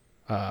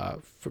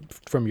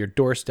from your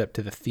doorstep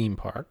to the theme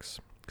parks.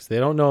 Because they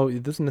don't know,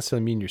 it doesn't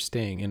necessarily mean you're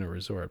staying in a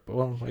resort. But,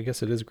 well, I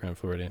guess it is a Grand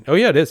Floridian. Oh,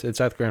 yeah, it is. It's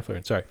at the Grand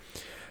Floridian. Sorry.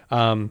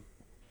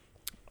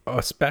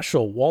 A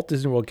special Walt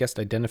Disney World guest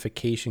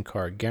identification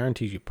card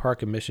guarantees you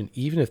park admission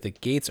even if the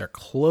gates are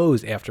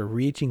closed after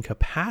reaching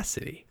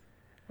capacity.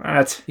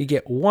 What? You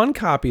get 1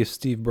 copy of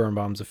Steve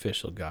Birnbaum's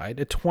official guide,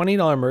 a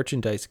 $20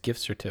 merchandise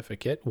gift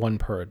certificate, 1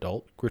 per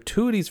adult,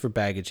 gratuities for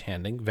baggage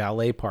handling,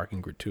 valet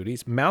parking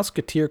gratuities,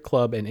 Mouseketeer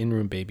Club and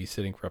in-room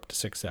babysitting for up to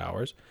 6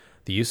 hours,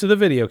 the use of the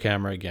video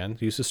camera again,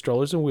 the use of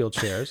strollers and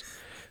wheelchairs,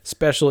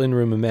 special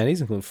in-room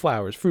amenities include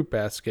flowers, fruit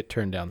basket,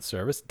 turn-down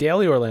service,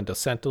 daily Orlando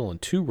Sentinel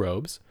and 2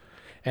 robes,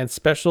 and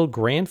special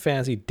Grand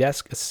Fantasy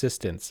desk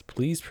assistance.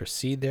 Please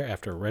proceed there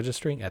after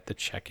registering at the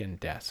check-in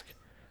desk.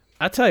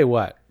 I'll tell you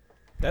what,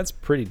 that's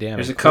pretty damn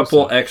There's a inclusive.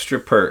 couple extra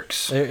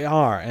perks. There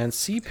are, and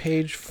see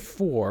page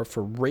 4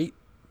 for rate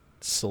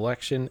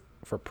selection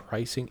for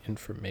pricing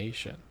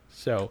information.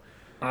 So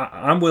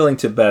I'm willing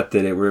to bet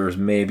that it was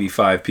maybe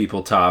 5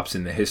 people tops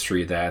in the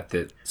history of that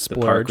the park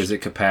Splurged. was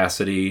at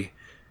capacity.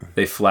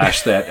 They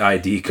flashed that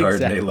ID card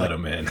and they Exactly. let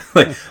them in.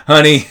 Like,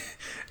 honey,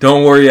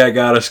 don't worry, I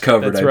got us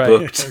covered. that's I right.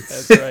 booked.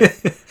 That's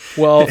right.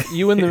 Well, if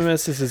you and the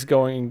missus is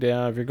going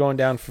down, if you're going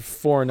down for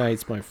 4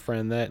 nights, my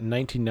friend, that in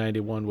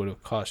 1991 would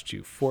have cost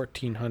you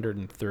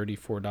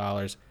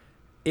 $1,434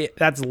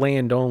 that's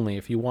land only.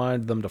 If you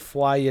wanted them to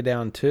fly you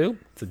down too,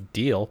 it's a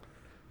deal.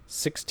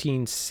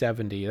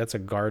 $1,670. That's a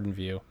garden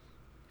view,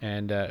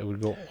 and it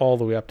would go all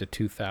the way up to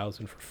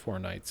 $2,000 for 4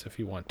 nights if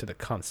you want to the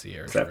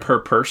concierge. Is that per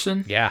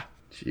person? Yeah.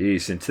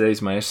 Jeez, in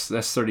today's money,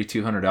 that's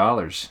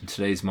 $3,200 in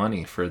today's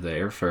money for the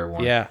airfare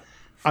one. Yeah.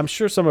 I'm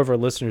sure some of our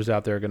listeners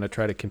out there are going to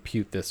try to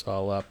compute this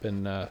all up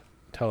and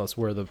tell us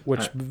where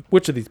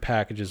which of these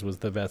packages was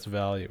the best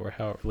value or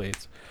how it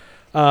relates.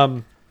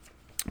 But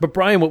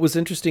Brian, what was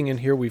interesting in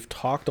here, we've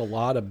talked a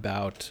lot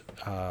about,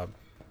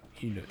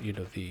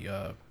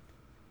 the.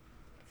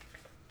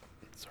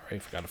 Sorry, I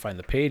forgot to find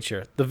the page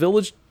here. The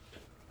Village,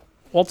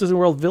 Walt Disney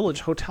World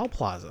Village Hotel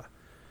Plaza,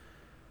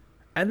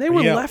 and they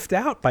were left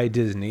out by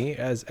Disney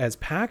as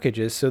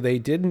packages, so they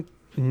didn't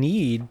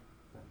need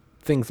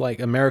things like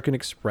American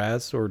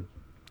Express or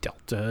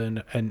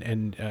Delta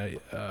and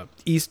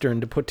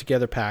Eastern to put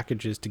together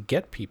packages to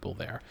get people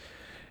there,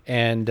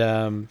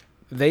 and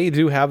they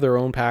do have their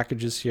own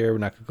packages here. We're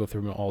not going to go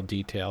through them in all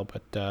detail,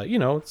 but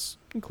it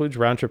includes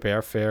round trip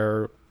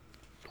airfare,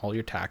 all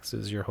your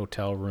taxes, your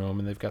hotel room,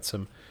 and they've got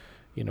some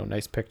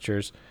nice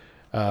pictures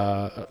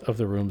of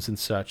the rooms and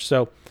such.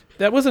 So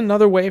that was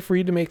another way for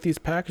you to make these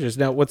packages.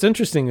 Now, what's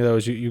interesting though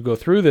is you go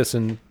through this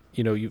and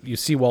you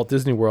see Walt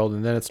Disney World,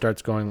 and then it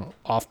starts going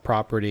off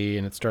property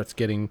and it starts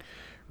getting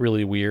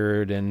really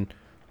weird. And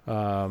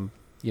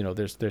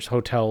there's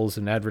hotels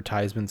and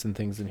advertisements and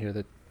things in here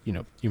that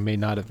you may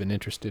not have been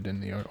interested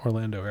in the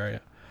Orlando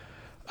area.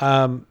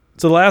 So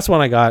the last one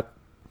I got,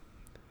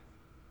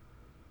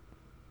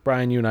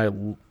 Brian, you and I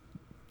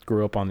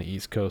grew up on the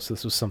East Coast.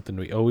 This was something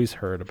we always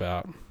heard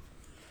about.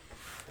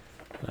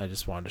 I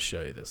just wanted to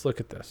show you this. Look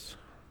at this.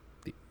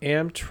 The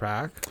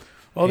Amtrak.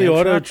 Oh, the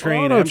Auto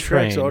Train.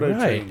 Amtrak's Auto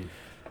right.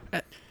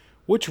 Train.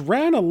 Which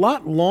ran a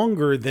lot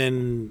longer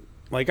than,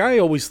 I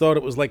always thought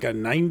it was like a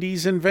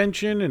 90s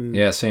invention. And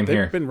yeah, same they've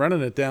here. Been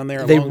running it down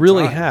there a They long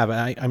really time. have.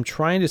 I'm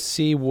trying to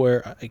see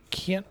where I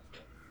can't.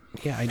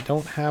 Yeah, I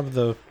don't have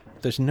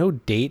there's no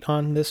date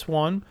on this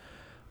one.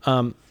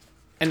 And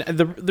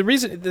the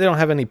reason they don't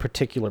have any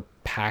particular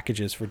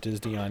packages for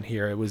Disney on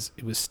here, it was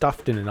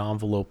stuffed in an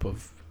envelope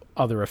of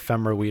other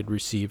ephemera we had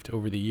received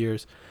over the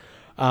years.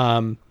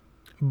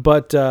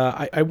 But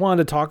I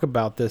wanted to talk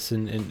about this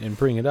and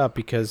bring it up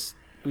because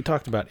we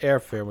talked about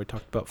airfare, we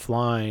talked about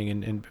flying,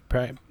 and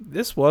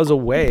this was a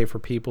way for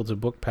people to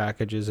book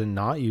packages and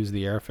not use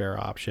the airfare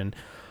option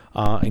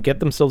and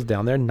get themselves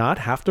down there, not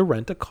have to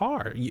rent a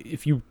car.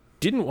 If you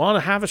didn't want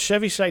to have a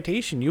Chevy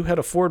Citation, you had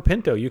a Ford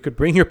Pinto, you could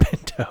bring your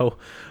Pinto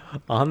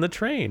on the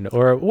train.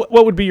 Or what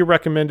would be your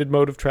recommended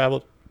mode of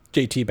travel,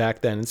 JT, back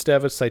then? Instead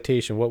of a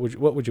Citation, what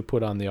would you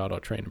put on the auto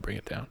train and bring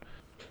it down?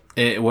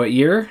 What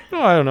year?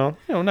 Oh, I don't know.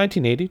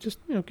 1980. Just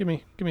give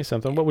me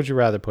something. What would you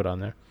rather put on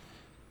there?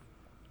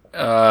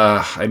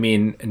 I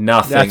mean,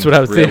 nothing. That's what I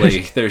was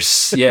really. thinking.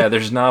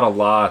 There's not a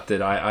lot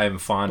that I'm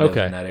fond of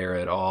in that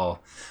era at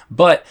all.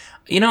 But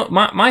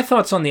my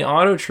thoughts on the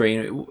auto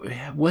train,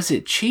 was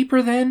it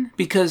cheaper then?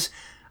 Because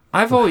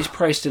I've always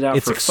priced it out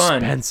It's for fun.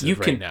 expensive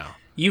right now.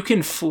 You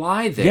can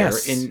fly there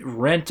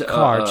and rent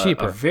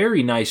cheaper. a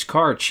very nice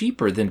car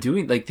cheaper than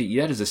doing that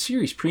is a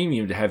serious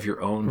premium to have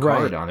your own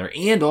car down there,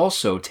 and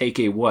also take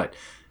a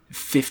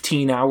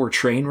 15-hour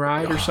train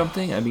ride or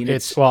something. I mean,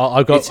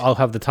 I'll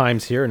have the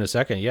times here in a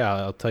second. Yeah,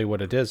 I'll tell you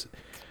what it is.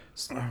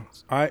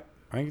 I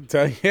can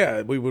tell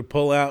you, we would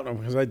pull out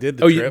because I did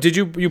the trip. Did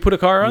you put a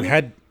car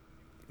on?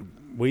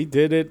 We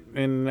did it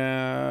in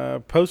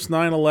post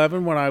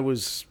 9/11 when I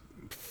was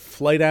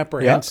flight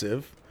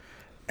apprehensive.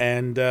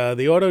 And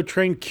the auto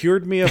train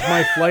cured me of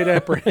my flight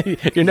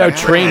apprehensive. You're now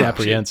train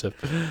apprehensive.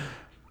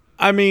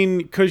 I mean,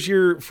 because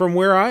you're from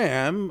where I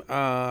am.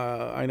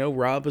 I know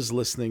Rob is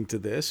listening to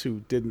this,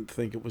 who didn't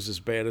think it was as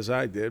bad as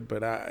I did,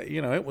 but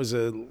it was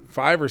a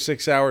 5 or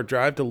 6 hour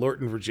drive to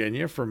Lorton,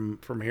 Virginia, from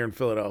here in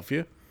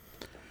Philadelphia.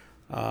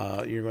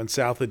 You're going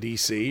south of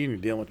D.C. and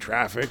you're dealing with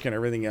traffic and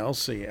everything else,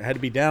 so you had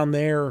to be down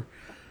there.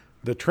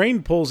 The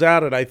train pulls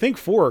out at, I think,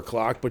 4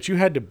 o'clock, but you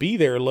had to be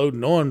there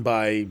loading on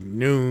by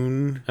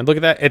noon. And look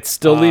at that. It's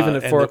still leaving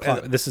at 4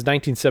 o'clock. This is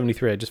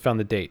 1973. I just found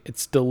the date. It's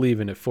still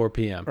leaving at 4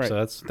 p.m. Right.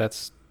 So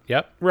that's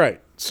yep.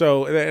 Right.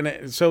 So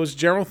it's a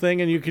general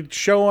thing, and you could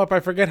show up.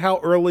 I forget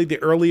how early,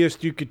 the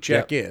earliest you could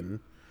check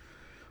in.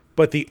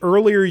 But the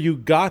earlier you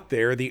got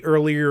there, the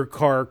earlier your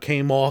car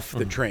came off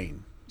the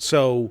train.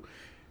 So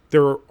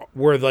there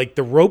were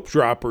the rope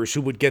droppers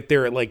who would get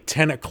there at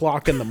 10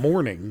 o'clock in the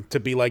morning to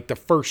be the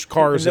first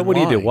cars in line. What do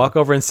you do? Walk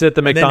over and sit at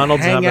the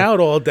McDonald's and hang out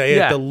all day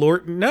at the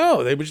Lorton?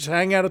 No, they would just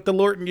hang out at the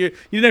Lorton. You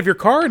didn't have your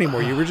car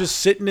anymore. You were just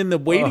sitting in the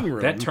waiting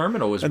room. That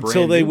terminal was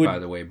brand new, by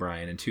the way,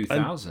 Brian, in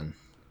 2000.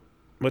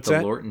 What's the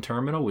that? Lorton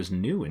terminal was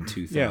new in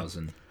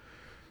 2000. Yeah.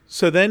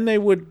 So then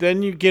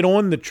you get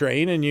on the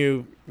train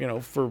and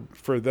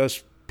for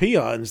those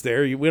peons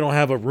there, we don't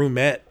have a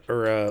roomette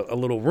or a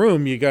little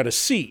room. You got a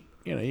seat.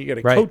 You got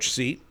a coach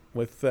seat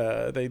with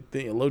they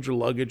load your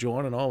luggage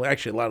on and all.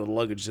 Actually, a lot of the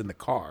luggage is in the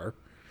car.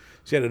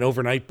 So you had an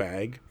overnight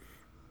bag.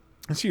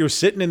 And so you're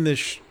sitting in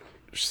this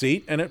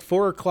seat, and at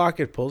 4 o'clock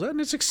it pulls out,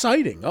 and it's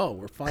exciting. Oh,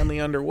 we're finally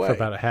underway. For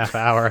about a half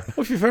hour.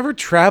 Well, if you've ever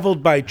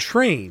traveled by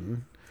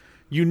train,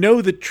 you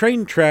know that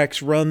train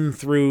tracks run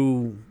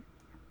through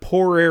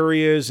poor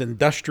areas,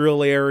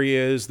 industrial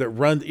areas that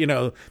run,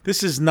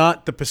 this is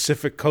not the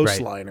Pacific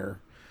Coastliner,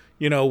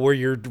 where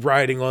you're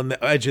riding on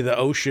the edge of the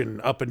ocean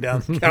up and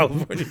down the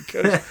California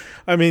coast.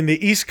 I mean,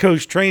 the East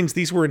Coast trains,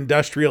 these were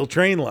industrial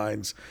train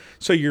lines.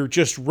 So you're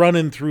just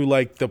running through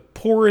like the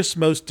poorest,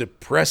 most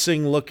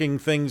depressing looking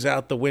things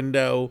out the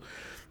window.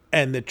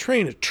 And the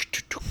train is,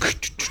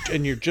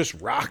 and you're just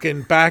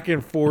rocking back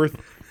and forth.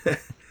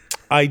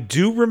 I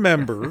do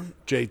remember,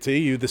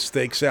 JT, you the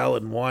steak,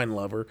 salad, and wine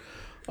lover,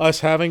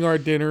 us having our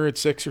dinner at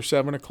 6 or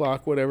 7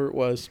 o'clock, whatever it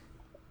was.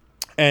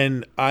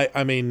 And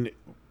I mean,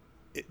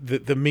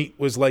 the meat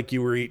was like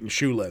you were eating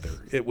shoe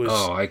leather. It was,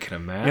 I can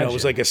imagine. It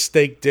was like a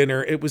steak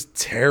dinner. It was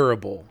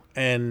terrible.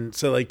 And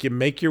so like you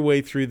make your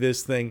way through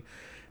this thing.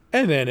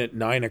 And then at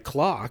 9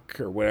 o'clock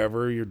or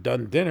whatever, you're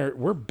done dinner.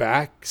 We're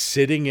back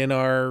sitting in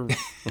our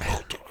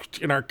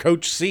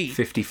coach seat.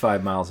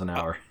 55 miles an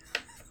hour.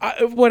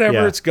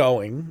 Whatever it's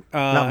going.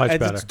 Not much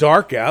better. It's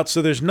dark out,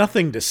 so there's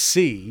nothing to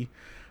see.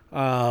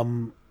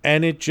 And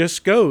it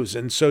just goes.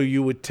 And so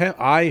you would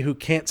I, who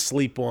can't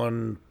sleep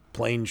on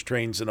planes,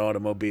 trains, and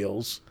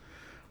automobiles,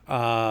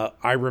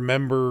 I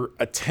remember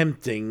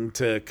attempting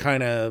to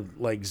kind of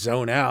like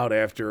zone out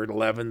after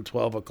 11,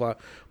 12 o'clock.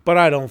 But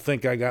I don't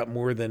think I got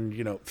more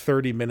than,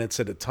 30 minutes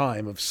at a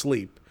time of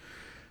sleep.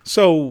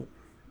 So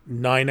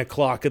 9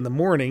 o'clock in the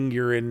morning,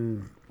 you're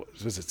in,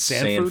 was it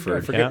Sanford?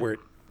 I forget where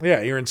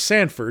you're in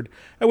Sanford.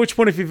 At which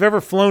point, if you've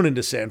ever flown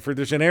into Sanford,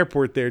 there's an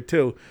airport there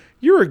too.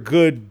 You're a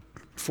good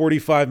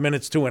 45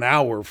 minutes to an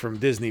hour from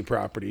Disney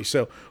property.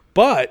 So,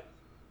 but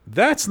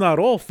that's not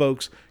all,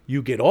 folks.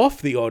 You get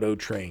off the auto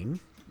train,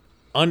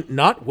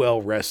 not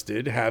well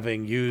rested,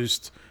 having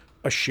used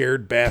a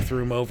shared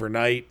bathroom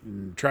overnight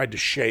and tried to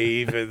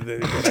shave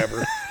and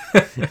whatever.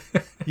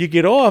 You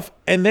get off,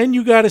 and then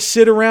you got to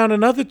sit around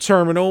another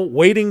terminal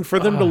waiting for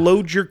them to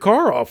load your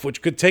car off,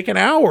 which could take an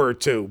hour or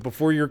two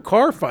before your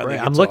car finally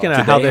gets I'm looking off.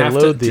 at how they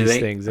load these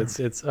things.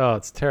 It's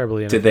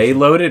terribly inefficient. Did they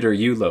load it or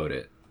you load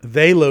it?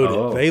 They load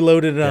it. They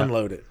load it and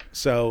unload it.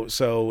 So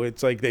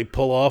it's like they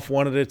pull off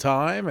one at a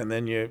time, and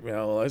then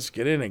let's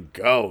get in and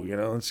go.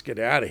 Let's get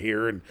out of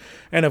here.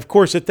 And of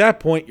course, at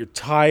that point, you're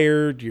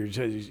tired.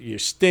 You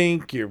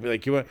stink. You're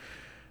like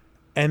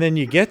and then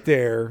you get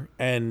there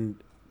and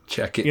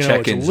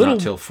check-in's not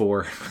till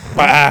 4.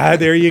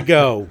 There you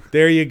go.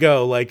 There you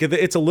go. Like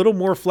it's a little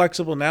more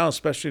flexible now,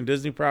 especially in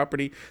Disney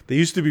property. They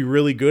used to be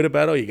really good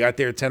about, you got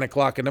there at 10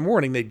 o'clock in the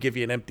morning, they'd give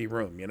you an empty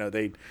room.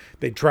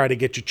 They'd try to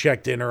get you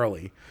checked in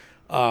early.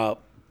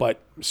 But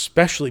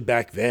especially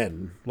back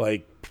then,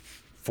 like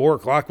 4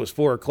 o'clock was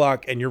 4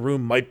 o'clock, and your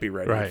room might be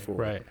ready at 4.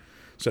 Right.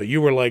 So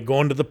you were like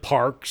going to the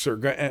parks,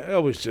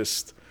 it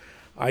was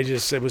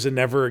a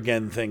never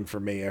again thing for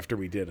me after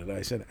we did it.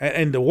 I said,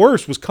 and the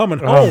worst was coming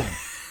home.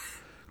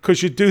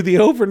 Because you do the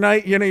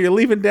overnight, you're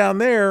leaving down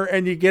there,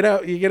 and you get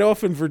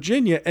off in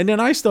Virginia, and then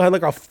I still had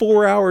like a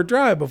 4-hour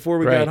drive before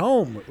we got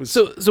home. It was,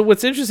 so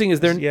what's interesting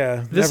is this is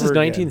never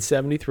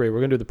 1973. We're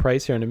going to do the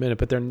price here in a minute,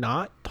 but they're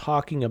not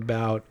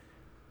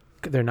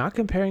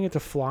comparing it to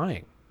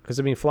flying, because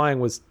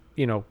flying was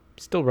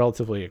still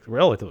relatively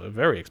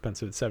very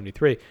expensive at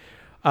 73.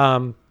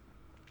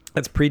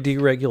 That's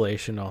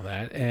pre-deregulation, all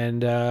that,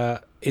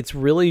 and it's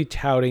really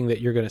touting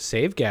that you're going to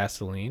save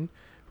gasoline,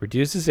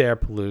 reduces air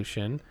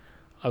pollution,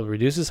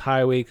 reduces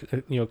highway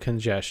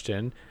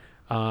congestion,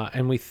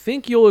 and we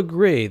think you'll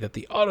agree that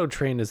the auto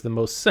train is the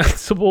most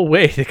sensible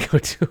way to go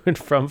to and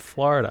from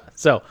Florida.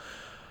 So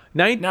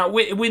now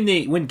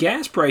when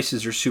gas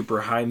prices are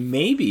super high,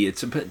 maybe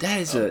but that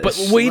is a but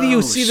slow, wait till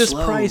you see this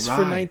price ride.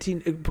 for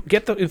 19.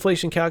 Get the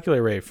inflation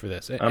calculator rate for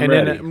this, I'm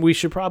ready. Then we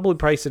should probably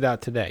price it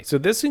out today. So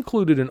this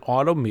included an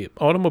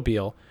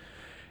automobile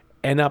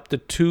and up to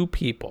 2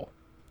 people.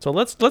 So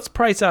let's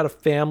price out a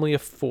family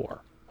of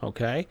 4.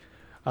 Okay.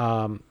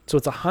 So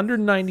it's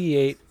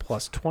 $198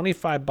 plus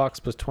 $25 plus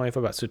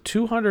 $25. So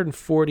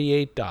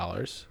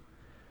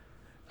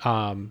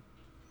 $248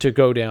 to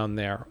go down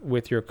there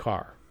with your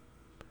car.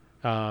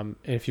 And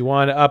if you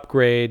want to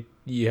upgrade,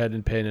 you had to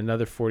pay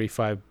another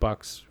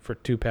 $45 for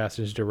 2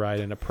 passengers to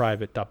ride in a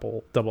private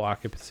double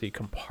occupancy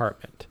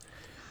compartment.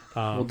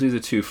 We'll do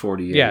the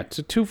 $248. Yeah,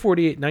 so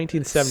 $248,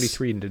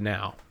 1973 into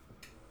now.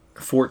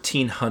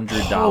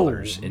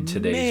 $1,400 in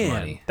today's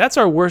money. That's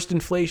our worst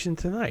inflation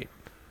tonight.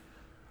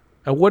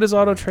 And what does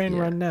Auto Train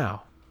run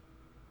now?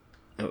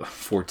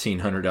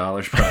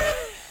 $1,400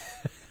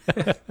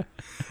 probably.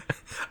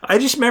 I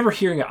just remember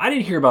hearing. I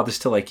didn't hear about this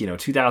till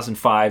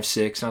 2005,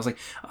 6, and I was like,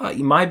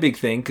 my big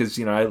thing, because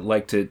I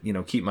like to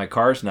keep my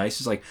cars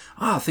nice. Is like,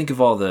 think of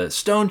all the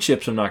stone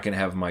chips I'm not going to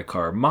have in my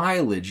car,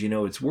 mileage.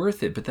 It's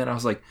worth it. But then I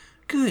was like,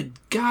 good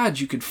God,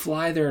 you could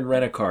fly there and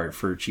rent a car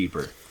for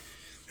cheaper.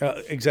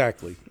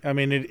 Exactly.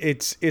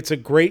 It's a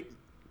great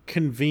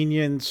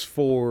convenience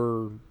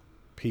for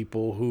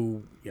people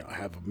who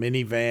have a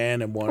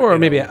minivan and want, or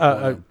maybe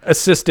a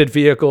assisted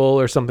vehicle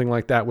or something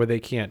like that where they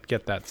can't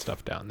get that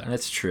stuff down there.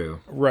 That's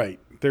true. Right.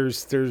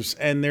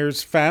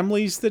 There's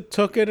families that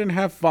took it and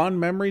have fond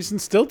memories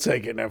and still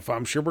take it. And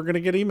I'm sure we're going to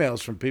get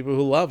emails from people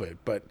who love it.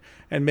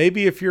 And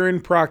maybe if you're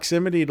in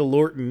proximity to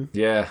Lorton,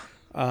 Yeah.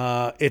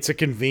 it's a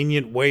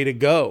convenient way to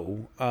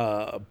go.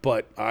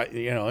 But it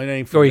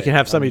ain't for Or you me. can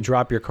have somebody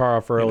drop your car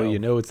off early.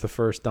 know. It's the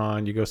first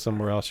on. You go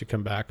somewhere else. You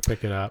come back,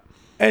 pick it up.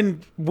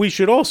 And we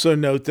should also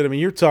note that,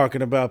 you're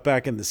talking about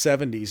back in the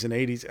 70s and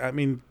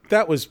 80s.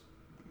 That was,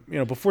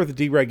 before the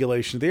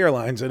deregulation of the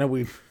airlines. I know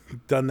we've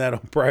done that on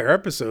prior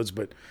episodes,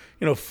 but,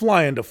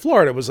 flying to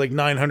Florida was like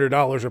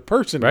 $900 a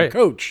person in a Right.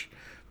 coach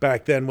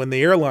back then when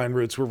the airline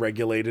routes were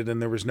regulated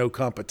and there was no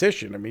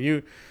competition.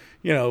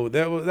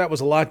 That was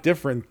a lot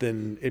different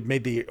than it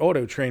made the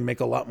auto train make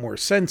a lot more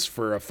sense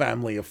for a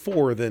family of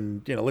four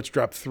than, let's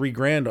drop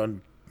 $3,000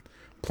 on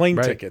plane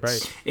Right, tickets.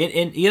 right.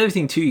 And the other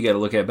thing too you got to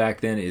look at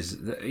back then is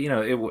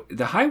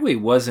the highway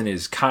wasn't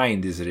as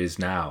kind as it is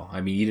now.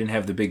 You didn't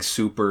have the big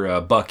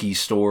super Bucky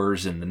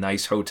stores and the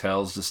nice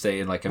hotels to stay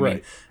in.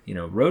 Right.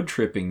 Road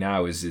tripping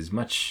now is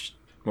much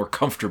more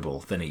comfortable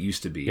than it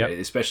used to be, Yep.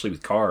 especially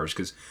with cars.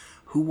 Because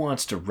who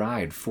wants to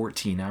ride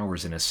 14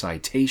 hours in a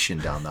Citation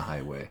down the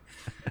highway?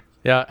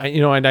 Yeah,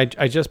 and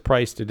I just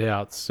priced it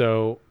out.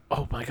 So,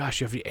 oh my gosh,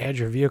 you have to add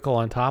your vehicle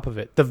on top of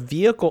it. The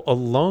vehicle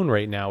alone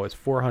right now is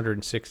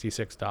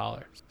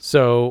 $466.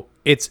 So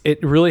it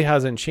really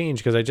hasn't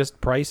changed because I just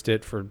priced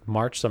it for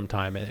March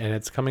sometime, and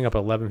it's coming up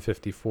at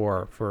 $1,154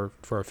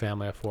 for a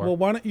family of four. Well,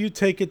 why don't you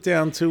take it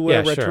down to Yeah,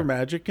 Retro sure.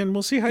 Magic and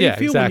we'll see how you Yeah,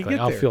 feel exactly. when you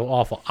get I'll there. feel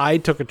awful. I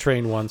took a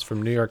train once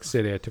from New York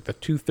City. I took the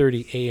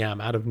 2:30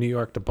 a.m. out of New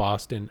York to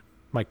Boston.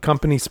 My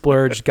company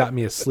splurge got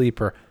me a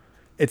sleeper.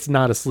 It's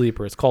not a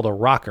sleeper. It's called a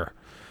rocker.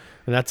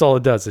 And that's all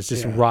it does. It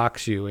just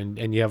rocks you,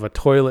 and you have a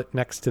toilet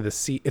next to the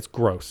seat. It's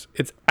gross.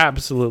 It's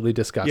absolutely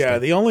disgusting. Yeah,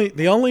 the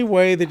only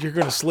way that you're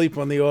going to sleep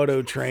on the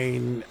auto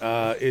train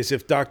is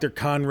if Dr.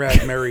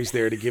 Conrad Murray's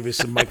there to give you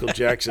some Michael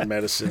Jackson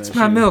medicine. That's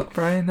my milk,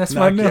 Brian. That's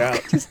my knock you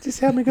milk. out. just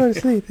help me go to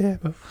sleep. Yeah.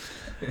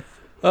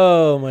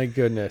 Oh my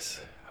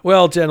goodness.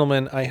 Well,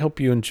 gentlemen, I hope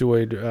you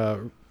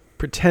enjoyed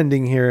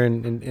pretending here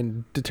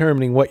and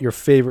determining what your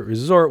favorite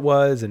resort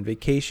was and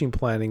vacation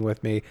planning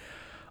with me.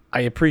 I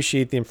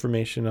appreciate the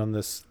information on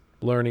this,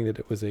 learning that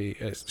it was a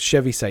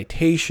Chevy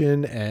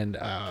Citation, and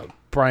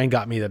Brian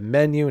got me the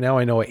menu. Now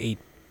I know I ate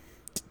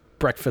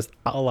breakfast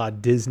a la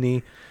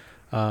Disney.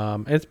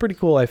 And it's pretty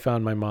cool. I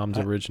found my mom's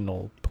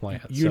original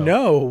plan.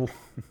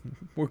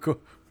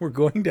 We're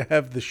going to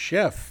have the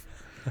chef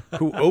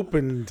who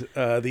opened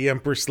the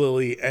Empress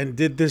Lily and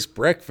did this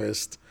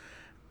breakfast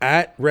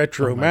at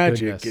Retro Oh, my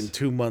Magic goodness. in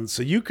 2 months.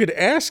 So you could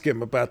ask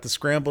him about the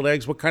scrambled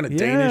eggs, what kind of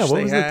Danish what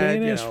they was had.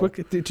 the Danish?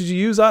 Did you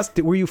use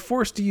were you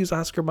forced to use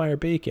Oscar Mayer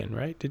bacon,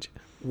 right? Did you?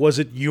 Was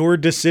it your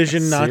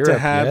decision not to Syrup,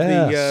 have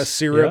the yes.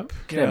 syrup?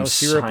 Get him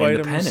Syrup sign the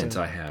items. pennant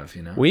I have,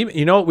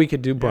 You know what we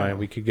could do, Brian?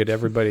 We could get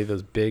everybody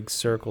those big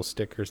circle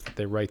stickers that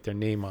they write their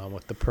name on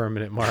with the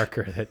permanent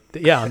marker.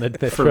 On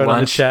the For on the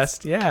lunch.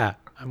 chest. Yeah,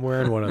 I'm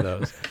wearing one of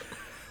those.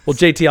 Well,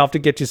 JT, I'll have to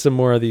get you some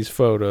more of these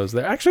photos.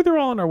 They're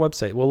all on our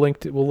website. We'll link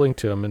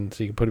to them, and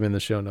so you can put them in the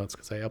show notes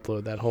because I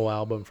uploaded that whole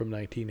album from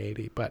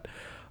 1980. But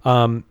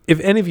if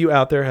any of you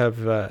out there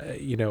have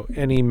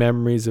any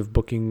memories of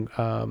booking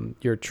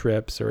your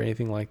trips or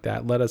anything like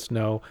that, let us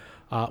know.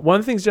 One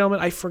of the things,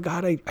 gentlemen, I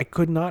forgot I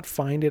could not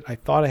find it. I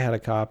thought I had a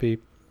copy.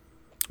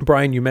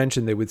 Brian, you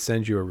mentioned they would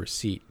send you a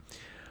receipt.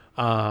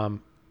 In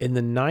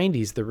the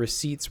 90s, the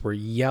receipts were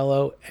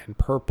yellow and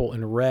purple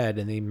and red,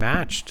 and they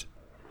matched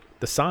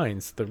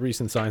the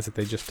recent signs that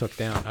they just took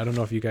down. I don't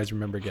know if you guys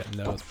remember getting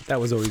those, but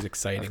that was always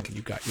exciting.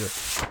 You got your...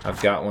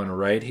 I've got one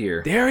right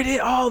here. There it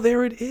is. Oh,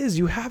 there it is.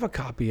 You have a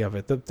copy of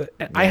it.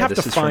 I have to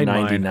this is from find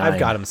mine. 99. I've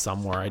got them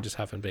somewhere. I just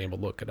haven't been able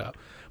to look it up.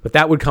 But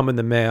that would come in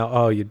the mail.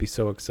 Oh, you'd be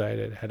so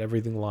excited. Had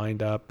everything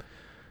lined up.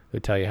 It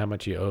would tell you how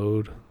much you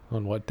owed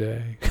on what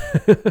day.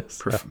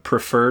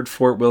 Preferred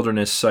Fort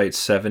Wilderness site,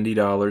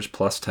 $70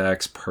 plus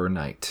tax per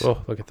night.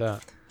 Oh, look at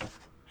that.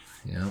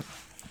 Yeah.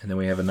 And then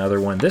we have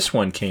another one. This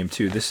one came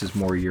too. This is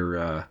more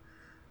your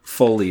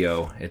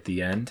folio at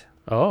the end.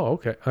 Oh,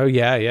 okay. Oh,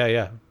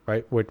 yeah.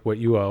 Right. What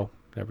you owe,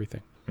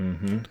 everything.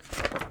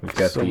 We've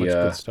got So much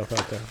good stuff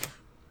out there.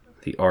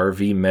 the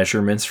RV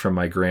measurements from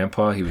my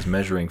grandpa. He was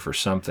measuring for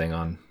something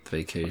on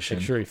vacation.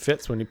 Make sure he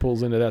fits when he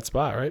pulls into that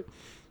spot, right?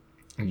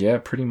 Yeah,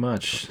 pretty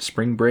much.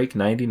 Spring break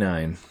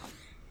 99.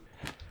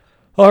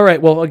 All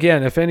right. Well,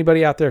 again, if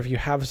anybody out there, if you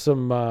have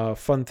some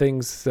fun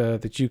things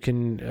that you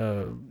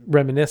can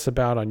reminisce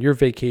about on your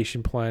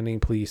vacation planning,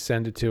 please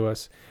send it to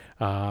us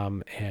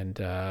and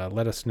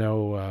let us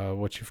know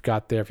what you've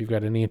got there. If you've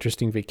got any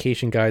interesting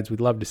vacation guides,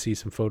 we'd love to see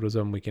some photos of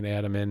them. We can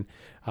add them in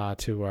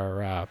to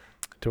our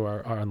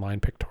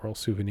online pictorial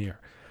souvenir.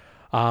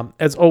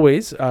 As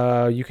always,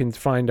 you can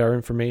find our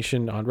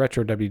information on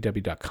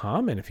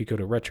RetroWW.com. And if you go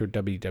to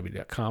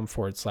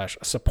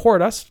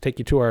RetroWW.com/support us, take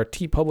you to our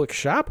TeePublic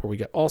shop where we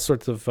get all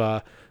sorts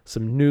of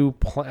some new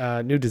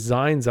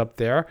designs up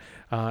there.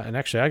 And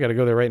actually, I got to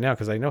go there right now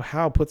because I know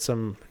Hal put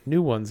some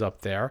new ones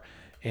up there.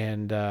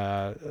 And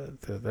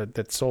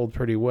that sold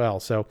pretty well.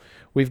 So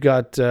we've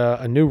got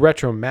a new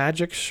Retro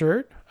Magic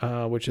shirt,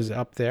 which is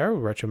up there.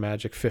 Retro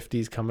Magic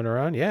 50s coming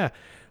around. Yeah.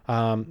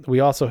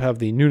 We also have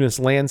the Newness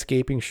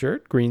Landscaping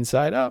shirt, green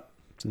side up,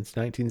 since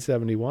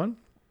 1971.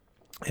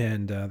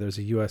 And there's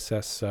a US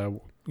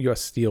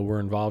Steel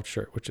We're Involved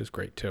shirt, which is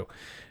great too.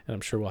 And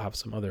I'm sure we'll have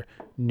some other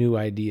new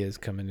ideas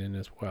coming in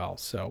as well.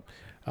 So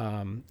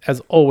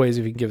as always,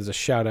 if you can give us a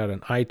shout out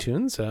on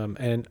iTunes.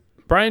 And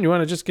Brian, you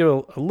want to just give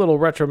a little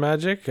Retro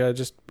Magic?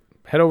 Just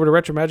head over to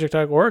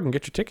retromagic.org and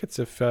get your tickets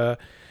if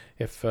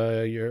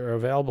you're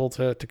available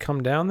to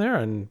come down there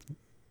and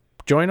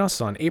join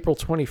us on April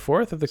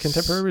 24th at the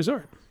Contemporary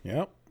Resort.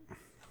 Yep.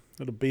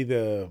 It'll be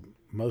the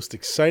most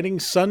exciting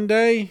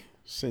Sunday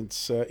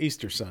since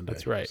Easter Sunday.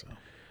 That's right.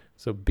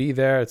 So be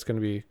there. It's going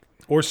to be...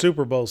 Or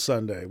Super Bowl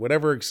Sunday,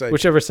 whatever excites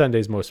Whichever Sunday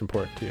is most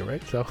important to you,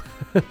 right?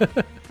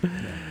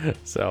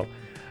 So,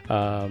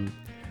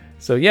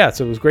 So it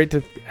was great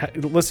to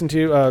listen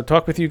to,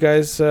 talk with you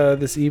guys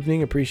this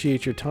evening.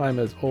 Appreciate your time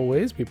as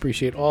always. We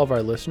appreciate all of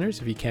our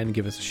listeners. If you can,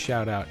 give us a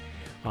shout out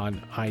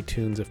on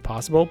iTunes if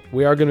possible.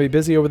 We are going to be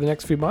busy over the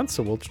next few months,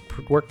 so we'll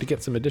work to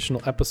get some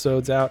additional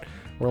episodes out.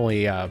 We're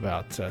only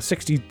about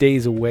 60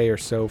 days away or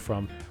so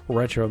from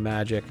Retro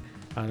Magic.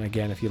 And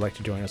again, if you'd like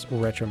to join us,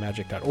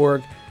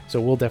 retromagic.org. So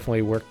we'll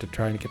definitely work to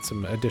try and get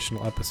some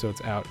additional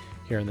episodes out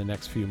here in the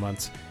next few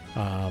months.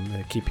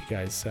 To keep you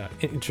guys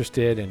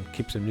interested and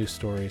keep some new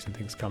stories and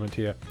things coming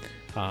to you.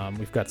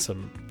 We've got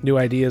some new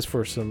ideas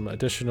for some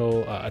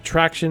additional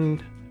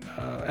attraction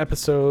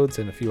episodes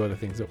and a few other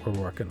things that we're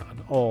working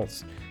on. All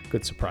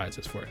good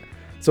surprises for you.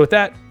 So with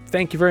that,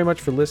 thank you very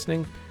much for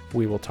listening.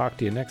 We will talk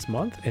to you next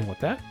month. And with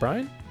that,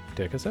 Brian,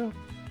 take us out.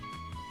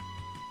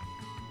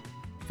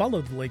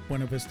 Follow the Lake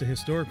Buena Vista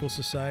Historical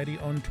Society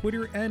on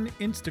Twitter and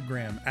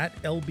Instagram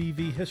at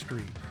LBV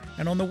History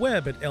and on the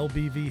web at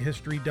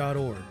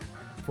lbvhistory.org.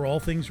 For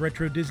all things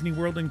Retro Disney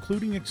World,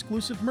 including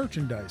exclusive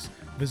merchandise,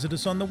 visit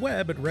us on the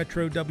web at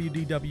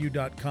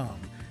retrowdw.com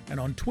and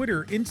on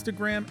Twitter,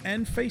 Instagram,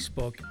 and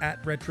Facebook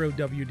at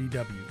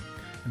RetroWDW.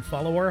 And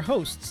follow our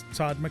hosts,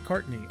 Todd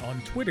McCartney, on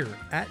Twitter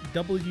at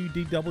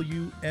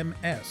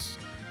WDWMS,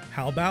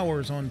 Hal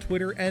Bowers on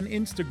Twitter and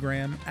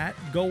Instagram at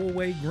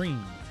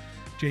GoAwayGreen,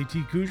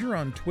 JT Cougar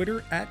on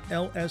Twitter at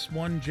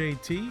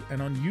LS1JT,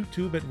 and on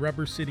YouTube at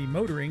Rubber City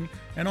Motoring,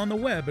 and on the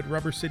web at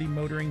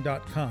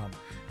rubbercitymotoring.com.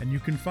 And you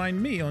can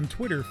find me on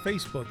Twitter,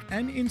 Facebook,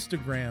 and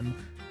Instagram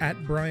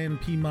at Brian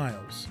P.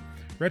 Miles.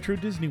 Retro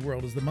Disney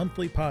World is the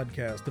monthly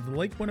podcast of the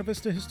Lake Buena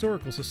Vista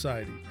Historical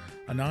Society,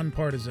 a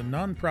nonpartisan,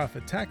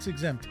 nonprofit,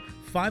 tax-exempt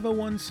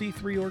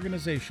 501c3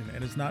 organization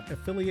and is not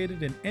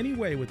affiliated in any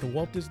way with the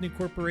Walt Disney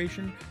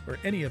Corporation or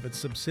any of its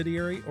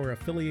subsidiary or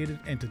affiliated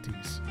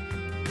entities.